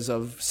because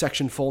of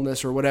section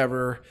fullness or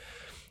whatever,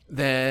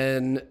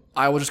 then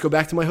I will just go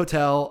back to my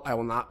hotel. I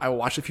will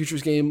watch the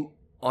Futures game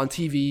on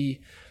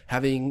TV,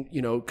 having,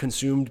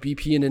 consumed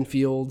BP and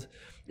infield,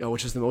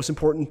 which is the most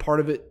important part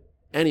of it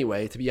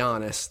anyway, to be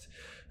honest.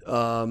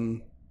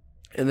 And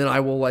then I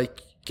will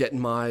like get in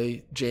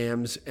my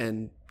jams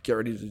and get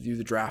ready to do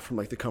the draft from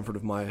like the comfort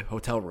of my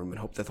hotel room and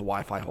hope that the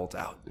Wi-Fi holds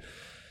out.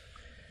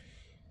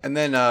 And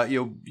then,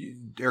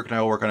 Eric and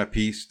I will work on a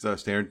piece,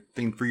 standard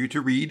thing for you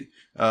to read,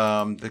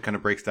 that kind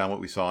of breaks down what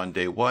we saw on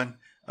day one.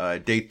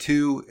 Day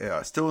two,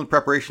 still in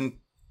preparation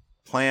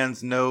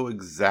plans, no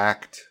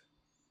exact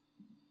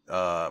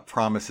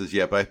promises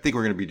yet, but I think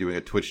we're going to be doing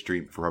a Twitch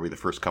stream for probably the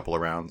first couple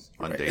of rounds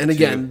on day and two.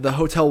 again, the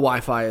hotel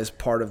Wi-Fi is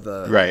part of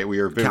the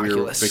we were big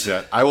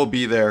that. I will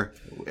be there.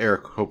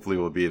 Eric hopefully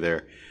will be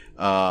there.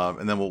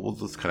 And then we'll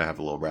just kind of have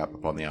a little wrap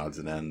up on the odds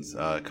and ends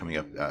coming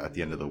up at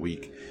the end of the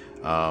week.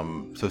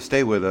 So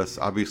stay with us.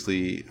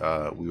 Obviously,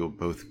 we will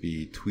both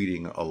be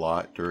tweeting a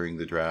lot during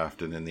the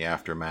draft and in the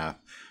aftermath.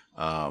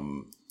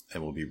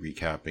 And we'll be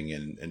recapping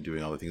and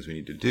doing all the things we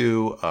need to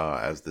do.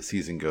 As the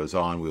season goes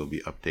on, we will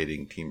be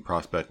updating team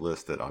prospect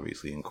lists that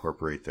obviously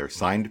incorporate their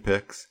signed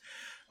picks.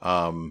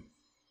 Here's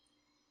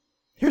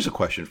a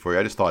question for you.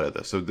 I just thought of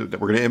this. So we're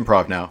going to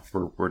improv now.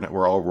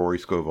 We're all Rory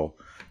Scovel.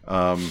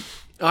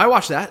 I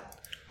watched that.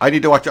 I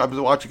need to watch it. I was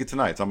watching it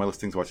tonight. It's on my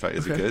listings to watch tonight.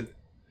 Is it good?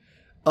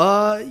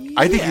 Yeah.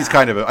 I think he's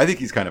kind of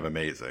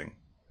amazing.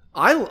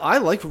 I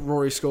like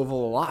Rory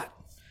Scovel a lot.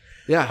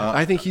 Yeah,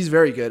 I think he's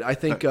very good. I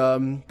think,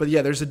 but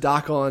yeah, there's a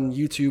doc on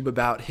YouTube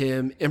about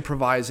him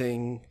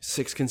improvising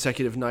 6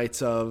 consecutive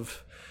nights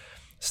of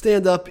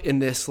stand-up in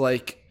this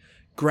like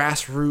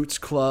grassroots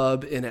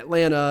club in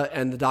Atlanta,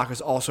 and the doc is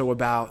also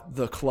about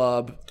the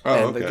club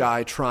the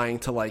guy trying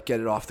to like get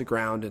it off the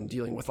ground and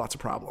dealing with lots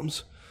of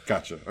problems.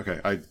 Gotcha.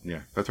 Okay.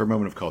 That's our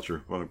moment of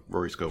culture. Well,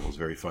 Rory Scovel is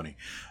very funny.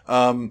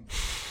 I'm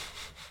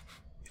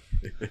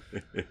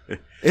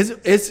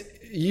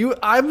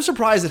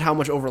surprised at how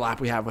much overlap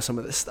we have with some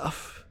of this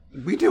stuff.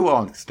 We do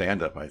on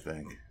stand-up, I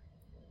think.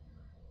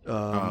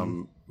 I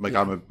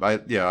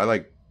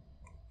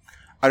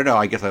don't know.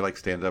 I guess I like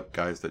stand-up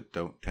guys that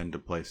don't tend to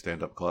play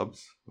stand-up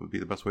clubs. Would be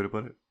the best way to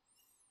put it.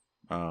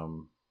 But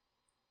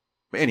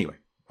anyway,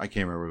 I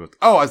can't remember what.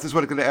 Oh, this is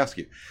what I was going to ask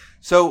you.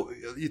 So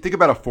you think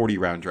about a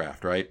 40-round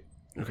draft, right?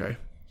 Okay.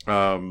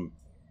 There's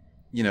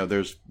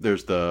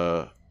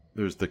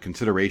the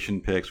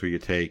consideration picks where you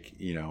take,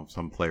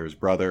 some player's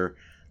brother.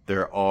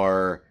 There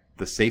are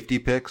the safety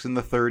picks in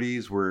the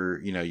 30s where,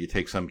 you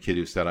take some kid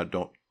who said,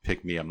 don't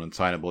pick me, I'm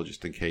unsignable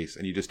just in case.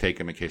 And you just take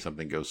him in case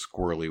something goes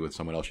squirrely with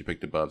someone else you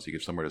picked above. So you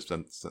give somewhere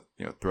to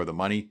throw the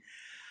money.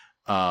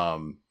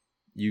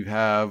 You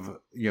have,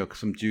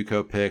 some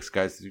JUCO picks,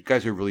 guys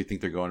who really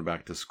think they're going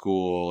back to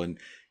school. And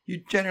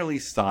you generally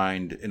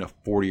signed in a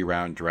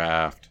 40-round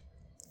draft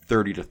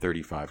 30 to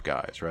 35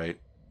 guys, right?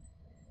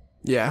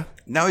 Yeah.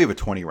 Now we have a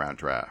 20-round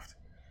draft.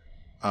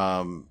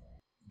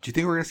 Do you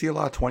think we're going to see a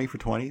lot of 20 for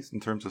 20s in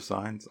terms of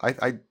signs?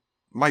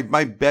 My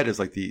bet is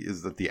that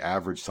the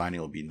average signing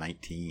will be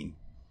 19.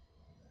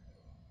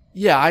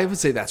 Yeah, I would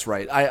say that's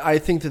right. I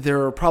think that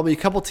there are probably a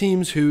couple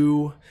teams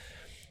who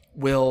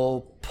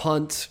will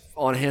punt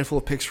on a handful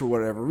of picks for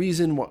whatever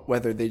reason,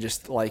 whether they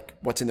just like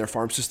what's in their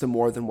farm system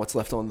more than what's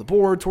left on the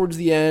board towards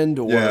the end,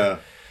 or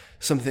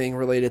something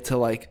related to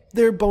like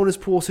their bonus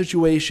pool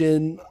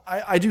situation.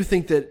 I do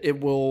think that it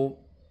will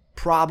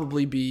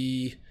probably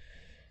be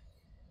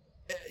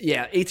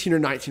 18 or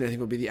 19, I think,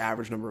 would be the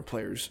average number of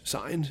players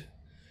signed.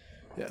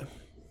 Yeah.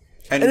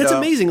 And it's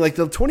amazing. Like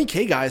the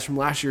 20K guys from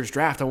last year's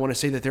draft, I want to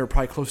say that there were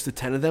probably close to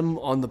 10 of them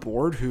on the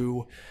board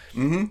who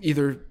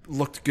either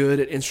looked good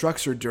at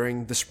Instructs or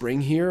during the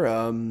spring here.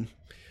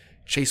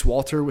 Chase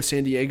Walter with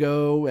San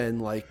Diego,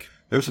 and like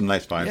there's some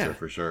nice finds there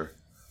for sure.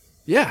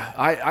 Yeah.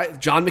 I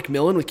John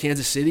McMillan with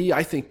Kansas City.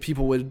 I think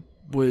people would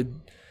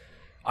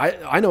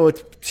I know a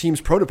team's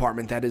pro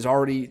department that has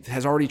already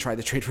tried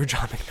to trade for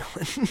John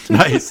McMillan.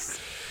 Nice.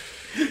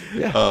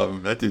 Yeah.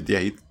 That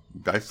dude,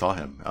 I saw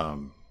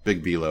him.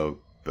 Big velo,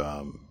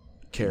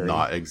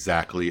 not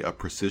exactly a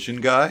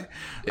precision guy,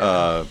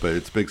 but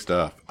it's big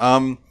stuff.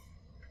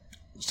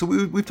 So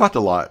we've talked a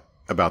lot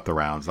about the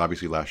rounds.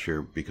 Obviously last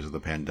year, because of the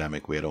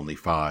pandemic, we had only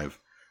 5.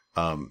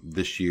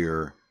 This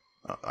year,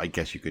 I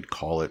guess you could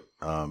call it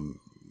kind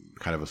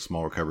of a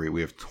small recovery.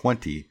 We have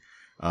 20.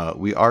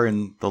 We are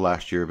in the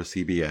last year of a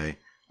CBA,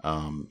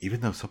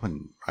 even though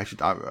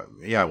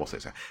I will say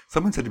so.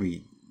 Someone said to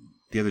me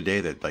the other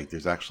day that like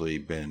there's actually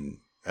been,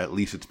 at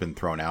least it's been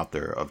thrown out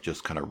there of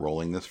just kind of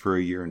rolling this for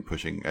a year and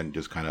pushing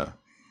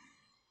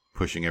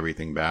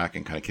everything back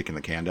and kind of kicking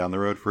the can down the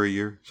road for a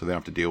year so they don't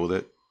have to deal with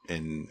it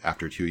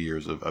after 2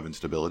 years of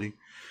instability.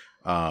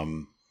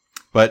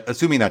 But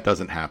assuming that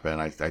doesn't happen,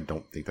 I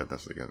don't think that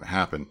that's going to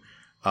happen.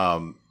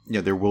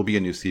 There will be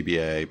a new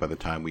CBA by the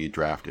time we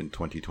draft in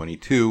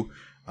 2022.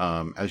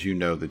 As you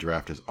know, the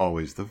draft is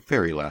always the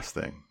very last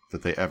thing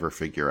that they ever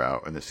figure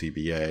out in the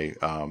CBA.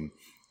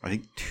 I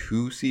think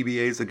 2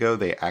 CBAs ago,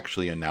 they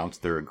actually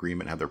announced their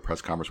agreement, had their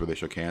press conference where they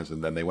shook hands,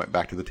 and then they went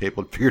back to the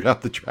table and figured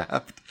out the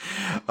draft.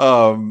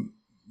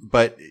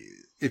 But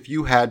if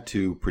you had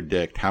to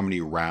predict how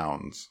many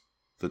rounds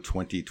the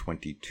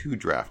 2022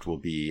 draft will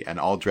be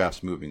and all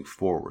drafts moving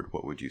forward,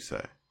 what would you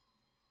say?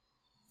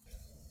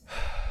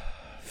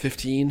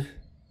 15,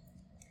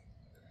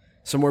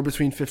 somewhere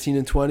between 15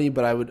 and 20,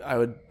 but I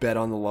would bet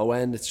on the low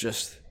end. It's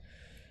just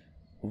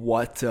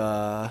what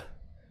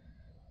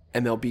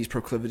MLB's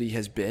proclivity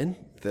has been.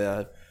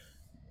 The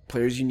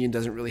Players Union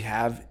doesn't really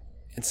have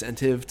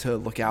incentive to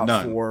look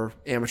out for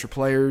amateur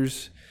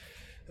players.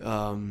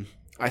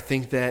 I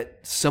think that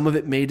some of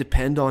it may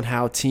depend on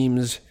how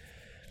teams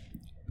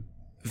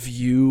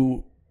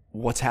view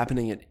what's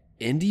happening in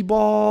indie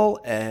ball,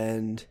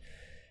 and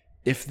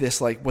if this,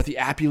 like, what the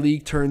Appy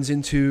League turns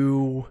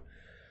into.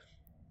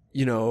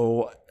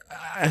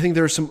 I think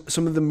there are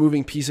some of the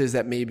moving pieces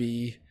that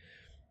maybe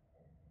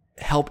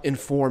help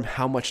inform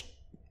how much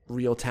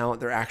real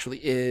talent there actually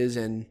is.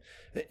 And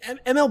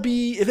if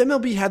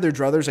MLB had their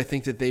druthers, I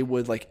think that they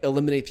would, like,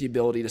 eliminate the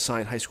ability to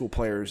sign high school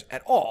players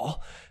at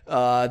all.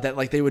 That,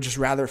 like, they would just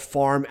rather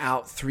farm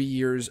out 3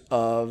 years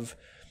of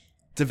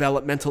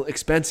developmental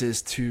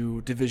expenses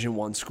to Division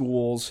I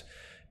schools,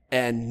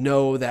 and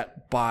know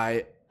that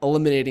by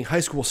eliminating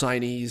high school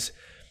signees,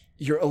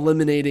 you're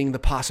eliminating the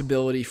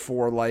possibility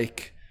for,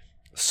 like,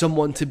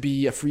 someone to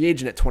be a free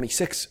agent at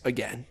 26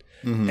 again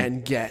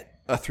and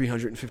get a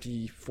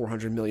 $350,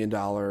 $400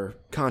 million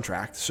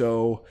contract.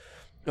 So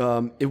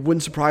it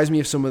wouldn't surprise me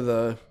if some of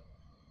the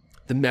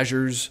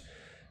measures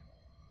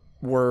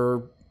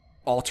were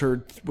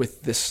altered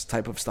with this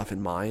type of stuff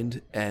in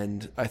mind.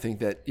 And I think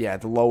that,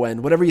 the low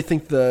end, whatever you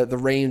think the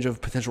range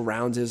of potential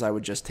rounds is, I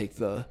would just take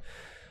the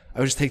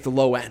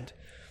low end.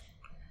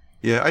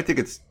 Yeah, I think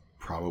it's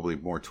probably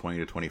more 20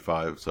 to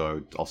 25,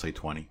 so I'll say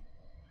 20.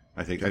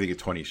 I think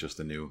 20 is just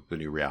the new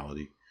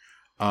reality.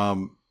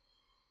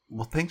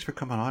 Well, thanks for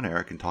coming on,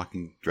 Eric, and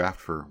talking draft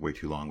for way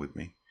too long with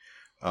me.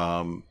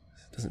 It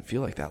doesn't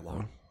feel like that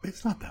long.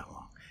 It's not that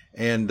long.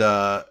 And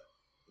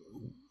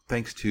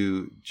thanks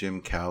to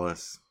Jim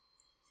Callis,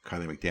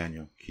 Kylie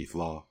McDaniel, Keith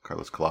Law,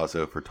 Carlos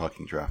Collazo for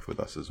talking draft with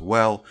us as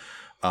well.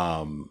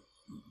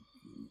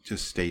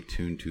 Just stay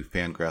tuned to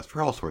Fangraphs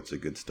for all sorts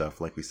of good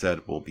stuff. Like we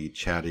said, we'll be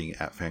chatting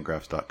at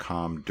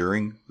fangraphs.com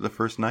during the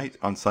first night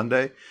on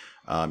Sunday.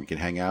 You can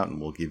hang out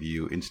and we'll give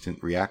you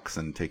instant reacts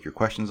and take your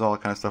questions, all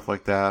that kind of stuff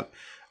like that.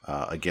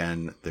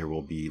 Again, there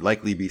will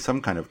likely be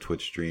some kind of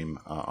Twitch stream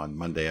on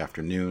Monday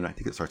afternoon. I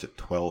think it starts at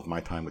 12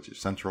 my time, which is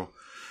Central.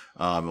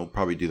 We'll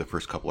probably do the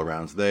first couple of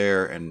rounds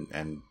there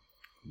and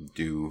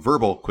do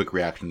verbal quick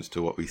reactions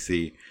to what we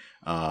see.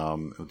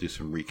 We'll do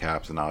some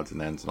recaps and odds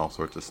and ends and all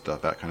sorts of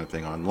stuff, that kind of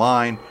thing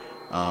online.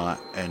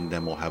 And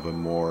then we'll have a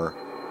more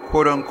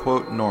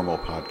quote-unquote normal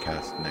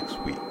podcast next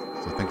week.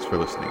 So thanks for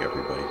listening,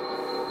 everybody.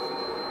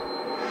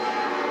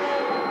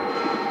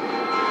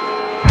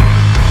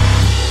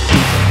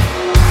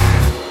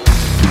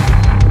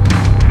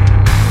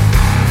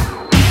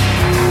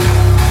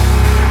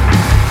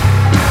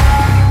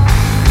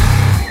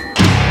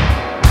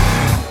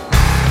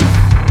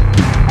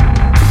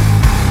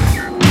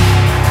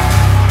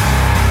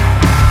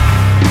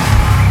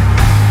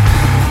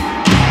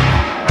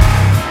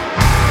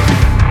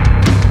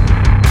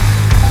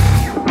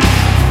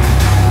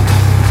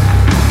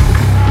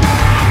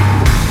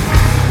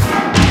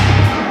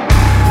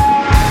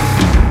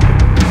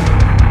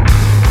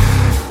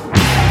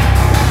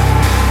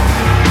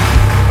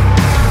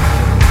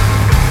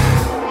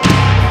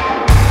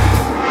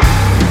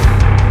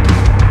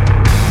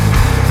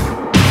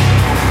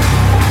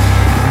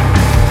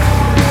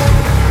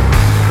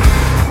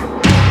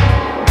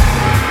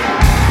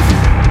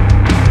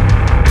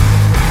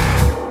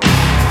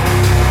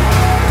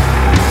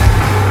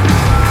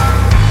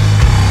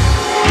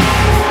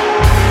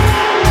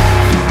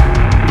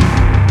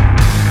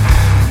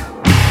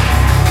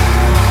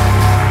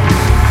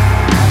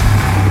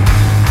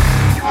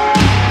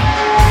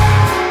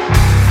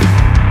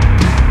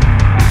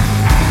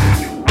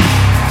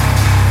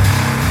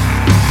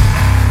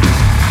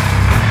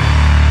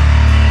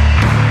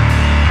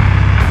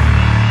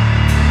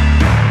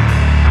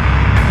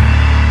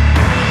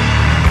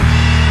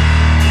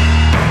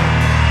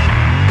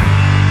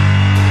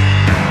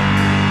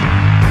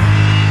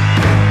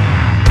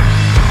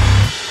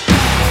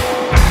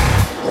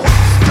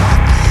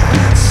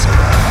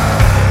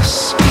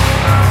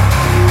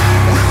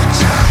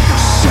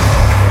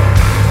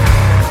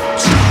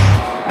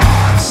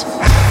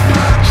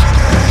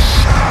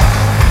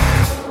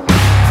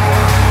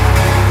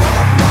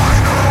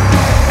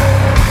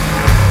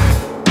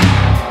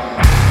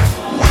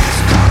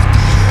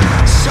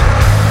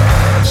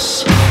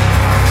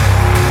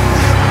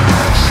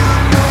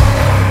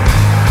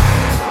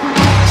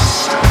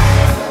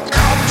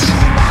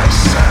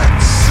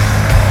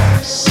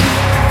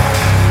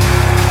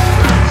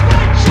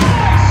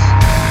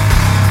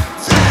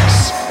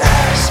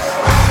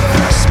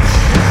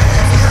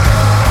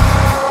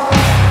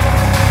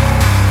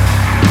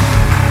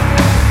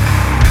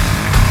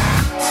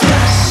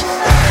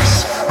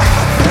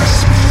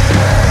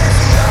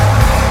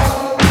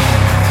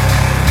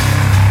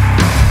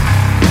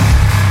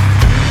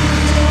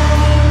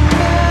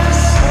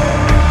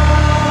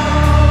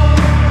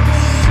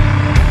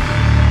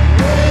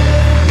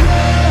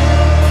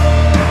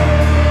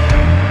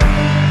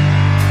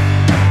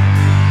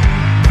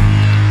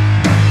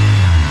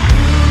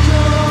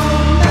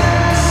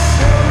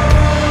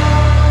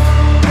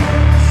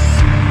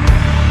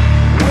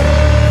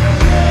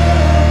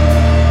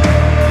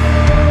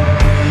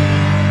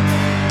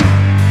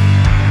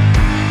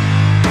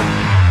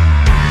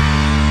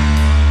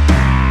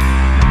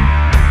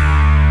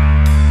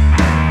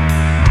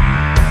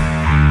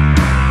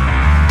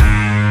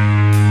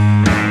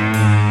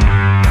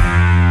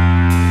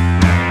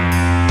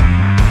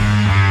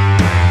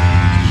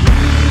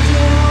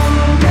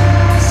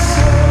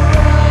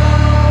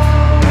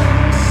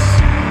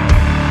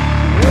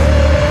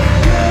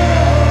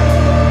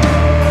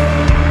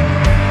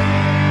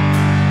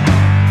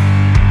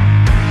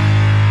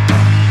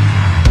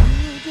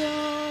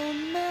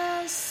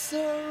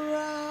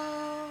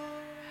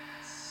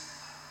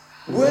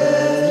 Well,